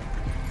remaining.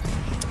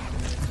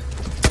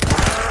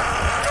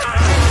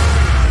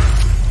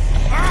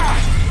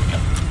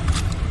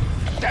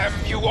 Damn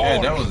you all!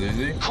 Yeah, that was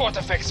easy.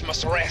 Codefix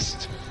must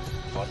rest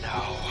for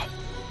now.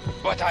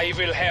 But I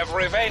will have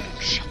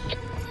revenge.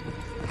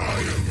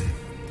 I am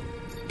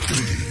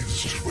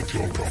pleased with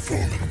your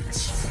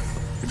performance.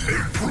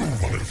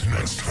 Improve on it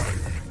next time.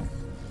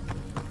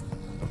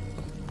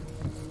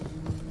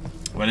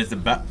 When are the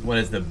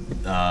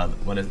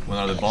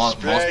boss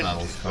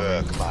battles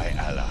coming? My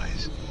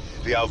allies.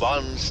 We are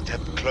one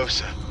step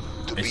closer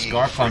to It's being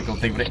Garfunkel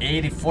thing for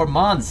 84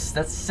 months.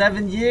 That's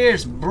 7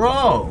 years,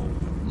 bro.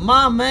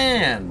 My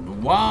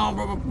man. Wow,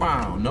 wow,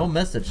 wow. No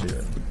message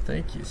here.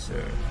 Thank you,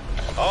 sir.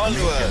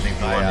 onward,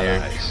 my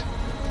allies.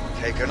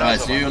 Take another Alright,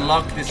 so you one.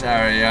 unlock this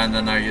area, and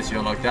then I guess you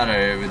unlock that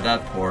area with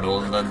that portal,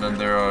 and then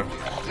there are...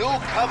 New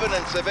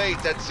covenants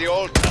await at the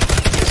altar.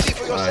 You see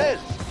for yourself.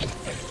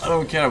 I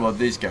don't care about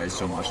these guys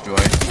so much, do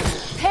I?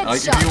 Headshot.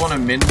 Like, if you want to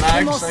min-max,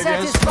 The most I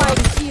guess, satisfying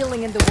but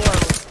feeling in the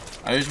world.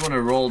 I just want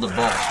to roll the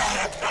boss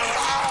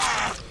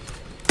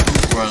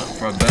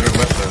for a better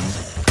weapon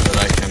that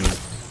I can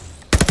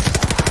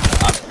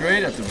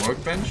upgrade at the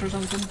workbench or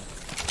something.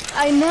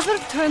 I never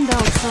turned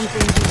down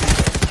something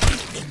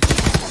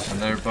good.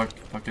 And they're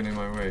fucking in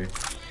my way.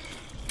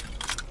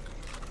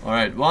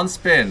 Alright, one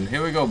spin.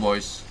 Here we go,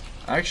 boys.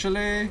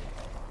 Actually...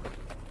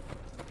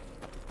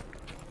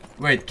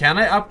 Wait, can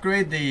I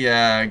upgrade the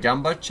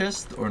gamba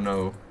chest or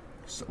no?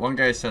 One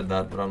guy said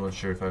that, but I'm not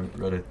sure if I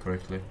read it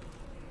correctly.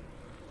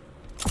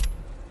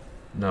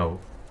 No.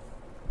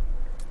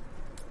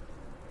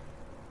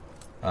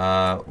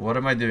 What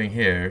am I doing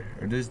here?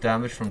 Reduce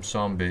damage from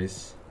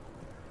zombies.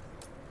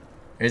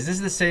 Is this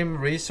the same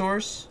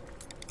resource?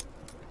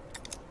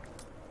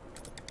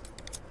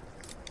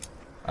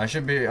 I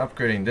should be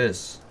upgrading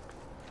this.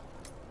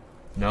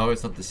 No,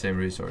 it's not the same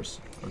resource.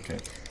 Okay.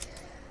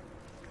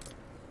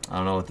 I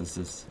don't know what this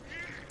is.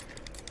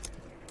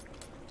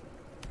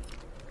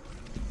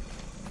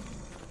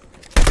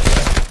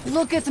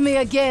 Look at me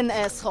again,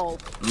 asshole.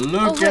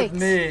 Look at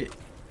me.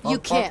 You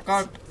can't.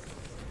 Alright,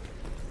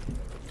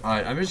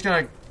 I'm just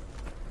gonna...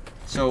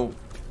 So...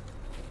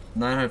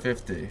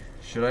 950.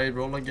 Should I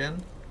roll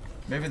again?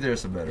 Maybe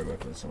there's a better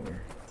weapon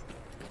somewhere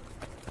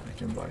I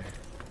can buy.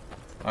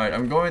 Alright,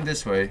 I'm going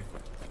this way.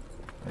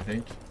 I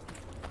think.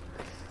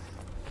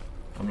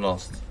 I'm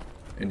lost.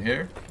 In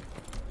here?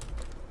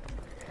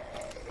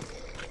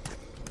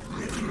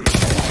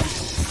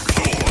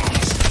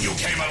 You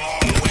came a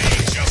long way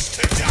just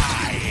to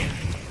die.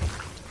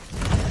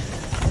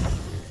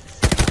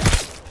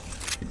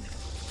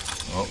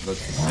 Oh,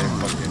 that's the same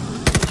fucking...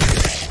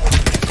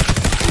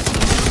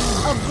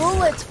 A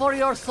bullet for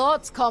your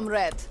thoughts,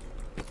 comrade.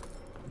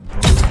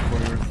 Bullet for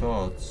your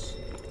thoughts.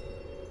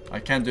 I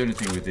can't do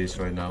anything with these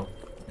right now,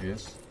 I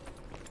guess.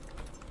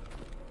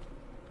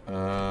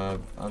 I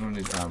don't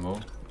need ammo.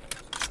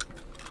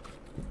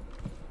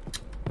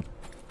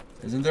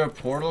 Isn't there a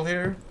portal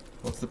here?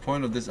 What's the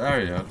point of this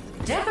area?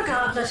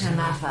 Difficult little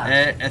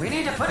matter. We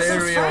need to put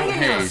some spring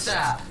in your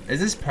stuff. Is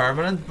this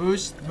permanent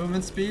boost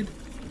movement speed?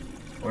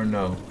 Or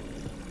no?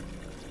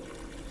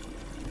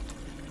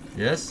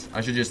 Yes?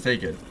 I should just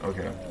take it.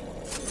 Okay.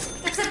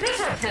 It's a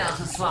bitter pill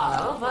to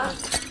swallow, but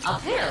a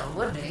pill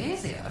would be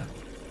easier.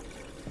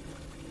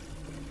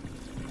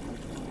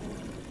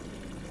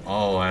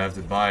 Oh, I have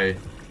to buy...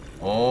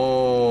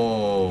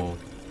 Oh.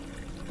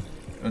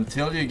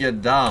 Until you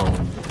get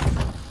down.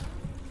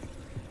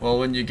 Well,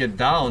 when you get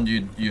down,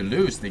 you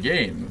lose the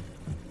game.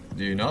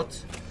 Do you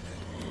not?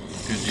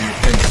 Because you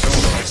think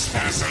solo.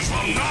 Trespassers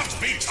will not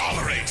be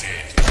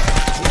tolerated.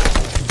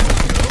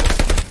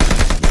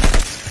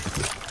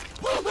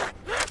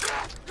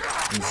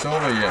 In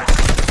solo, yes.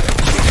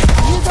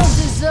 You don't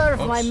deserve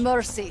my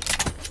mercy.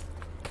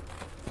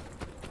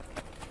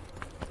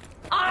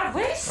 Are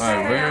we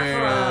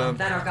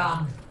that are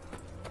gone?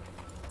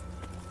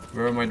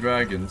 Where are my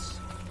dragons?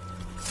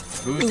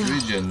 Boost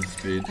regen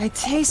speed. I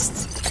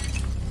taste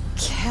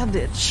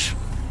cabbage.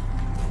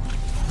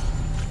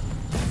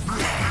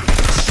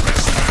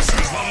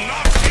 Trespassers will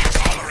not be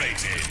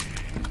tolerated.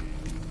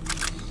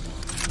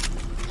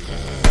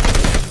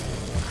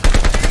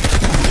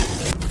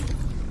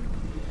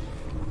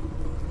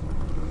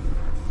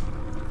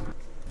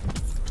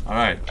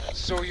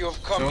 So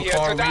you've come So here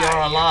far to we die.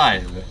 are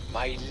alive.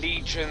 My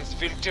legions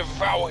will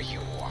devour you.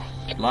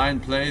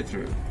 Blind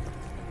playthrough.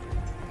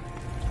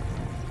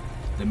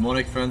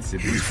 Demonic frenzy.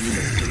 Bruce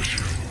Willis.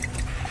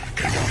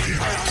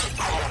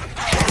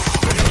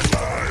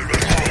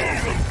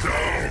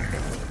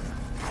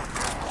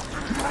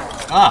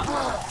 Ah!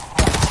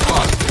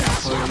 Fuck.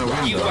 So we're gonna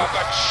win You though. are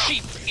but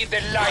sheep in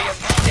the lion's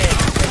den.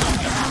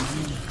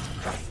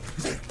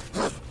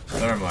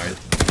 Thermite.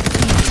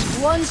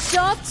 One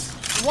shot,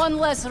 one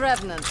less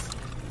revenant.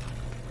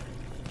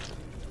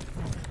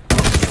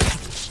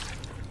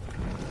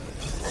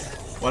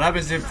 What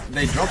happens if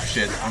they drop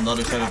shit on the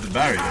other side of the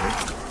barrier? I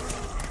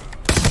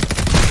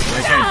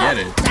can't get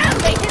it. Damn,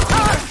 they hit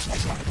hard!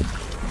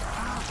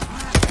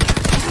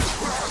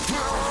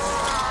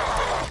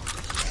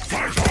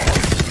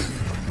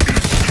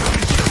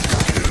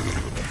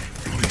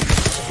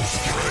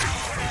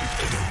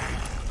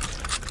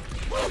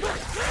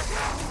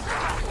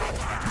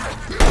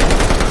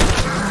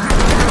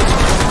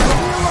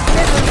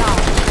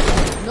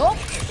 Nope,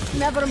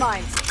 never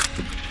mind.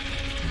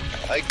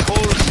 I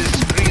call the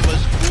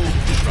screamers boom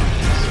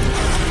shrines.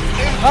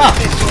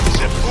 Emphasis on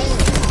the boom.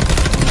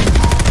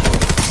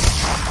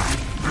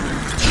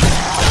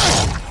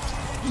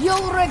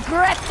 You'll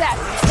regret that,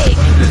 pig!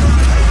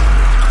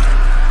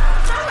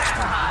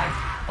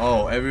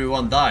 Oh,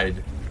 everyone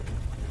died.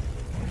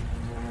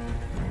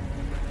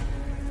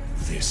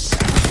 This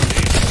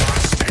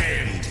must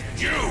end.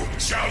 You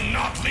shall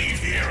not leave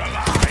here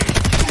alive.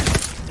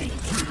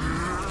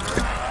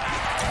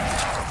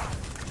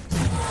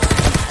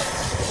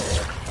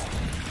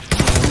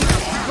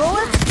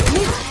 Bullet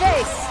meets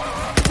face.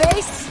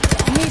 Face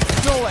meets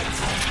bullet.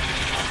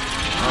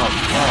 Oh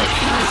fuck.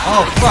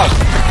 Oh fuck.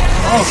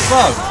 Oh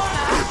fuck.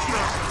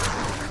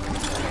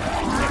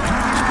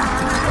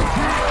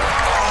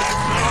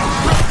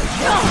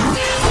 No!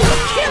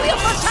 I'll kill you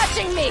for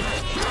touching me!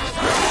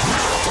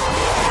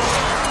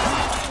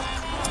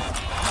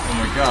 Oh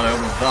my god, I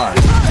almost died.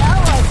 Our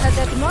allies had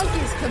that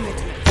monkey's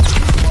commitment.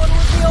 War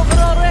would be over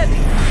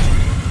already.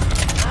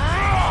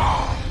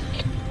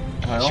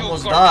 I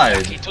almost You got died.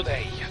 lucky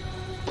today,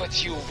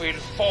 but you will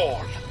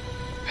fall,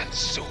 and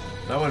soon.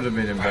 That would have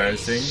been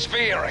embarrassing.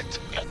 Spirit.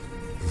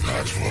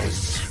 That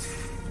was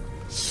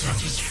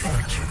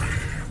satisfactory.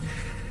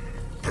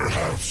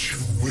 Perhaps you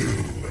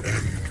will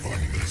end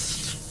one list.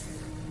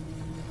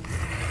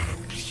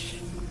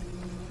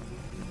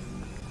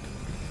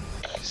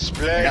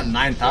 Splendid I got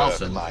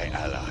 9,000. work, my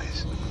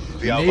allies.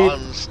 We You are need-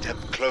 one step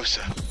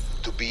closer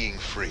to being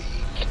free.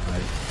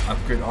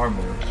 Upgrade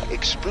armor.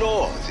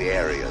 Explore the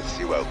areas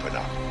you open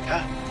up.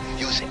 Huh?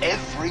 Use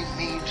every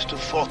means to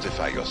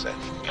fortify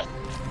yourself.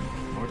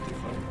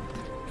 Fortify.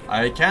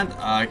 I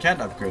can't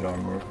upgrade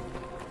armor.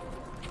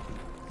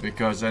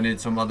 Because I need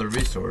some other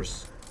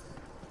resource.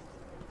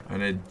 I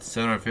need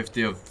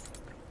 750 of...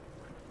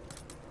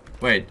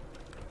 Wait.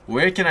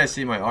 Where can I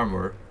see my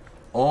armor?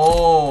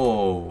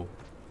 Oh!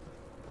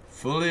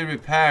 Fully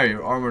repair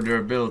your armor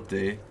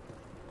durability.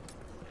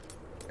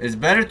 It's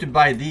better to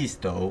buy these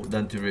though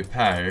than to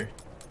repair.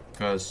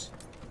 Because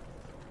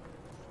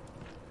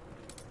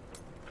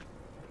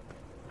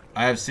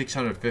I have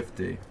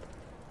 650.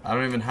 I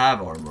don't even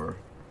have armor.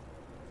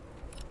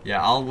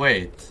 Yeah, I'll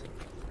wait.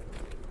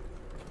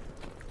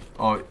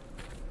 Oh.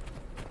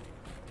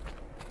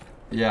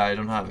 Yeah, I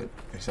don't have it.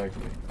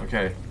 Exactly.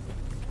 Okay.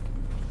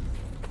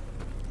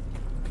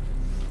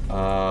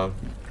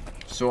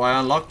 So I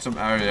unlocked some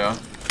area.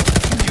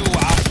 You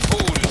are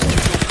fools to do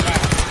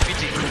craft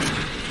fitting.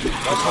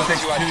 This one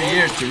takes 2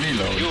 years to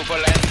reload. You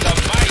will enter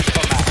my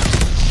command.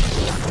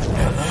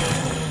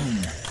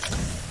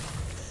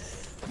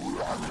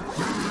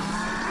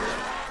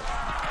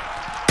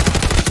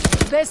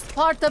 Best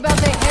part about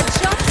the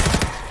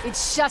headshots? It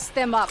shuts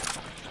them up.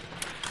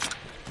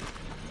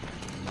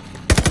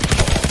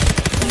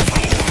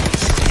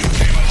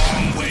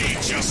 Long way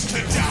just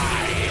to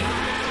die.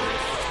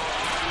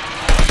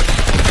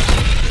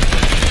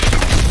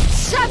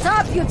 Shut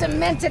up, you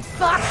demented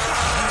fuck!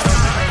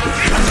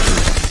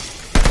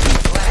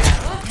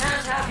 Well,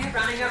 can't have you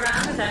running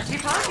around with empty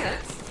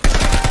pockets.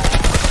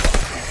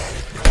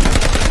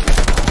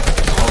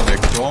 Oh, they're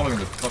crawling on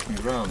the fucking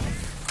ground.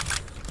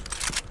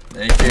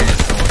 The AK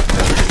is so much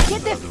better.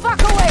 Get the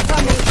fuck away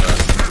from me!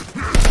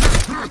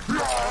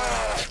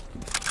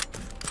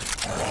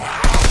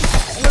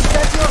 Was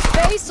that your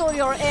face or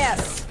your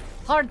ass?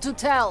 Hard to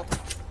tell.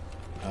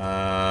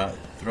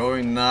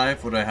 Throwing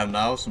knife, what do I have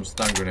now? Some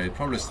stun grenade.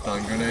 Probably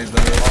stun grenade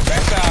there.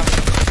 Better.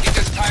 It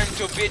is time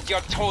to bid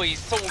your toy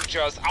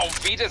soldiers auf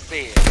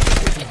Wiedersehen.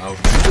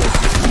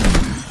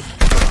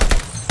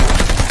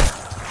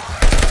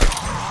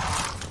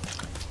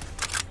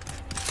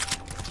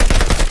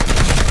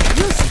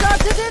 You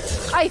started it,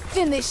 I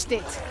finished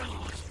it.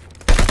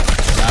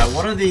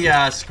 What are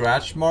the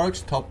scratch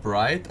marks top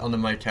right under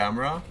my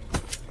camera?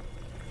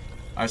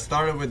 I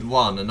started with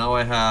 1 and now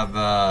I have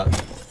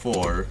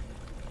 4.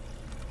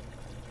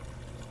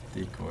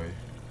 Decoy.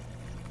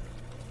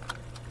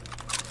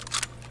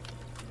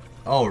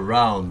 Oh,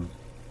 round.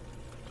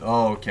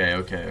 Oh, okay.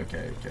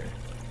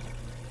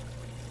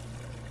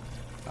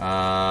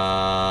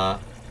 I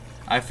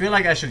feel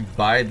like I should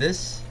buy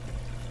this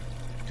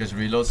because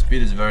reload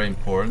speed is very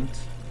important.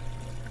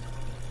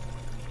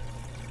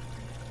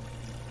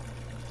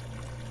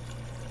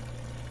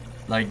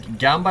 Like,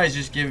 Gamba is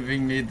just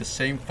giving me the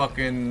same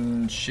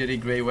fucking shitty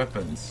grey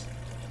weapons.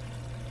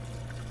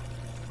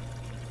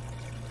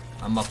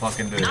 I'ma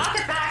fucking do it. Knock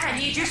it back, I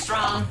need you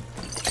strong.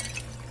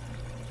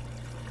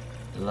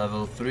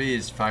 Level 3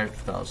 is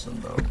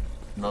 5,000 though.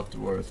 Not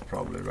worth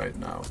probably right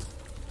now.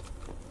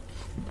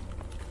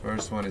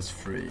 First one is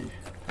free.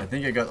 I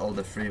think I got all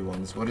the free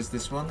ones. What is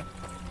this one?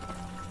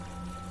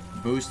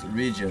 Boost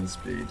regen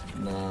speed.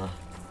 Nah.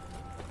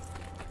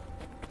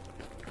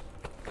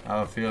 I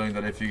have a feeling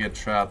that if you get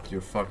trapped, you're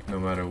fucked no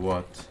matter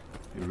what.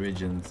 Your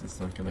regens is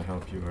not gonna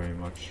help you very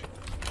much.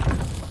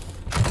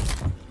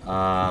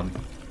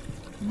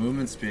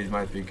 Movement speed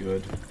might be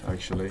good,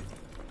 actually.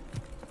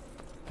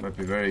 Might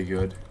be very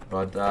good.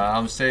 But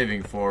I'm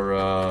saving for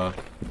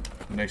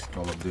next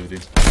Call of Duty.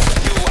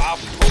 You are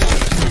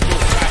fools to do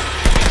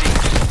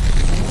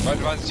right.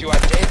 But once you are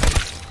dead,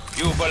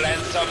 you will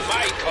answer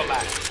my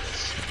commands.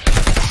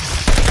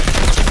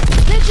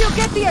 Did you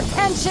get the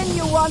attention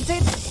you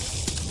wanted?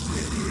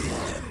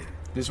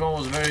 This one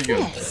was very good.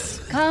 Yes,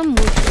 come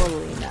with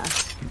Olina.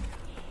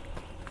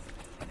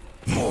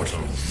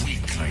 Mortal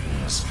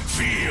weaklings,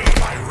 feel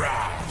my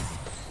wrath.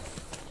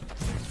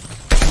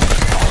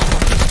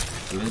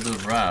 Little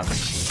wrath.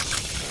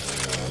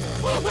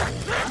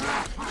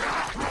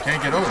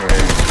 Can't get over it.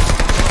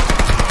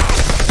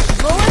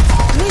 Bullet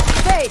meets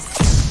face.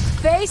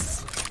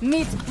 Face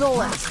meets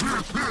bullet.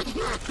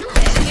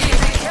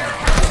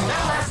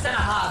 Less than a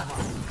hard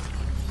one.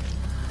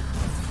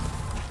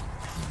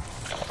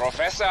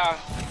 Professor,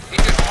 it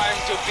is time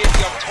to bid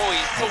your toy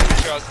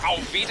soldiers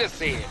auf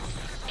Wiedersehen.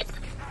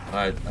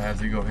 Alright, I have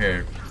to go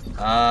here.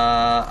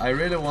 I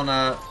really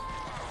wanna...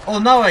 Oh,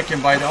 now I can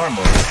buy the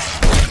armor.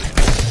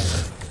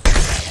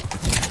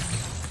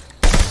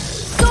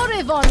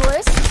 Sorry, Von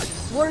List.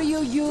 Were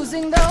you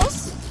using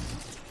those?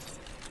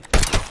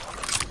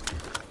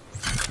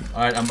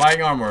 Alright, I'm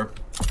buying armor.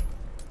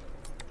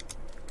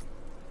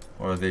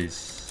 What are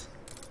these?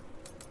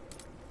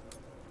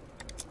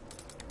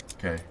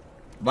 Okay.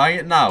 Buying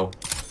it now.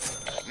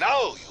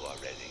 Now you are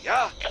ready,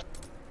 yeah?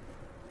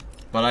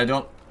 But I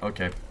don't...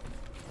 Okay.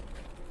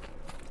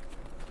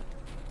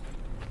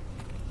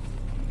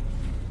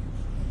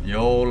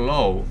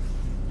 YOLO.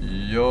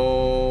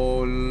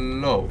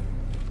 YOLO.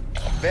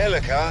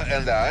 Bellica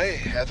and I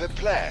have a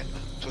plan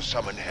to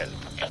summon help.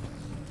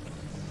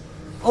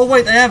 Oh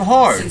wait, I have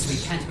hard.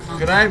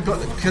 Could I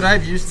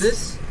have used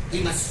this?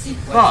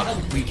 Fuck.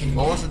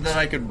 What was it that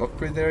I could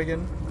upgrade there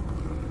again?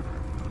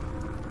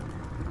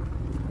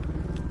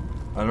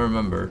 I don't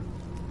remember.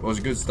 It was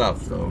good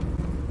stuff though.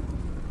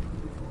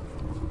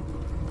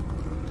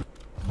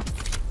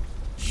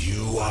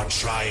 You are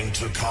trying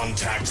to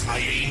contact my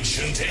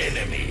ancient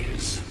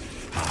enemies.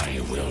 I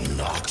will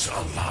not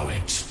allow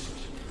it.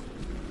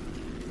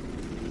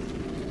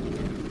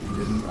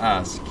 Didn't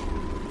ask.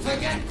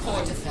 Forget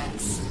core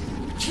defense.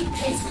 Keep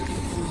pace with your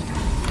crew.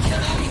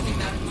 Kill anything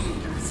that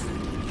moves.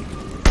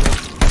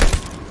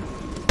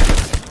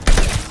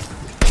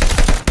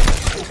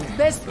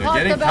 Best They're part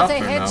getting about a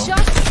tougher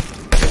headshot?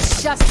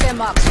 Shut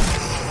them up.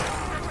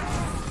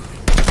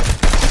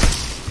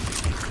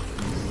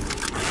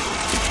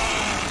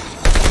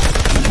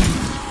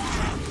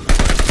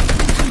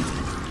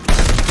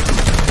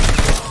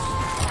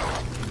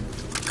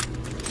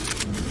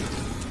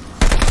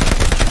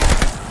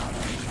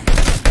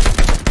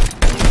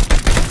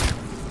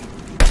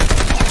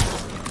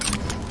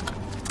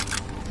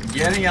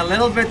 Getting a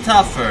little bit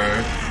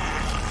tougher.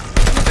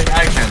 Nothing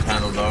I can't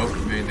handle though,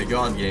 being the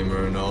god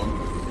gamer and all.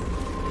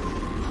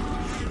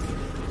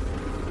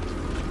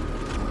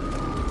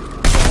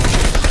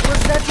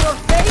 Was that your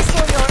face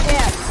or your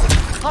ass?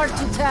 Hard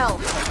to tell.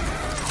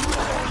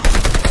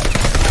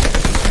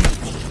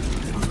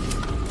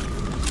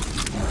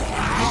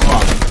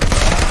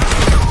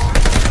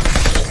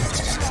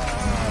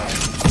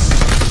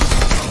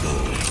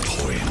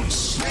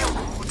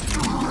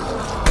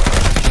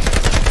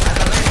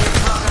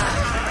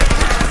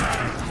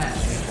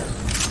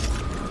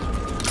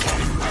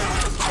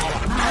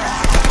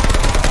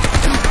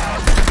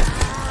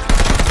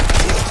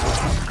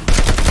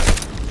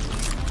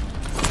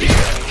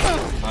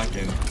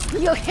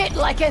 You hit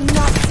like a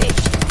Nazi.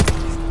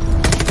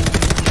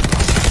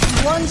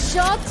 One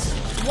shot,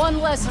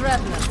 one less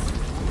revenant.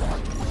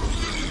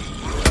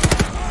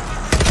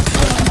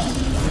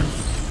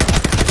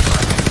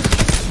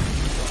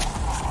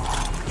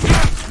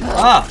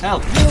 Ah,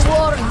 help! You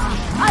warned.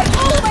 I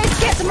always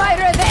get my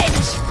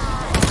revenge.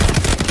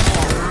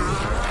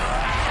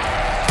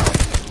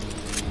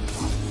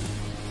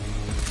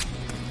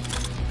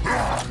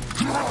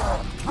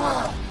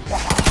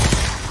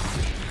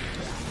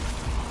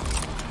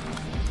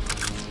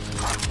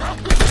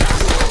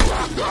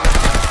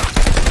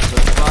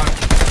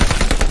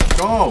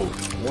 Go!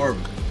 Orb.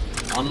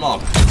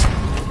 Unlock.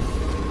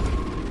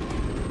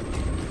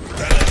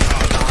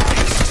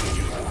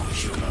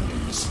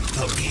 Humans,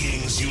 the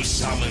beings force you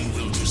summon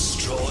will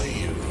destroy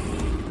you.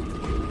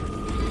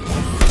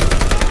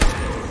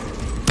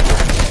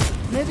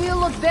 Maybe you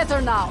look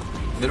better now.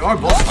 There are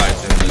boss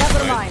fights in this, Never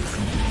right? mind.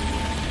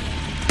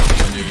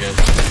 When you get...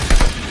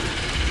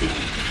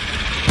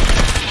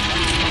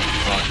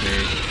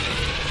 Okay.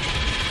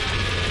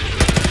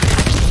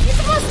 It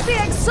must be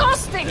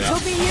exhausting to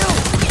be you.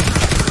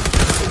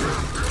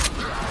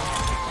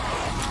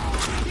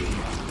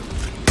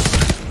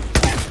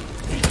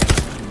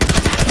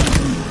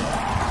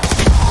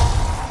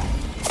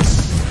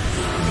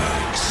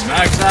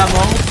 Max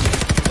ammo?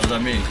 What does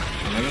that mean?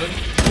 Unlimited?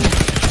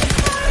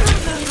 I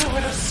remember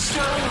when a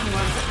stone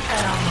was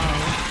ammo.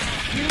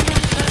 You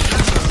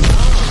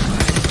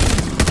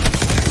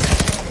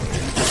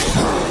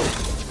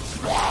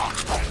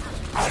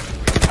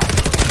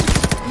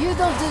You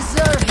don't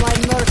deserve my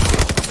mercy.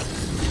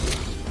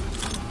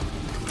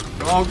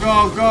 Go,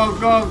 go, go,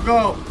 go, go!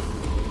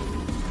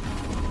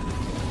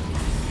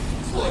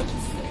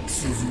 Cortex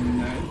is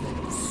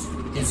nervous.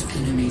 His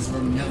enemies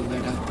were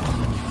nowhere to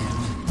find him.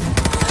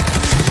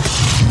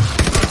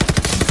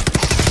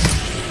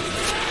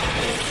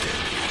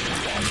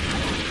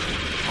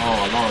 Oh,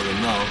 a lot of them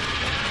now.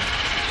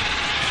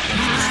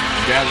 Just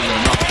gather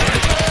them up,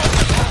 right?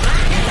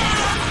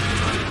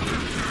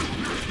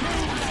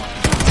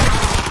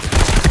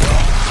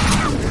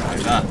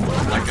 Like that,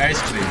 like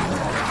ice cream.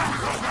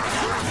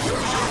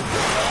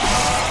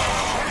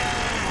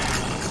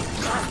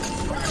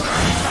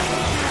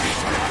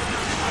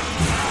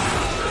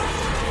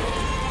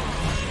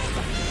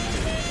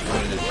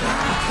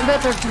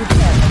 Better to than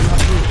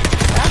not you.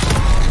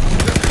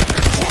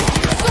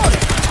 Sorry,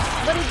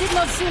 but it did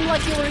not seem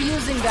like you were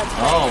using that.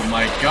 Oh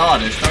my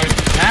god, it's starting to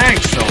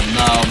tank some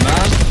now,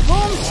 man.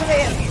 Home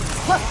trail.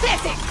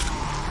 Pathetic.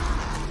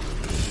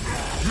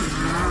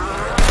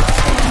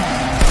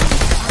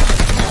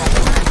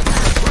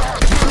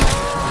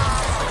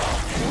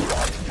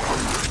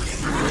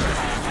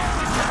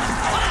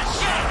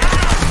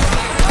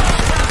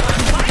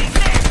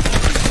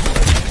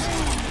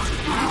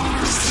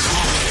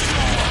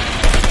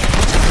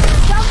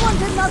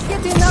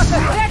 Get enough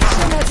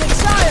affection as a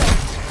child.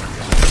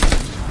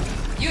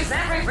 use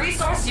every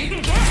resource you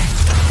can get.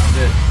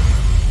 Did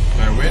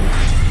I win?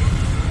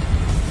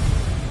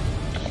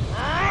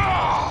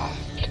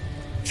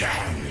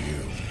 Damn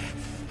you.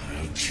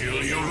 I'll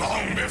kill you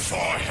long before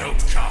help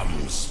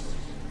comes.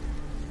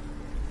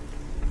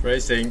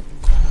 Racing.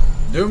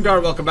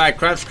 Doomguard, welcome back.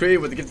 Crafts Cree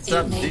with the gift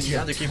sub. DJ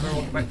Underkeeper,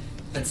 welcome back.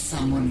 But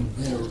someone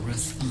will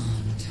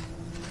respond.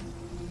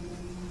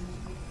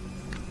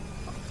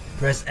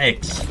 Press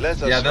X.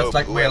 Let us Yeah, that's hope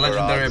like my whoever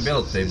legendary answers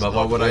ability, is but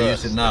why not would I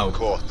worse use it now? than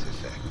court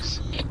effects.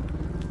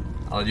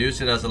 I'll use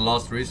it as a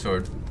last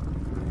resort.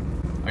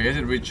 I guess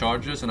it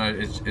recharges, and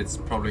it's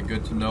probably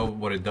good to know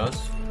what it does.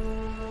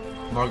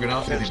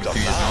 Morganhouse, I think Stop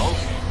it's now.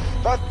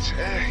 But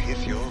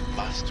if you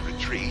must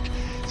retreat,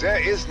 there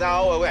is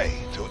now a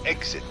way to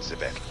exit the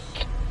battle.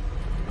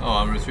 Oh,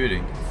 I'm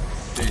retreating.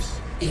 Please.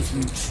 If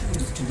you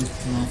choose to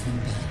withdraw from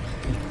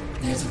battle,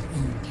 there's a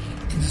room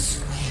in the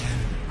square.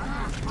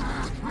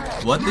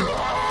 What did...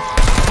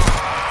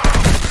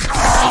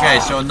 Okay,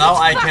 so now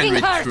I can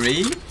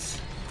retreat?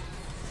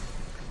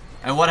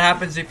 And what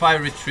happens if I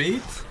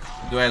retreat?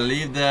 Do I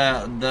leave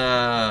the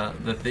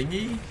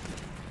thingy?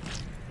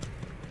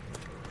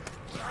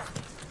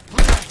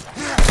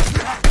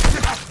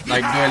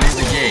 Like, do I leave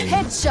the game?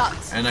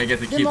 Headshot. And I get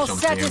to the keep most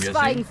something, I'm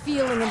satisfying guessing?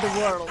 feeling in the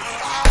world.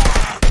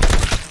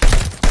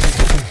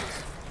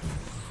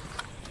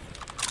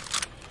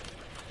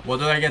 What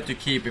do I get to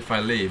keep if I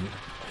leave?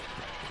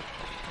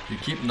 You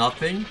keep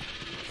nothing?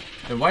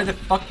 Then why the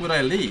fuck would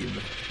I leave?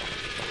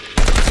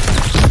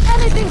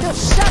 Anything to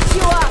shut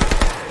you up.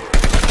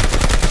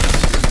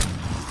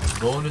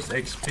 Bonus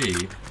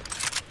XP.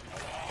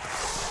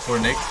 For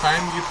next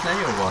time you play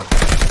or what?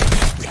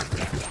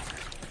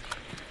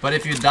 But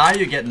if you die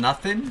you get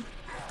nothing?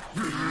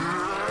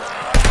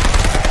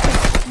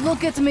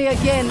 Look at me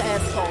again,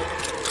 asshole.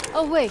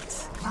 Oh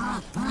wait,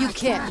 you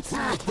can't.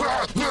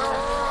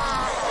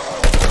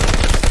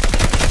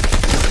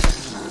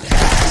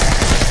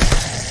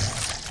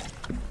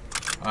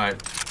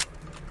 Alright.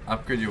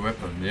 Upgrade your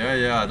weapon.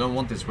 Yeah, I don't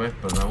want this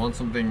weapon. I want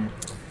something...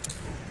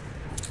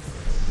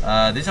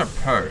 these are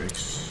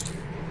perks.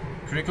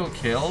 Critical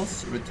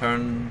kills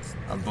returns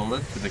a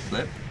bullet to the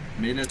clip.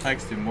 Melee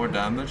attacks do more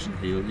damage and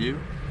heal you.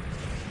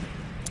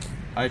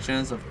 High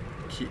chance of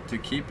to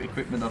keep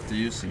equipment after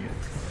using it.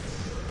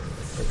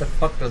 What the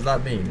fuck does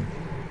that mean?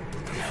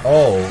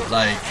 Oh,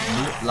 like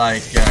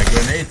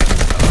grenades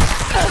and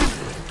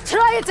stuff.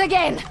 Try it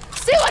again.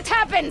 See what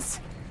happens.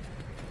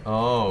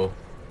 Oh,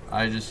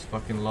 I just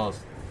fucking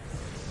lost.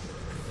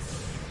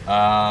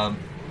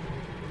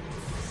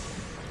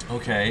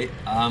 Okay,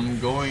 I'm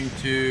going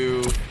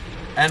to...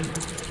 And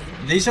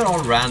these are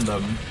all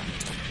random.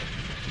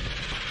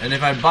 And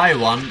if I buy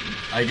one,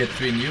 I get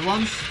 3 new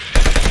ones.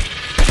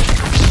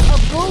 A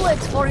bullet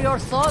for your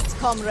thoughts,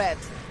 comrade.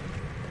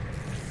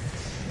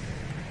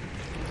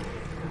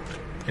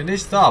 Can they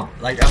stop?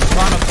 Like, I'm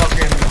trying to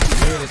fucking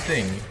do the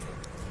thing.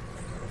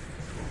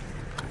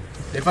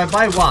 If I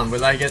buy one,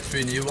 will I get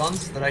 3 new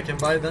ones that I can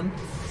buy then?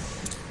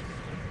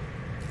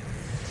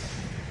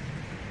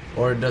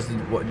 Or does it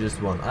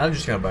just one? I'm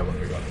just gonna buy one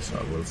regardless,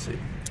 so we'll see.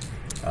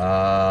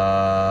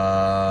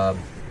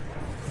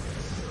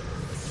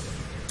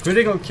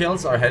 Critical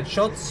kills are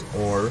headshots,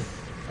 or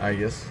I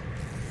guess.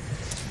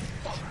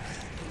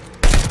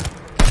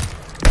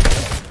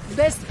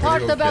 Best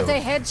part about the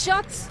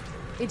headshots?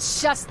 It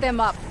shuts them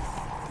up.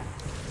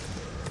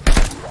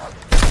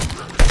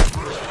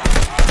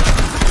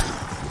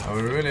 I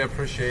would really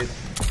appreciate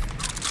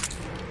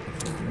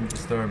if you didn't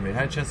disturb me.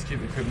 High chance to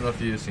keep equipment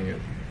after using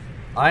it.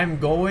 I'm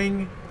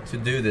going to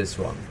do this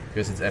one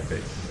because it's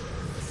epic.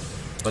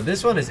 But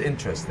this one is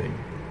interesting.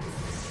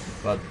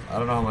 But I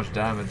don't know how much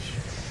damage.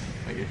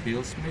 Like it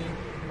heals me.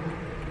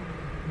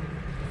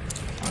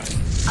 Alright.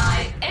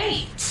 I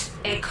ate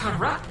a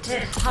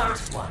corrupted heart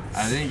once.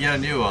 I didn't get a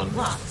new one.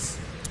 Once.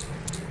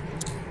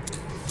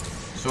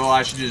 So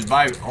I should just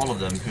buy all of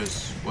them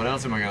because what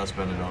else am I gonna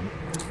spend it on?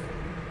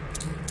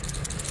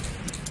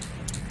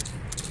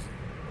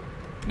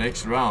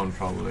 Next round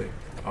probably.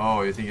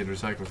 Oh, you think it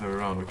recycles every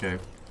round? Okay.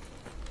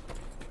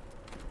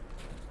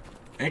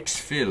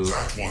 Exfil.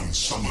 That one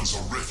summons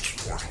a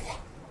rift portal.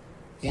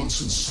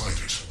 Once inside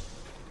it,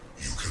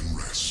 you can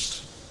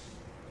rest.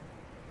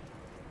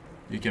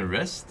 You can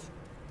rest?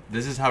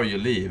 This is how you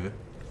leave.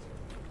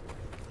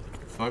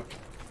 Fuck.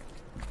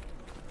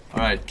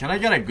 Alright, can I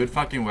get a good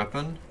fucking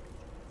weapon?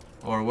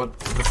 Or what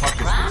the fuck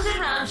is Round this?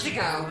 and round she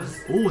goes.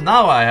 Ooh,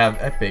 now I have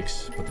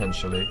epics,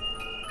 potentially.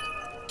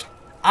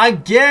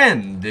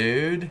 Again,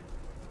 dude!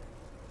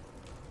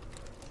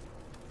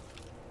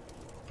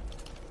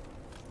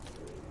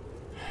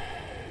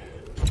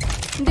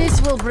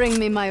 This will bring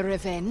me my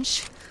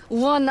revenge.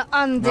 One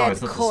undead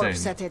it's not the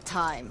corpse same. at a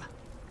time.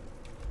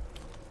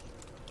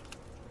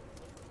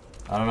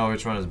 I don't know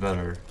which one is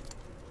better.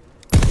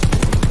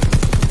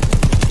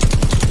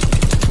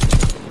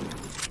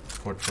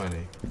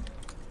 420.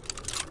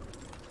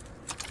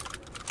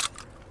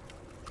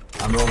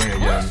 I'm rolling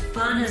again.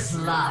 Fun is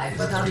live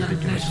without a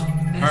visual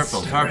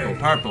Purple, mystery. purple,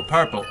 purple,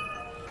 purple.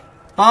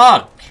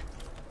 Fuck!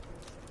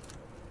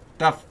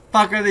 The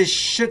fuck are these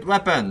shit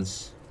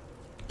weapons?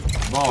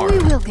 Bar. We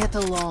will get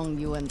along,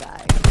 you and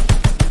I.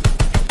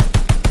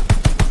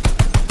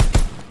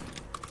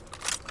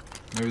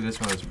 Maybe this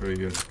one is pretty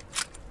good.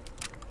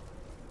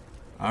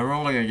 I'm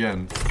rolling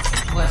again.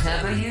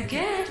 Whatever you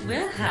get,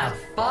 we'll have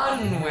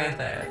fun with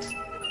it.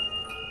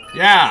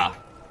 Yeah!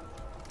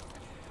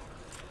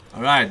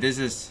 Alright, this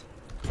is...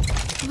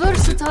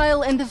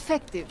 Versatile and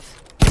effective.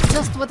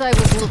 Just what I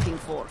was looking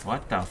for.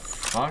 What the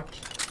fuck?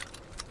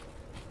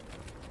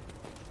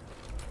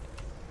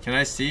 Can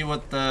I see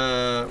what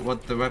the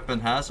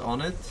weapon has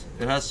on it?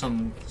 It has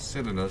some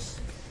silliness.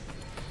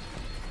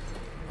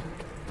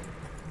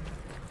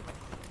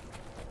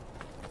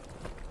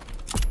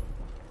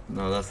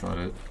 No, that's not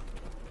it.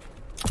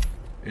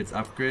 It's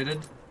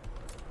upgraded.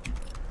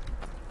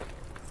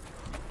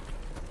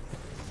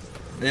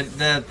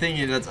 The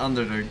thingy that's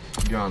under the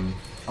gun.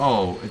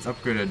 Oh, it's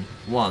upgraded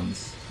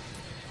once.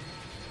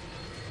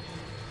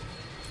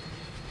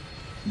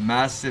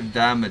 Massive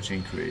damage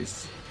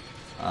increase.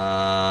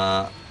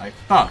 I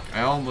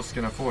almost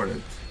can afford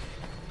it.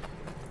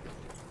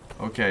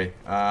 Okay.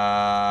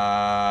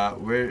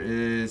 Where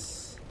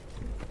is?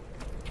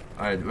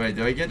 Alright, wait.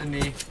 Do I get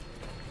any?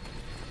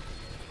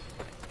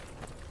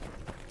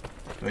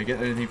 Do I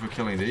get anything for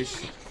killing these?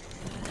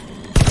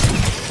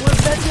 Was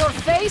that your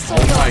face or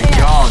Oh your my hand?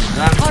 god,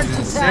 that Hard is to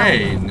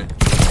insane!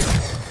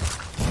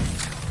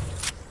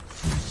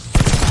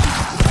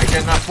 I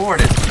can afford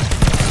it.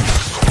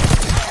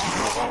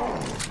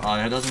 Oh,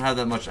 it doesn't have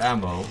that much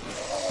ammo.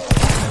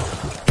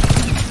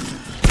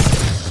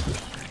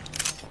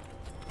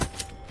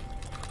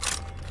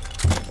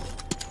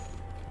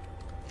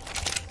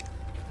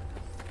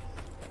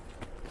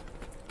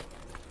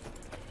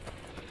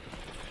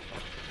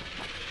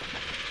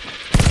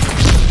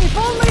 If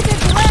only the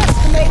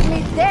glass made me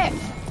deaf.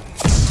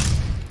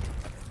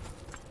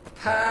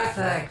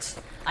 Perfect.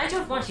 I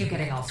don't want you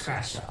getting all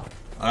scratched up.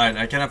 Alright,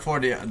 I can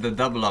afford the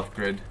double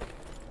upgrade.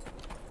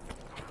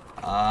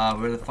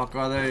 Where the fuck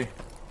are they? It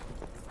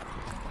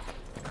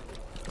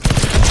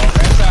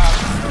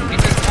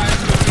is time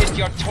to get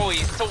your toy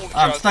soldiers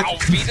I'm stuck.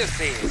 auf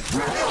Wiedersehen.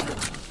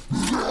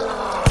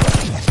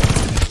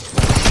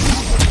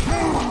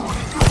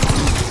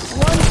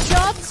 One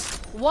shot,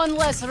 one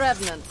less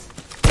revenant.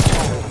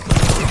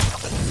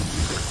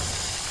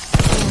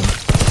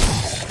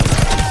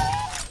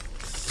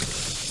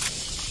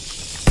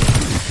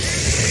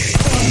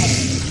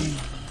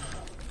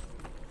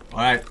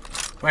 Alright.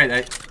 Wait,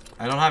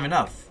 I don't have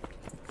enough.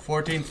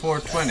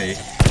 14,420.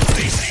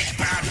 This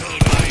battle,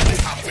 my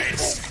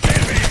puppets.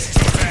 Give it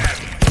to them.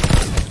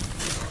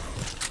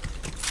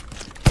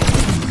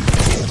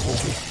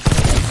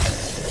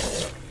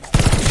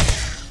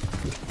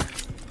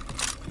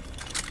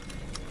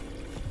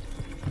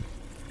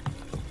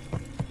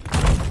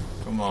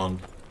 Come on.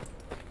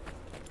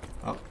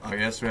 Oh, I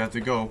guess we have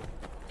to go.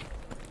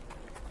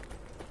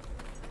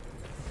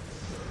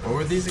 What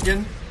were these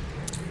again?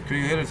 Could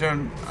you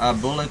return a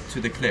bullet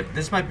to the clip?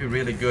 This might be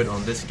really good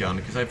on this gun,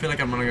 because I feel like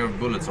I'm running out of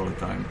bullets all the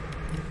time.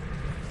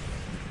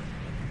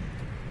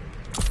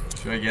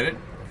 Should I get it?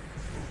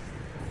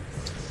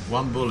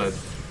 1 bullet.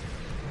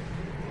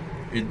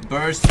 It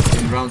bursts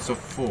in rounds of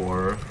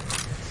 4.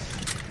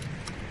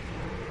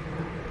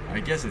 I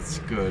guess it's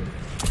good.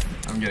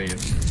 I'm getting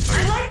it.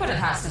 I like what it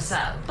has to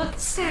sell, but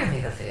spare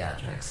me the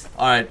theatrics.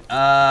 Alright,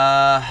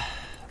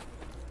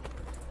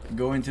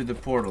 go into the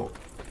portal.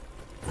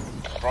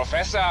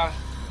 Professor,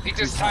 it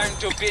is time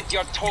to bid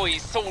your toy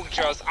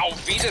soldiers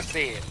auf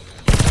Wiedersehen.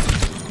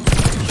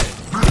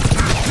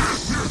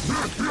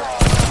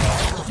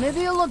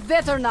 Maybe you look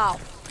better now.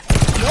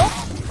 Nope,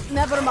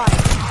 never mind.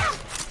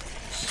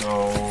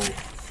 So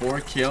 4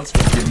 kills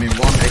will give me 1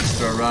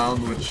 extra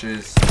round, which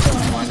is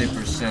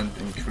 20%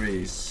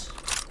 increase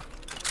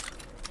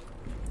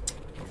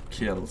of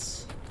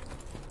kills.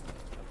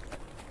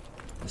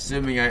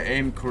 Assuming I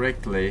aim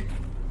correctly.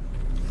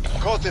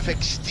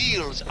 Codec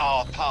steals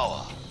our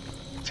power.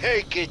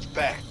 Take it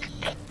back.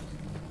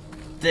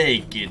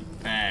 Take it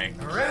back.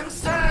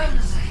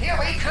 Runestones, here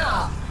we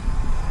come.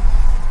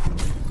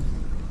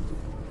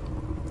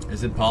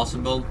 Is it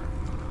possible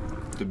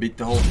to beat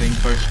the whole thing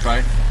first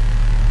try?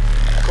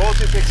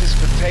 Codec's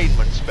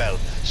containment spell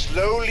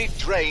slowly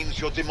drains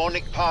your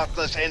demonic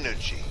partner's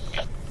energy.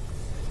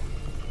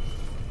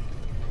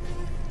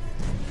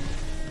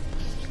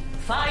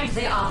 Find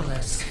the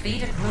obelisk,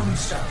 feed it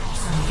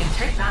runestones, and we can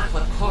take that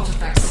with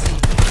Codec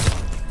sleep.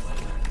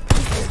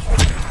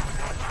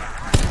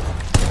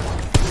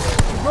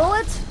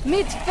 Bullet,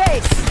 meet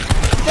face.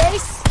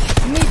 Face,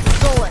 meet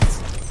bullet.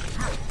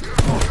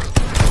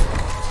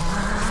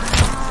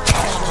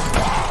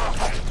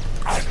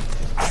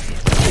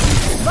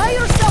 Buy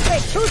yourself a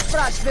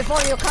toothbrush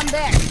before you come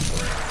back.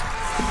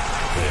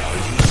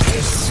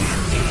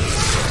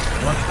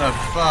 What the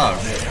fuck?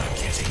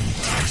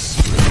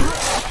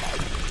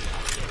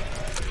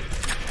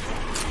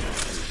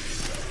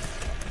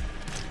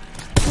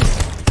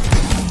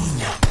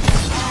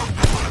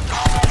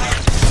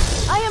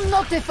 I am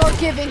not a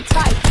forgiving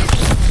type.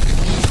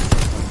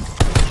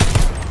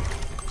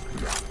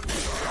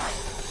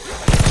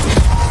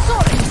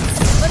 Sorry,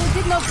 but it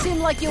did not seem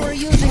like you were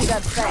using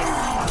that face.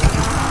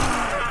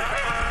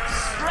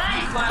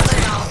 Strike while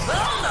they are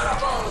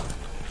vulnerable.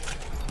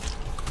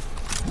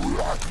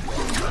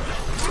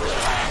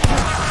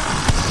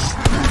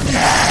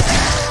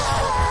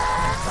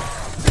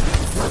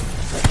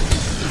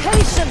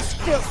 Patience,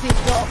 filthy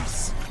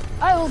dogs.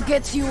 I will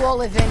get you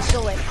all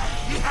eventually.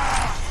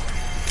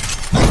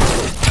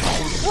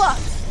 What?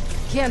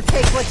 Can't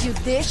take what you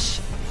dish?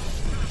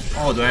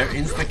 Oh, do I have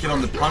insta-kill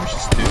on the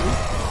punches too?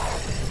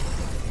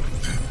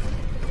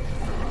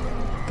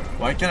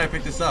 Why can't I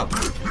pick this up?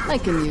 I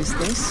can use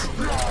this.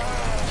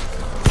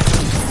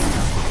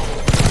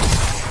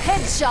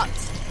 Headshot!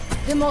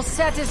 The most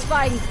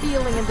satisfying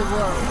feeling in the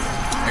world.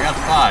 I got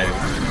 5.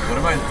 What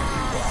am I...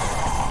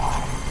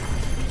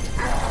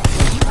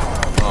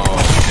 Oh,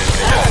 shit,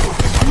 I got it.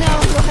 Now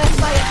you have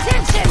my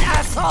attention,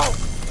 asshole!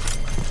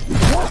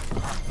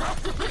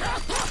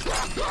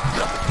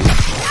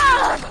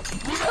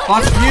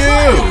 Fuck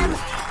you!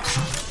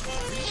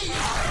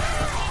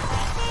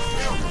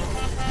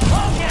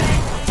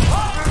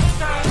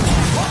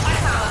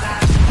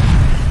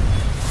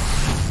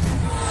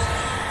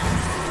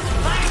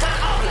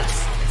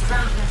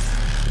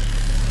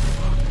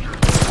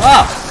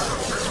 Ah!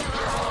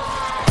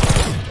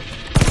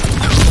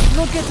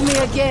 Look at me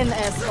again,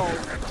 asshole.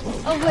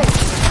 Oh wait,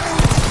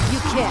 you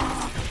can't.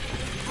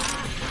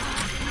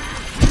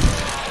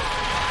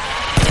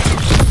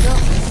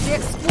 The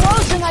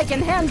explosion I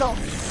can handle,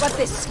 but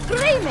the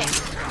screaming!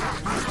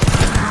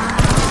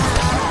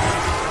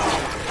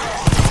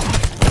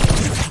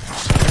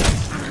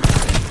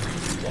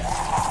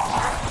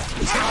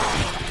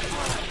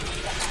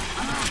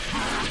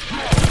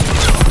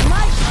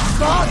 My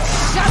God,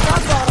 shut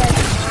up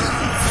already!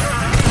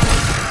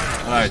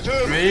 Alright,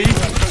 3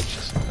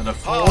 and a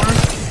 4.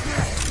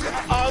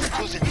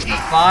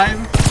 5.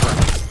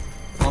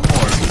 1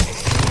 more.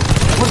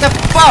 What the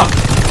fuck?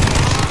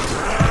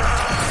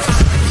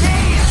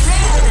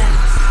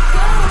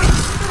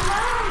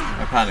 I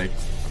panicked.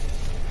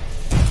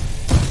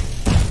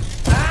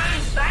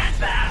 Stand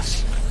back!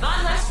 Not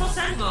less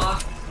 % more.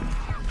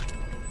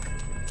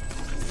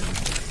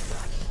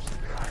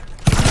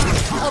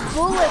 A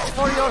bullet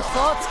for your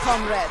thoughts,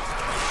 comrade.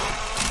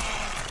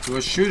 He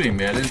was shooting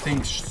me. I didn't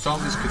think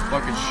zombies could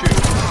fucking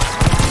shoot.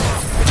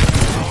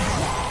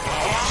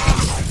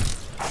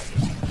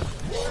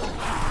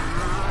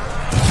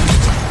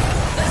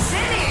 The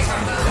cities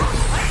are moved.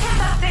 Why can't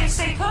that thing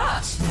stay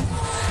put?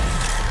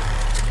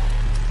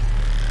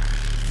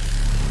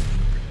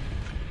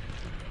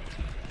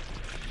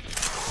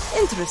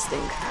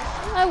 Interesting.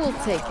 I will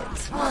take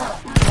it.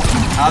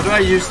 How do I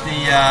use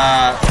the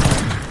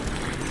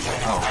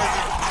oh.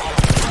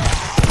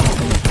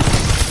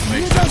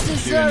 You don't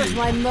deserve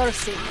my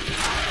mercy.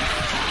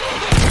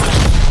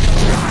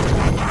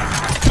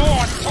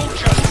 More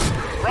soldiers!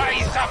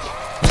 Rise up!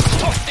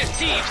 Stop the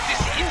thieves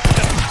this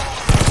instant!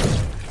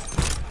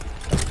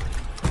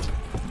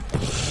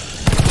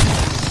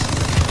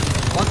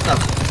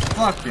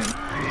 fucking...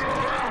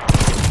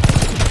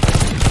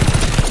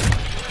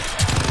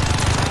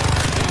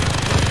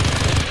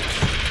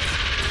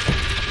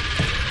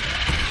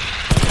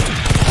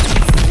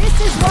 This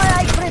is why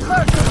I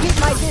prefer to keep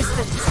my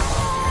distance.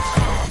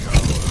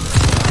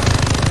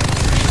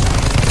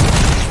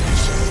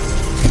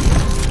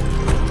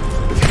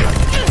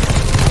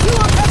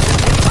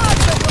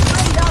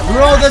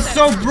 Bro, that's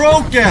so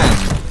broken!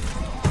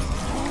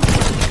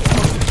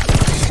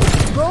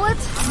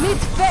 Bullet,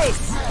 meet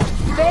face.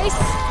 Face,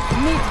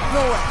 meet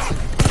bullet.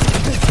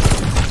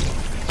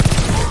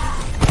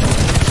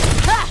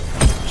 Ha!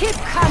 Keep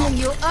coming,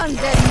 you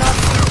undead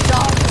Nazi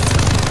dog.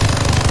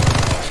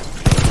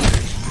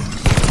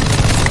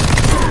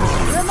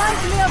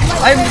 Reminds me of my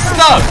I'm favorite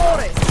stuck.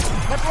 stories,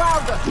 but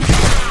louder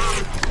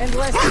and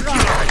less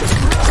drunk.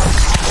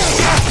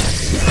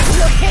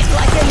 You hit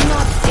like a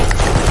Nazi.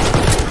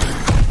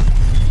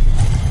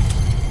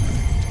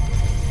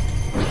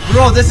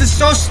 Bro, this is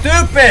so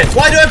stupid!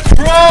 Why do I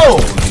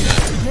prone?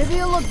 Maybe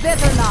you look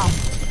better now.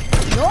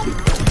 Nope,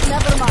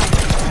 never mind.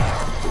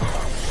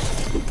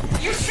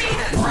 You see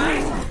them,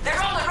 right?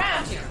 They're all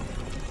around you.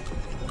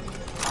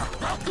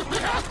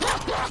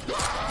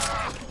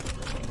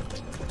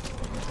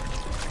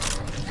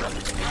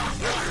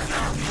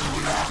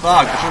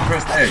 Fuck, I should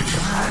press X.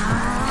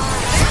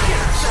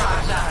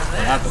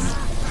 What happened?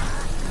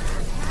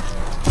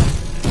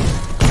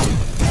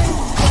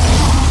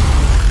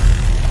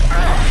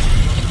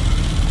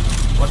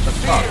 What the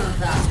fuck? Feel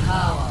that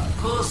power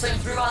pulsing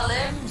through our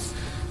limbs.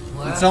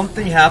 Did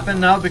something happen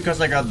now because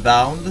I got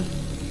downed? Did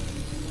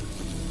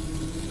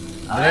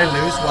I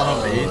lose one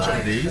of each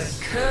of these?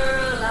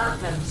 Curl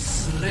up and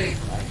sleep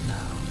right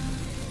now.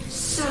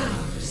 So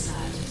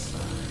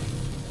satisfying.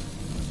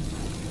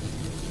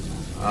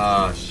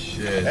 Ah,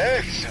 shit.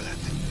 Excellent.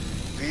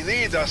 We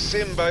need our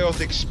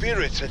symbiotic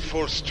spirits at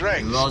full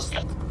strength. Lost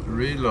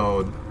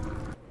reload.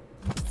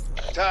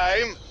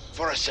 Time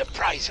for a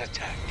surprise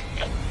attack.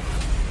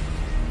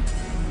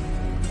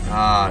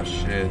 Ah,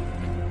 shit.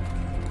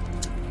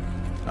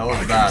 That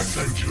was bad. I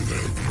sent you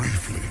there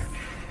briefly,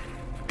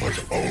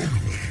 but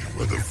only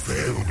where the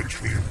veil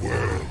between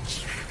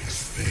worlds is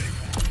thin.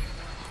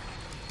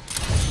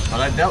 But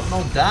I dealt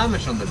no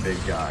damage on the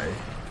big guy.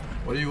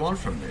 What do you want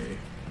from me?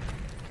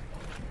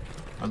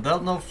 I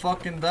dealt no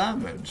fucking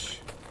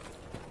damage.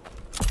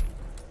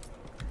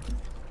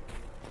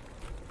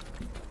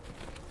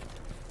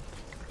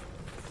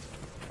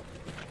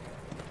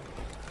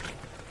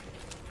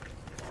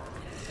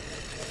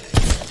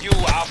 You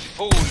are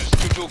fools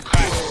to do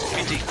crime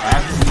fitting. I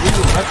have this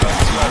little weapon,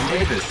 so I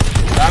need this.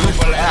 Damage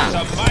for ants.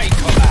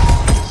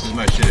 This is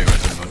my shitty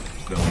weapon, but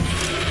still.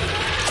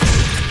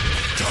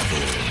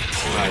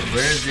 Alright,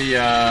 where's the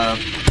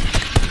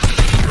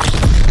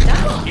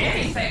Double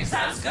anything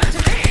sounds good to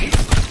me.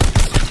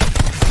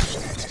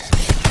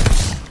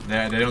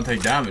 They don't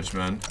take damage,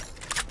 man.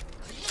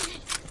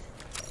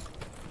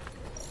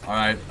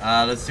 Alright,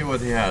 let's see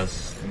what he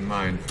has in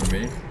mind for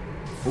me.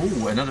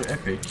 Ooh, another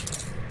epic.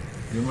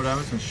 Do more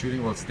damage when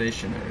shooting while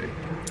stationary.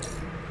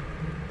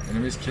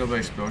 Enemies killed by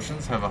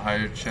explosions have a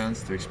higher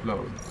chance to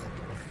explode.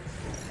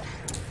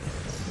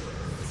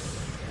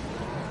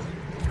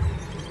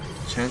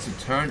 Chance to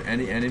turn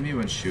any enemy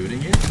when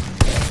shooting it?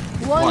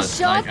 One What?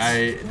 shot,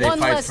 Like they one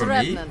fight less for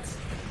remnant. me?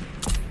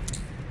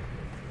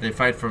 They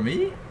fight for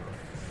me?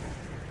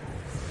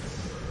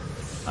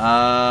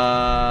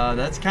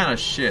 That's kind of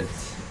shit.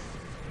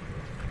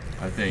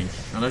 I think.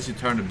 Unless you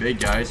turn the big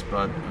guys,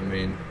 but I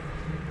mean...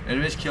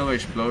 Enemies killed by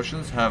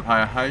explosions have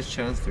highest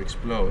chance to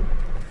explode.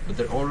 But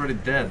they're already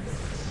dead.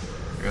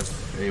 I guess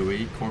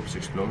AoE, corpse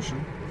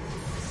explosion.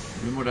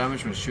 Do more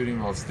damage when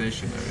shooting while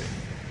stationary.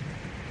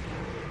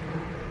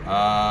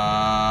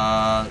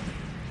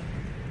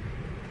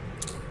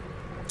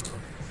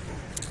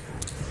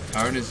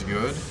 Turn is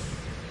good.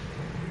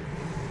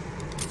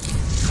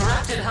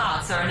 Corrupted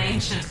hearts are an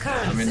ancient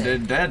currency. I mean, they're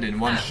dead in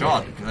one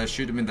shot because I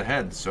shoot them in the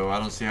head, so I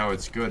don't see how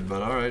it's good.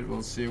 But alright,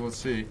 we'll see, we'll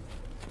see.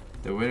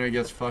 The winner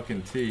gets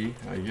fucking tea,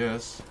 I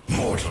guess.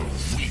 Mortal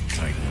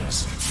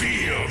weaklings,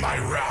 feel my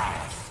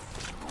wrath.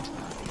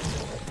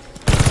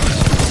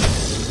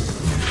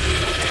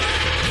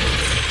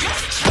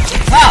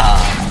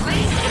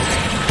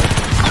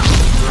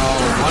 Bro,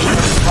 what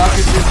the fuck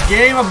is this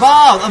game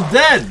about? I'm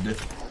dead!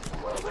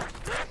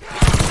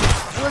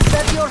 Was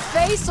that your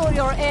face or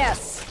your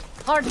ass?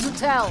 Hard to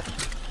tell.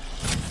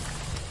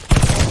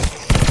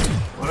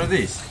 What are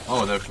these?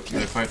 Oh, they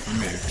fight for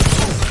me.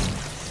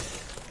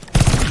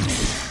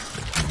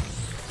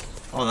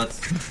 Oh,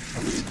 that's...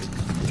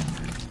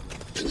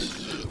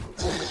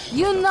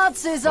 You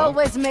Nazis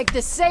always make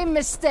the same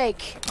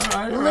mistake.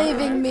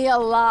 Leaving me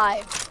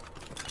alive.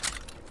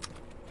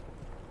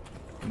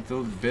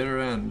 Until the bitter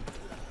end.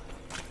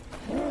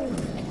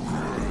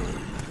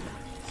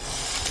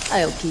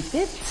 I'll keep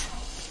it.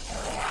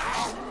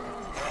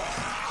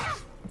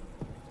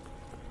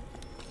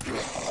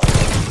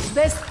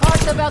 Best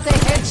part about a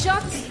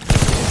headshot?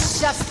 It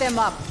shuts them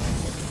up.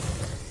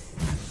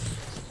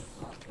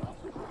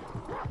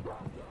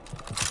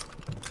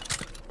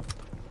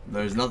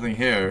 There's nothing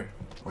here.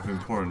 of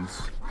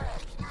importance.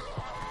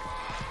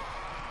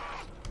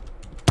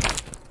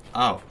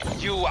 Ow.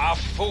 You are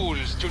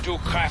fools to do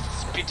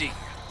Craft's bidding.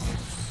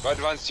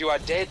 But once you are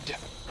dead,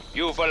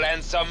 you will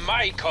answer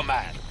my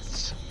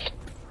commands.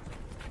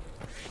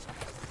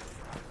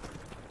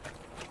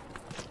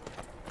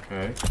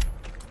 Okay.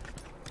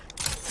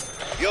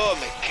 Your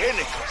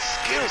mechanical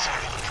skills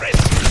are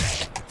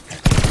impressive.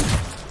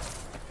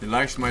 He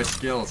likes my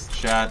skills,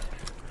 chat.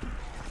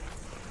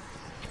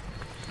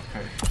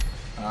 Okay.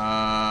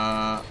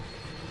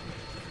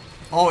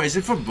 Oh, is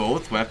it for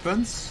both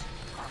weapons?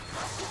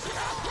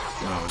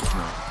 No, it's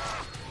not.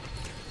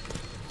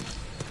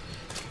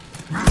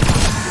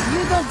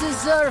 You don't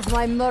deserve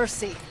my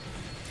mercy.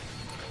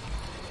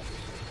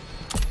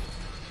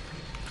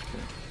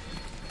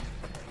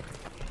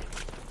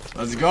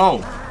 Let's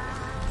go.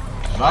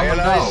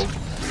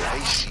 I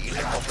see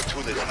an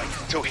opportunity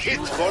to hit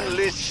one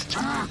list.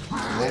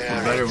 Hope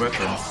for better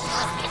weapons.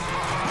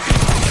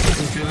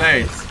 It's too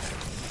late.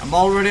 I'm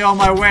already on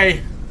my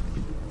way.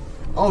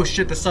 Oh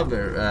shit, the sub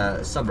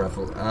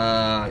raffle.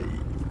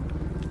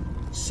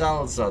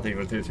 Salsa, take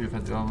for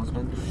 250 almost,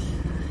 man.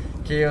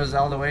 Chaos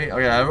all the way. Oh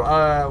yeah,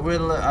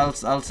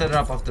 I'll set it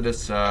up after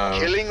this.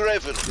 Killing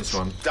Revenants this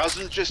one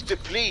doesn't just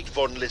deplete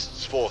Von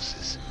List's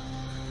forces;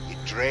 it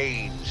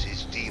drains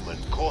his demon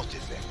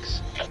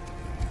cortifex.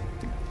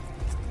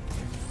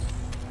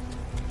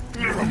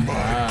 Never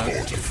mind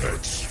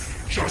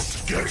cortifex.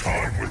 Just get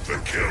on with the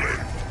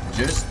killing.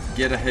 Just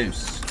get a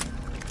house.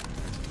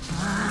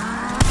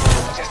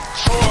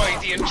 Destroy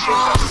the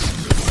intruders.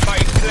 My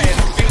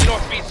plans will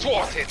not be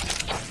thwarted.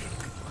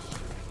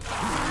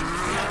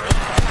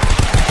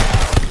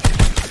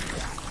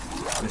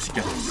 This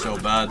guy is so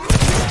bad.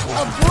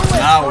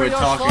 Now we're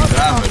talking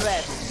damage.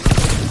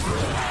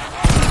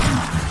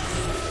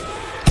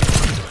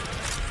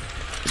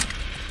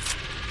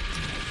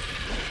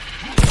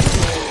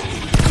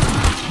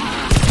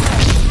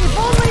 If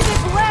only the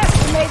blast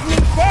made me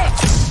dead.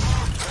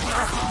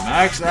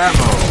 Max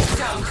ammo.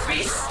 Don't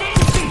be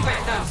stingy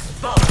with those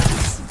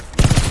bullets.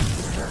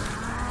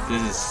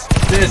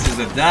 This is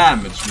the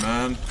damage,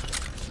 man.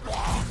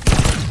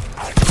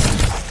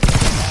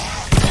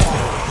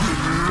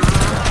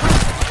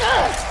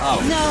 Oh.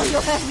 Now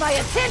you have my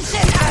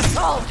attention,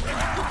 asshole!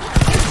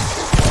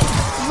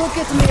 Look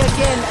at me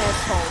again,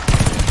 asshole.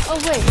 Oh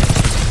wait,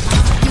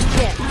 you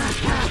can't.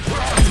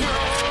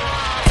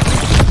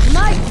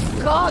 My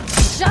God,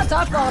 shut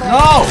up already!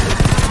 No!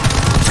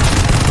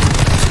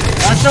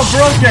 That's so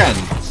broken!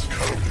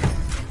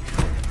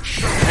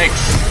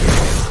 Thanks.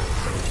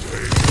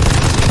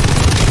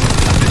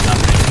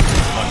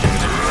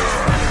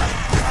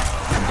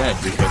 I'm dead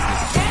because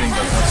this is the thing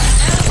that does.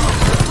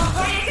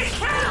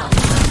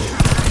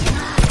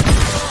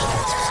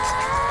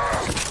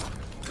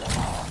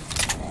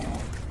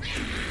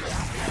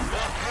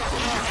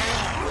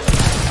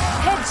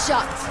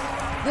 Headshot!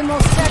 The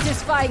most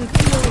satisfying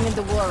feeling in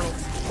the world.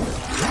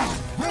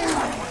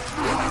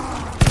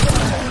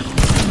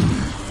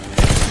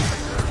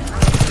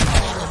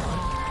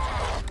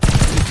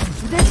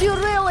 Did you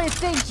really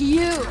think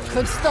you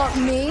could stop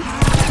me?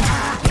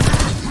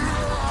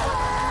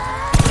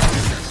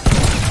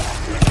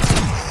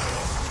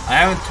 I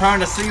haven't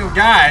turned a single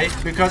guy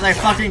because I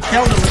fucking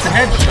killed him with the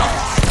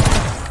headshot.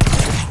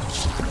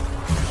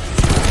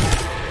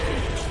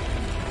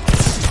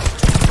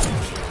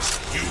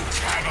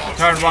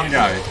 Turn one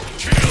guy.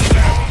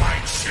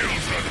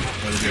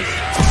 What is this?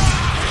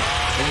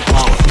 Full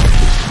power.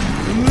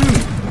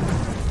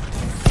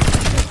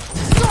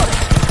 Sorry,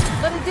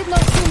 but it did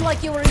not seem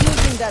like you were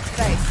using that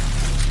face.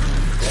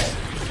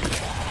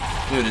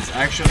 Dude, it's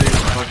actually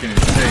fucking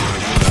insane.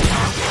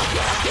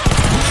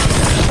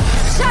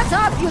 Shut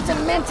up, you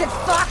demented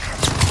fuck!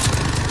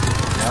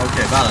 Yeah,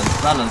 okay,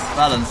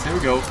 balance. Here we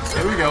go.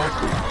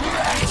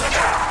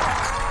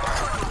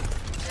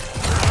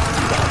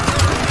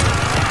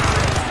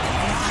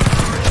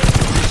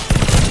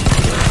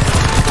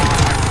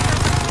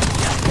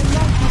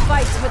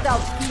 Fights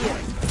without fear.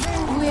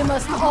 We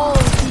must all be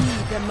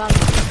the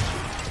monkeys.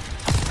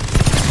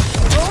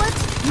 Bullet,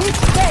 meet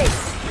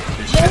base.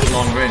 This shit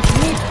long range.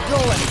 Meet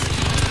bullet.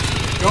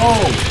 Go!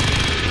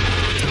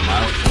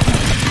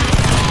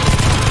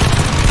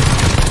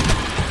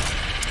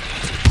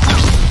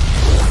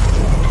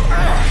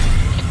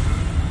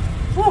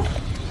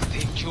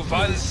 Think you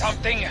won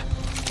something?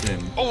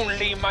 Sim.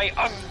 Only my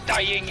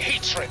undying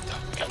hatred.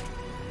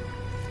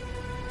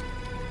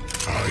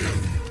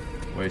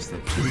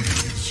 Wasted.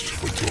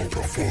 Pleased with your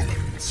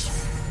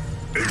performance.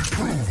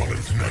 Improve on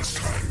it next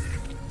time.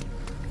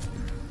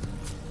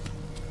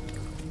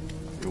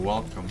 You're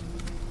welcome.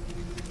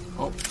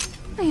 Oh.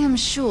 I am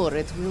sure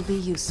it will be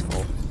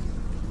useful.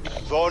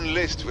 Von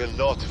List will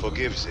not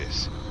forgive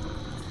this.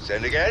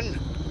 Then again,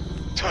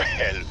 to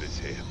hell with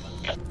him.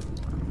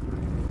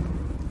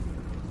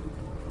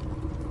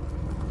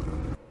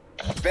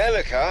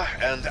 Bellica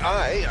and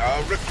I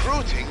are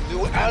recruiting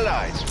new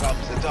allies from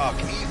the Dark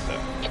Ether.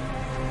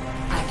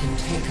 I can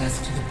take us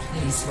to the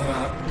place where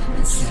our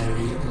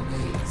emissary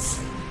awaits.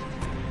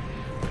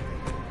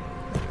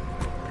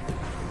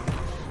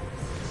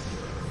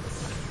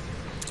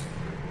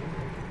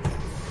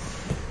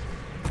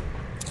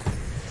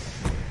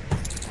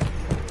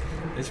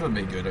 will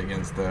be good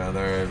against the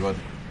other, but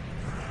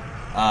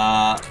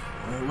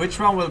which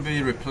one will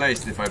be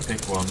replaced if I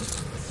pick one?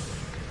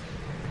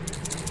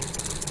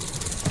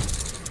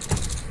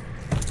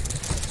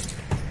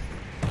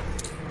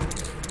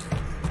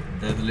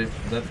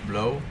 Death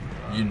blow.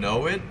 You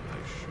know it?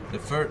 The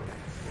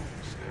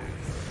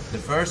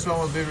first one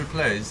will be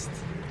replaced.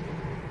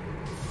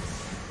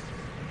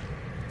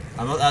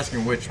 I'm not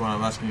asking which one,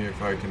 I'm asking you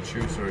if I can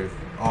choose or if...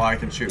 Oh, I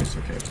can choose,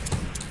 okay.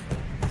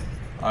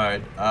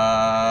 Alright,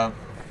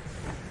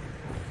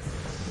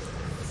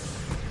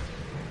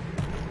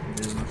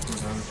 deal much more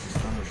damage to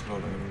standard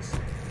slot enemies.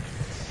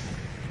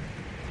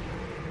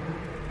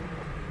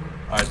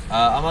 Alright,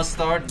 I'm gonna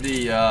start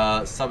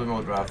the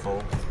sub-emote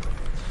raffle.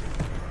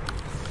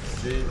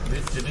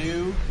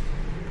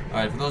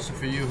 Alright, for those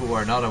of you who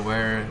are not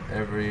aware,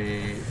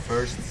 every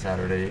first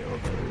Saturday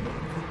of every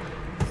month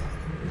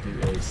we do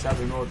a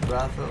sub-emote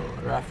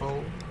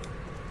raffle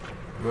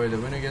where the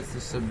winner gets to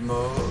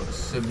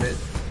submit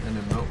an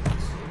emote.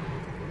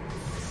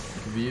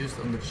 It can be used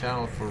on the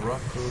channel for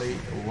roughly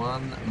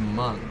 1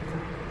 month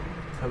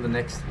till the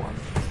next one.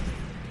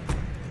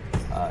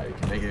 You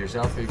can make it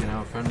yourself, you can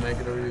have a friend make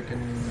it, or you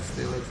can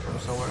steal it from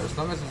somewhere, as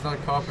long as it's not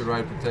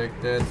copyright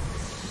protected.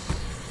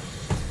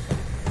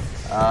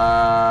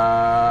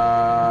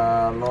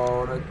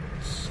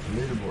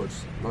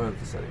 Leaderboards,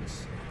 loyalty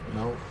settings.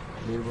 No,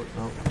 leaderboard,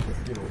 no,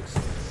 giveaways.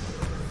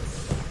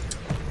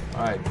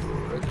 Alright,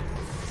 good.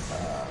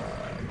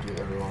 Give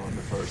everyone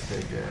the first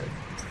ticket.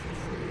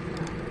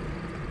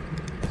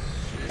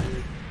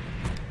 Shit.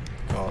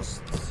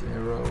 Cost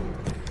 0.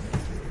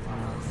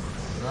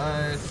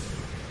 Alright.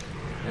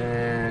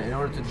 And in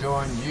order to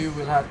join, you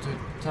will have to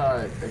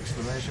type !ticket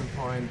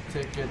 1.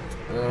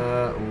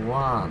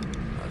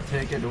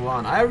 Ticket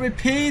 1. I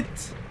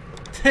repeat,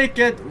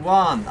 ticket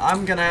 1.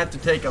 I'm gonna have to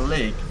take a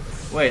leak.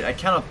 Wait, I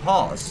cannot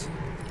pause.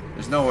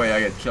 There's no way I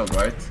get killed,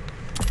 right?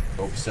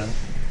 Forsen.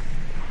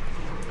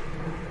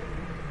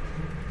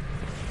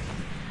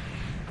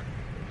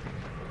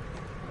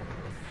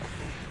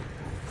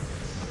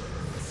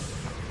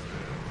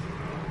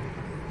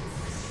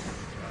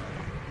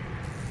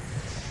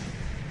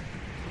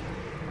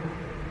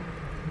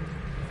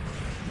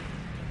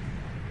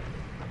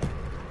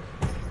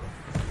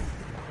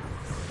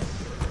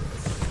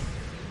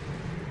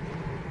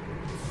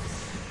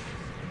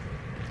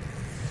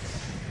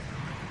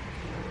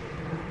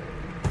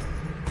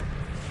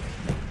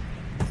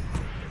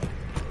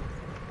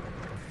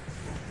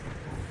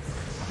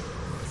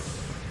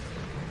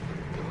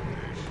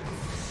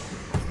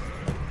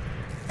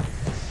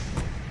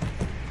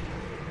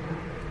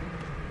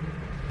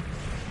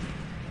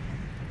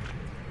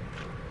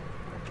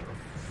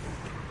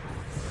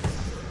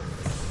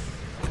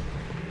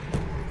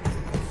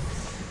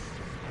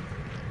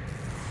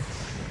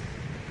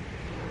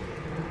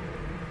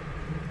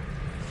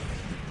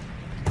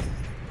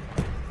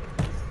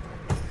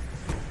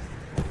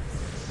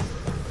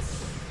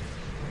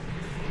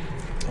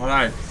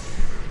 Alright.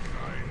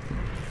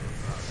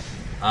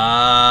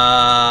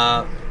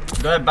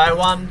 Do I buy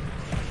one?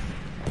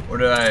 Or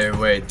do I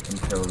wait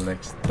until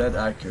next? That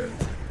accurate.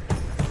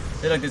 I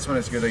feel like this one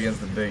is good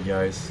against the big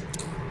guys.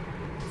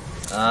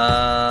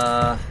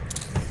 I'm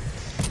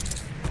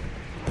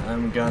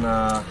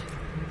gonna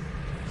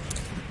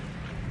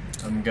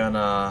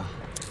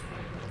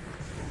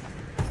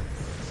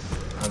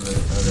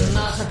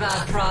Not a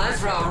bad prize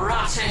for a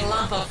rotting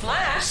lump of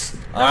flesh.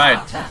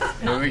 Alright,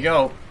 here we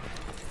go.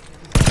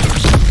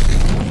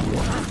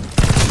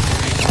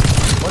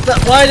 What the?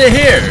 Why are they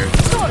here?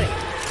 Sorry,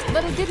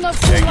 but it did not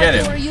seem like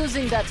you were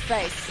using that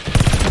face.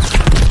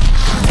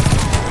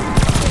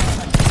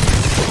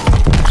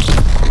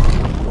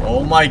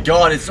 Oh my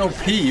god, it's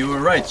OP, you were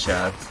right,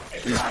 chat.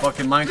 These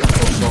fucking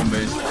Minecraft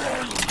zombies.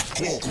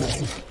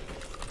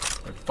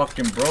 They're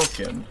fucking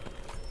broken.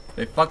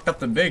 They fucked up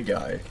the big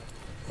guy.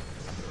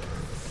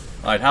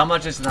 Alright, how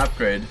much is an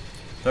upgrade?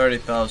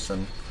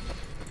 30,000.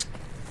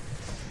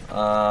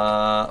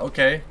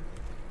 Okay.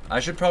 I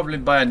should probably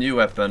buy a new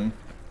weapon.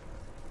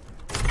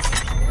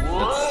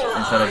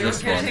 Instead of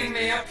this one.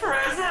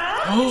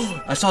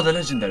 Oh, I saw the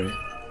legendary.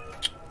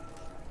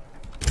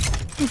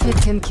 If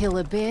it can kill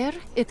a bear,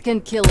 it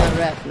can kill a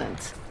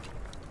revenant.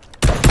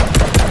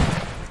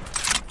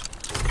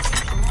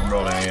 I'm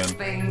rolling again.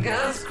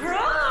 Fingers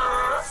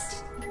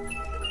crossed.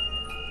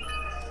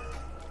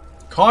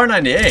 Car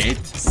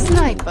 98?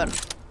 Sniper,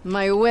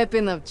 my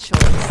weapon of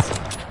choice.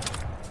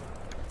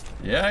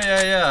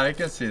 Yeah, I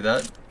can see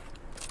that.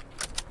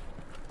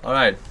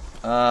 Alright,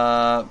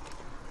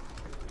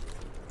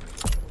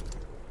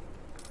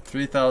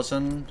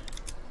 3,000.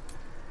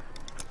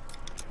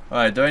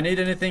 Alright, do I need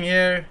anything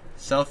here?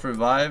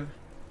 Self-revive?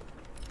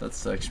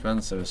 That's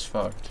expensive as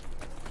fuck.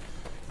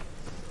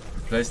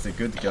 Replace the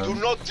good gun.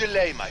 Do not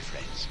delay, my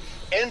friends.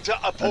 Enter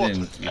a portal. I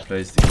didn't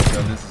replace the good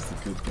gun, this is the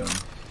good gun.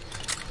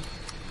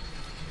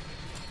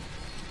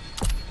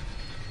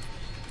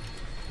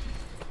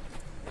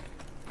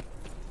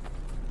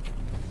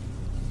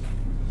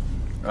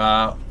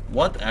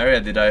 What area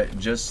did I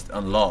just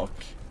unlock?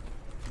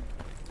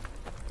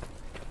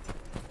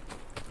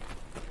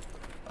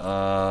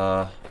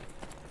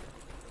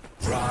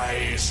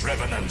 Rise,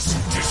 revenants!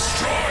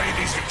 Destroy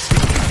these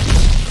intruders!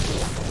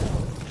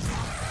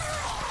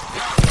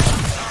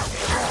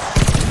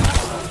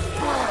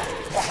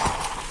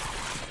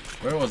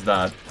 Where was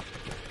that?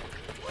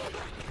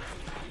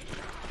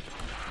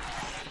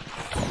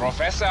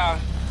 Professor,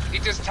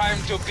 it is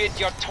time to bid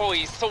your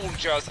toy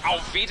soldiers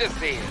auf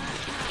Wiedersehen.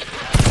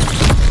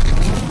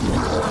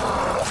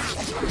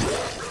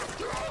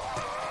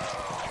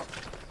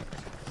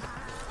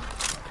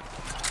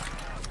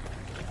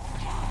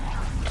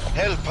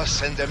 Help us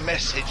send a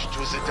message to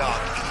the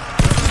Dark.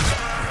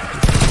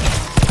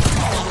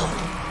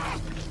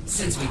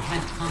 Since we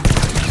can't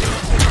contact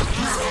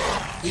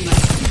you, we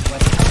must see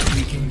what help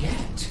we can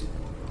get.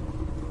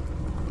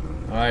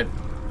 Alright,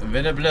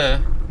 Winner bleu.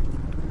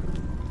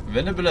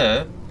 Winner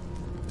bleu.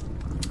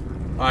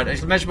 Alright,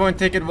 exclamation point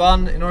ticket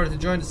 1 in order to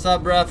join the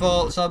sub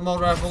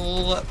mode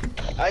raffle.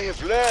 I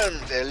have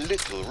learned a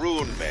little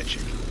rune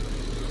magic.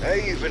 I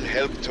even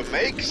helped to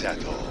make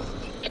that all.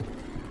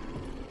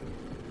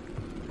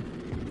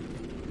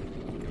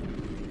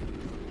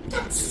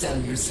 Don't sell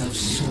yourself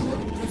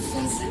short,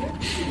 Professor.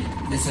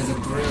 This is a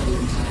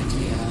brilliant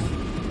idea.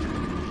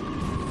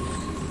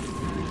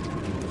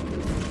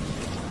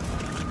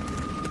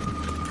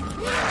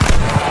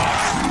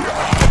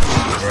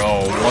 Bro,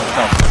 what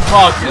the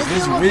fuck? Is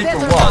this weak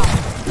or what?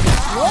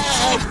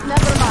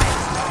 Never mind.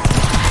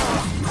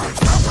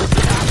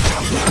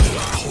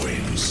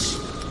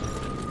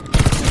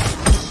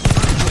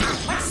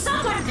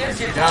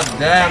 God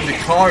damn, the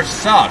car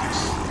sucks.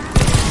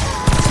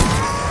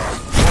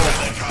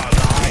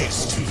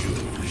 To you,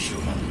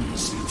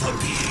 humans, the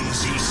beings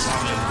you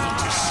summon will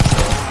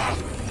destroy.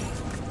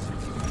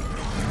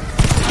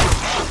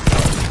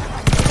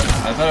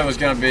 I thought it was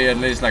gonna be at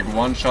least like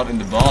one shot in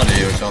the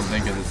body or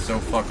something because it's so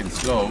fucking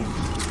slow.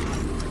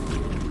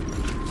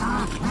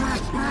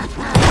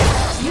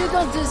 You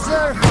don't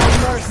deserve my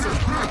mercy.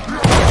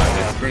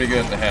 It's pretty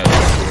good at the head.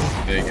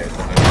 It's big at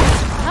the head.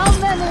 How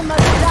many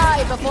must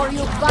die before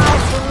you bow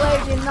to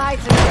Lady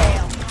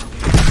Nightingale?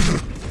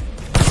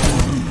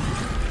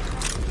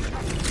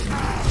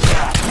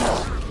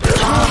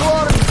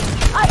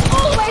 I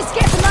always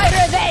get my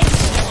revenge!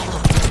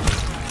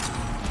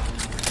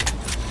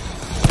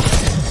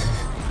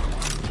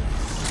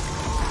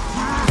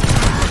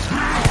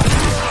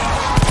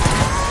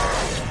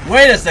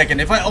 Wait a second,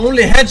 if I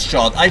only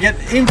headshot, I get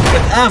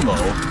infinite ammo.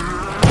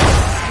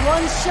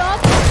 One shot,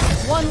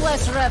 one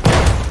less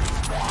revenue.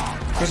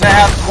 Because I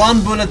have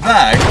one bullet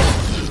back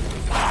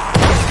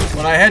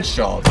when I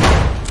headshot.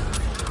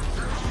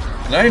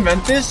 Did I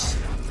invent this?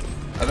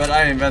 I bet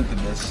I invented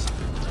this.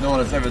 No one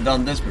has ever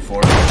done this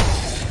before.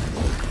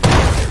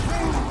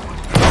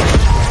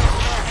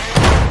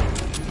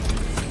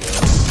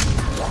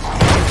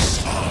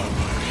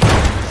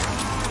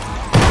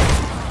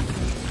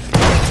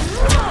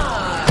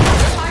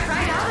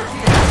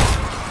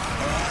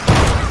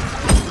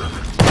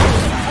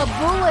 A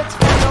bullet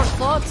for your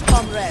thoughts,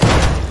 comrade.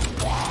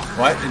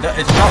 What?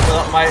 It shot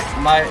without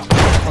my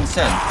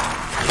consent.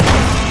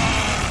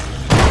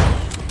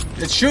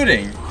 It's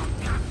shooting.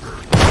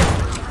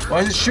 Why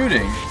is it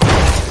shooting?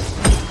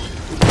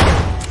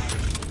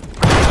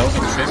 That was a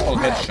triple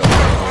headshot, by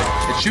the way.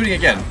 It's shooting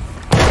again.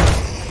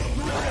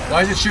 Why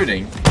is it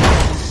shooting?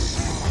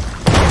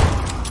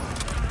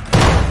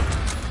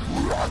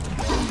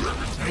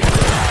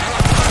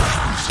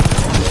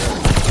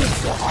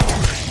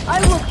 I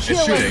will kill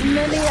as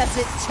many as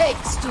it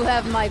takes to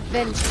have my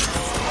vengeance.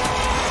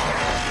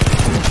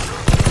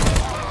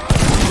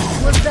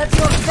 Was that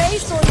your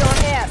face or your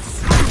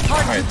ass?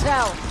 Hard to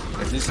tell.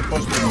 Is this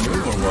supposed to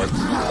move or what?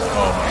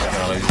 Oh my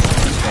god, he's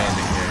just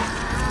standing here.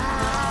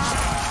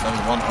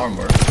 Level 1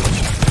 armor.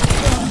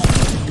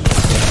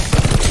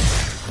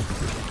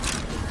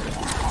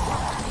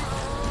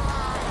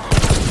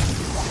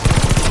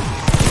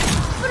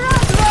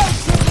 Front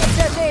roasting is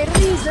at a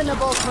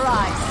reasonable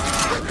price.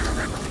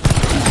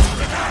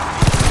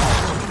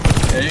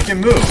 Yeah, you can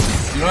move.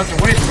 You don't have to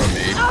wait for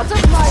me. Out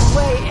of my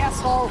way,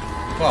 asshole.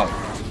 Fuck.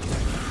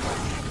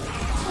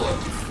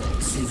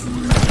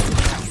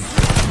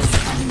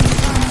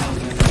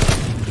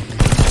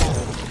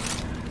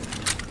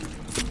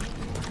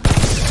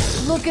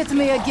 Look at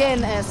me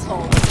again,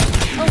 asshole.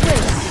 Oh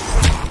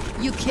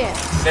wait, you can't.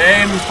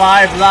 Same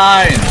 5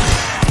 lines.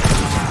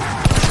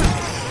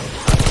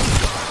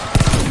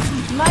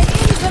 My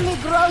infamy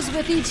grows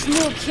with each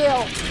new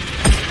kill.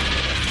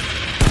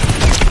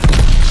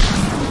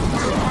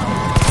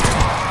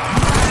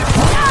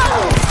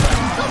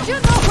 Don't you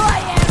know who I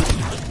am?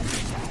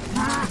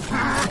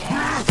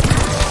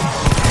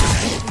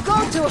 Go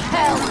to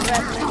hell,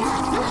 Redland.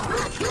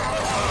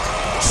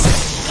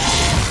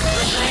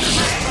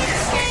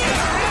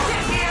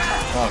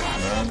 Fuck,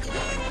 man.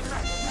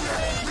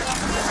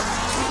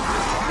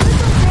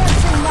 Little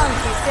dancing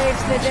monkey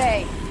saves the day.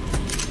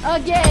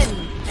 Again.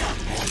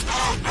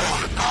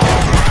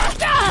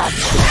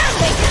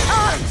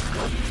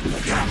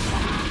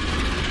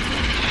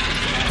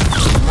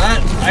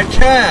 Man, I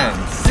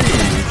can't see.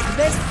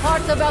 Best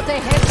part about the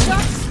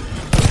headshots?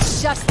 It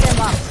shuts them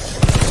up.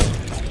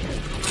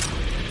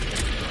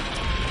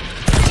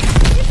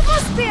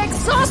 must be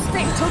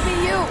exhausting to be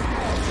you!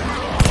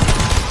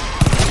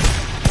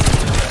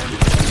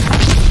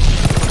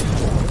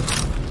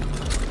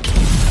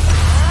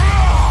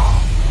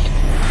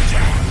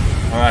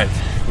 Alright,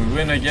 we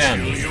win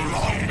again. Kill you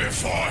long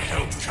before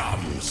help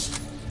comes.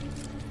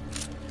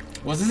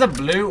 Was this a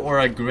blue or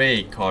a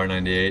grey car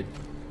 98?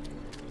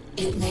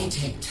 It may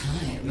take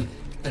time,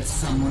 but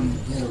someone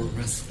will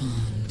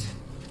respond.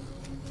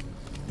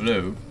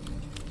 Blue.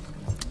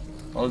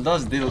 Well, it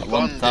does deal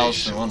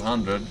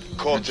 1,100.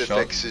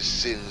 Cortifex's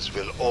sins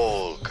will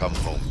all come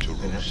home to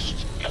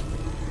roost.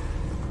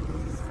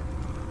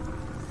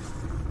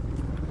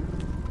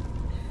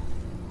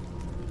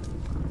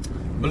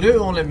 Blue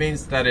only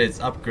means that it's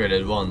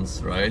upgraded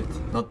once, right?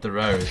 Not the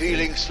rarity.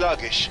 Feeling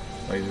sluggish?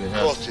 Like it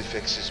has.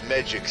 Cortifex's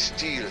magic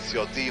steals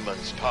your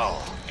demon's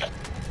power.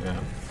 Yeah.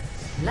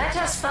 Let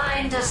us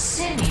find a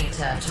sin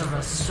eater to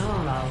restore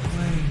our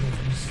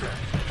reigning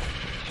strength.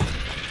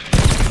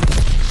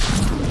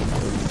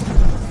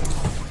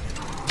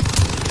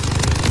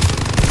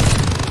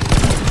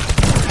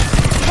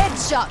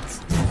 Headshot!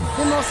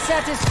 The most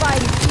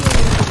satisfying feeling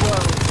in the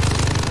world.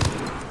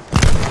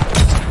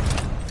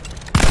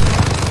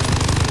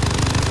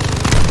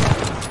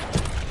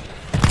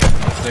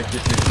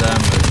 Executive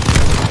damage.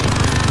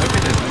 Look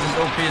at this is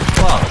OP as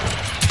fuck.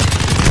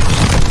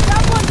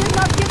 Someone did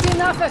not get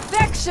enough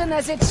affection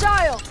as a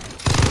child!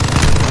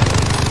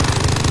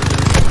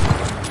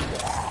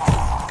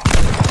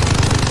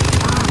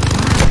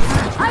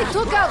 I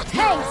took out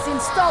tanks in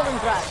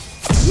Stalingrad.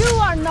 You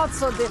are not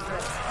so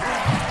different.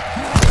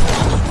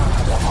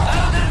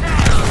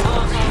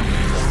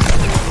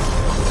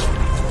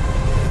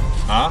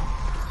 Huh?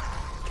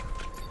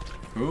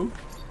 Who?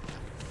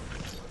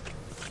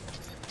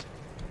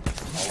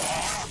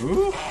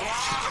 Who?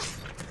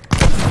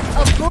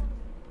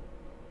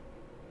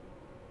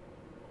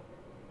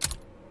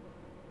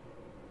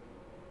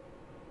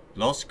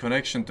 Lost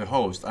connection to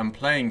host. I'm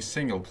playing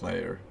single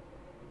player.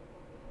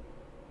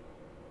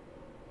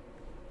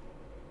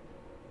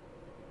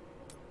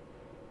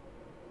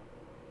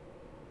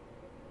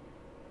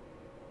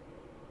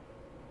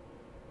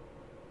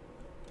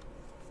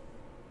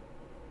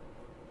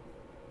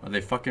 Are they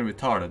fucking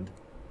retarded?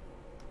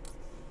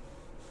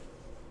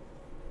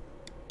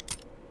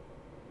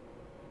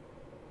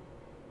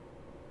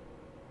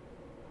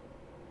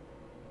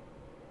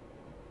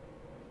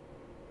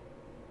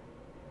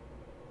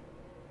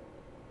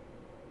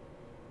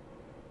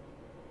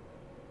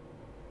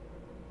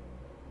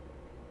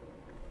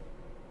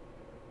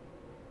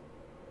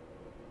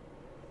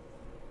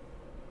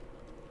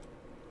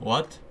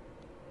 What?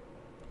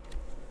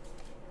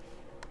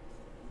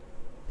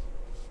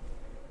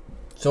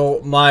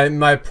 So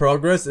my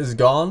progress is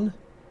gone?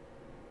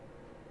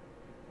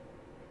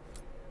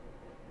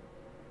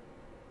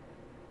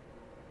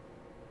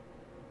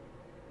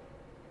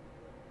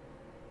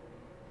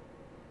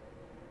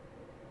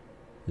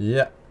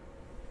 Yeah.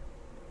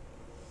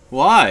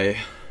 Why?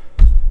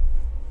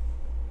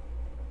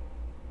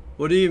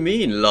 What do you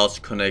mean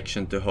lost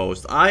connection to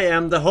host? I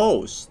am the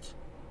host.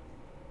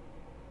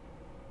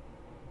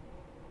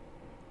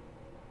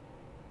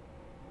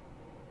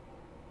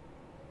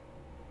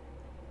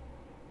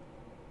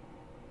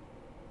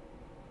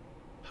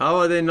 How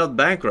are they not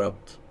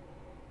bankrupt?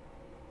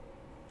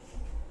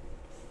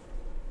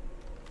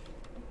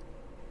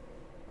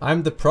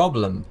 I'm the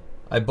problem.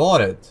 I bought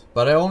it,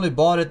 but I only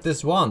bought it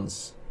this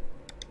once.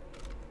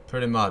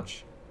 Pretty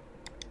much.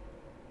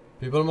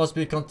 People must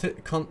be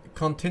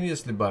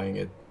continuously buying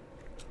it.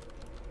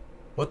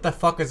 What the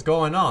fuck is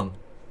going on?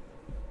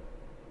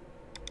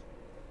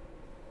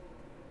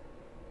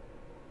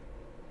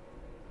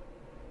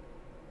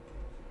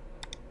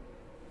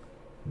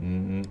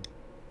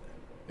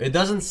 It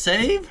doesn't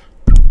save?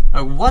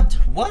 What?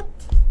 What?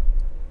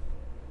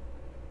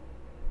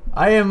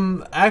 I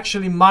am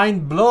actually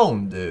mind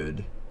blown,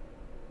 dude.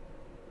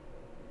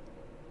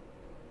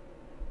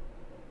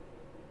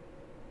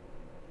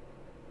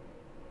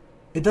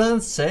 It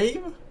doesn't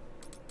save?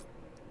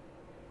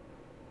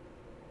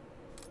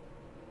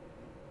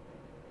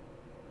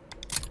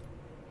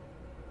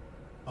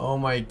 Oh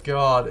my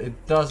god,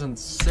 it doesn't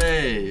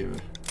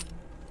save.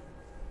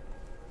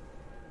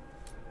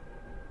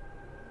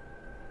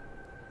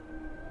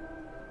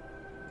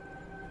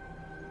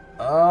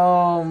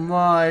 Oh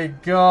my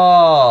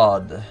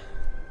god.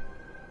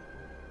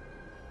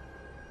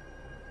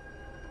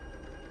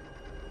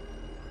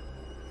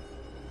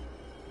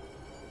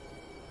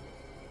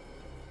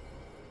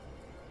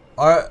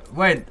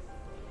 Wait,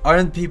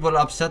 aren't people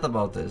upset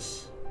about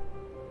this?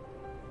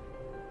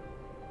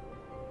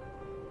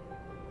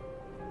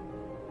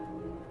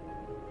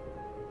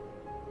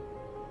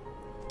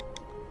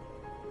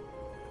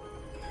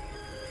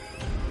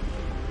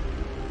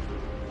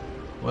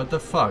 What the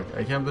fuck?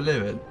 I can't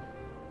believe it.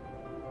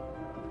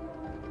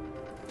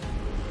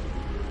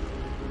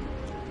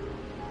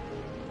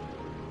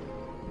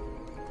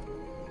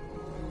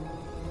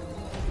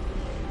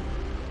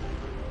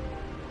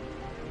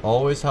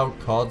 Always how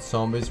COD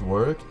Zombies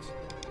worked?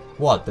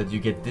 What, that you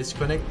get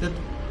disconnected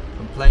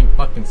from playing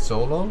fucking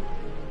solo?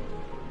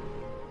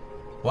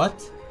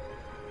 What?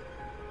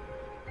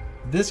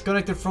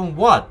 Disconnected from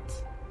what?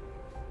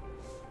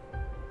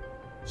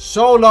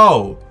 So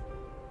low.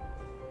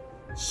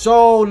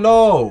 So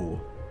low.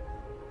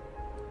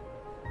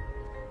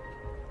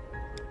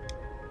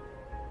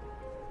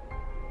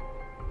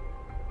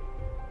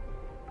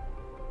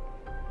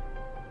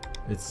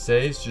 It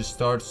saves, you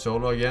start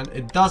solo again.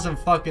 It doesn't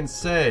fucking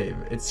save.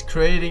 It's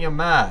creating a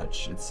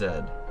match, it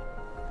said.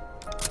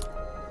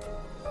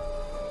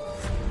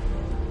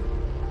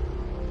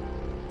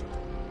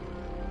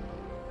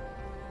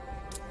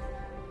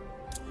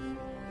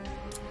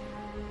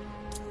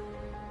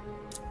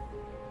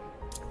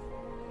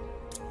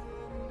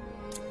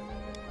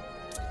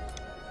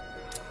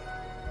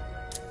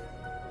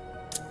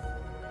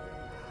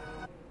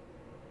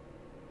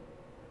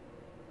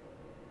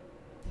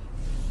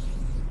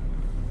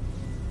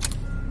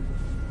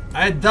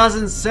 It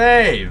doesn't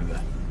save.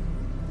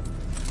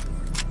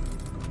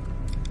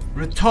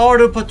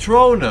 Retardo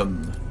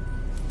Patronum.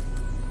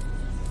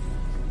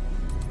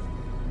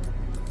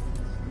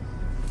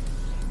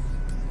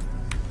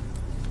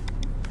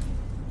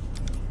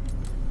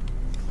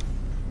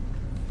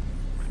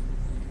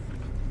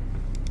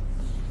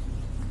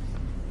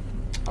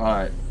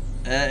 Alright.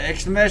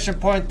 Exclamation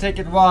point,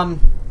 ticket 1.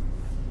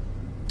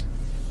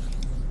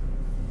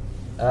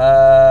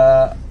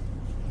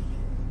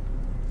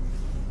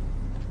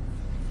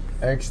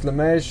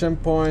 Exclamation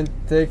point,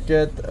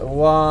 ticket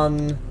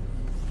 1.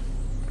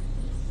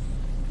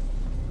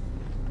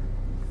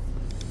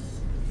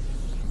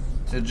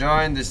 To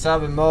join the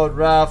sub mode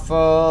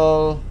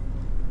raffle.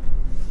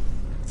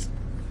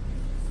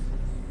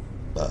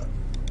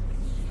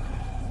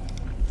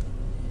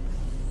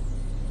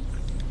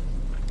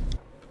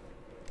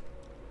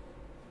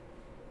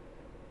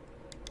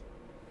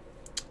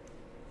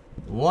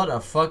 What a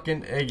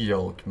fucking egg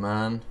yolk,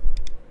 man.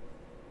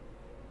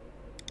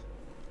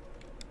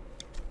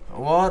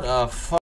 What a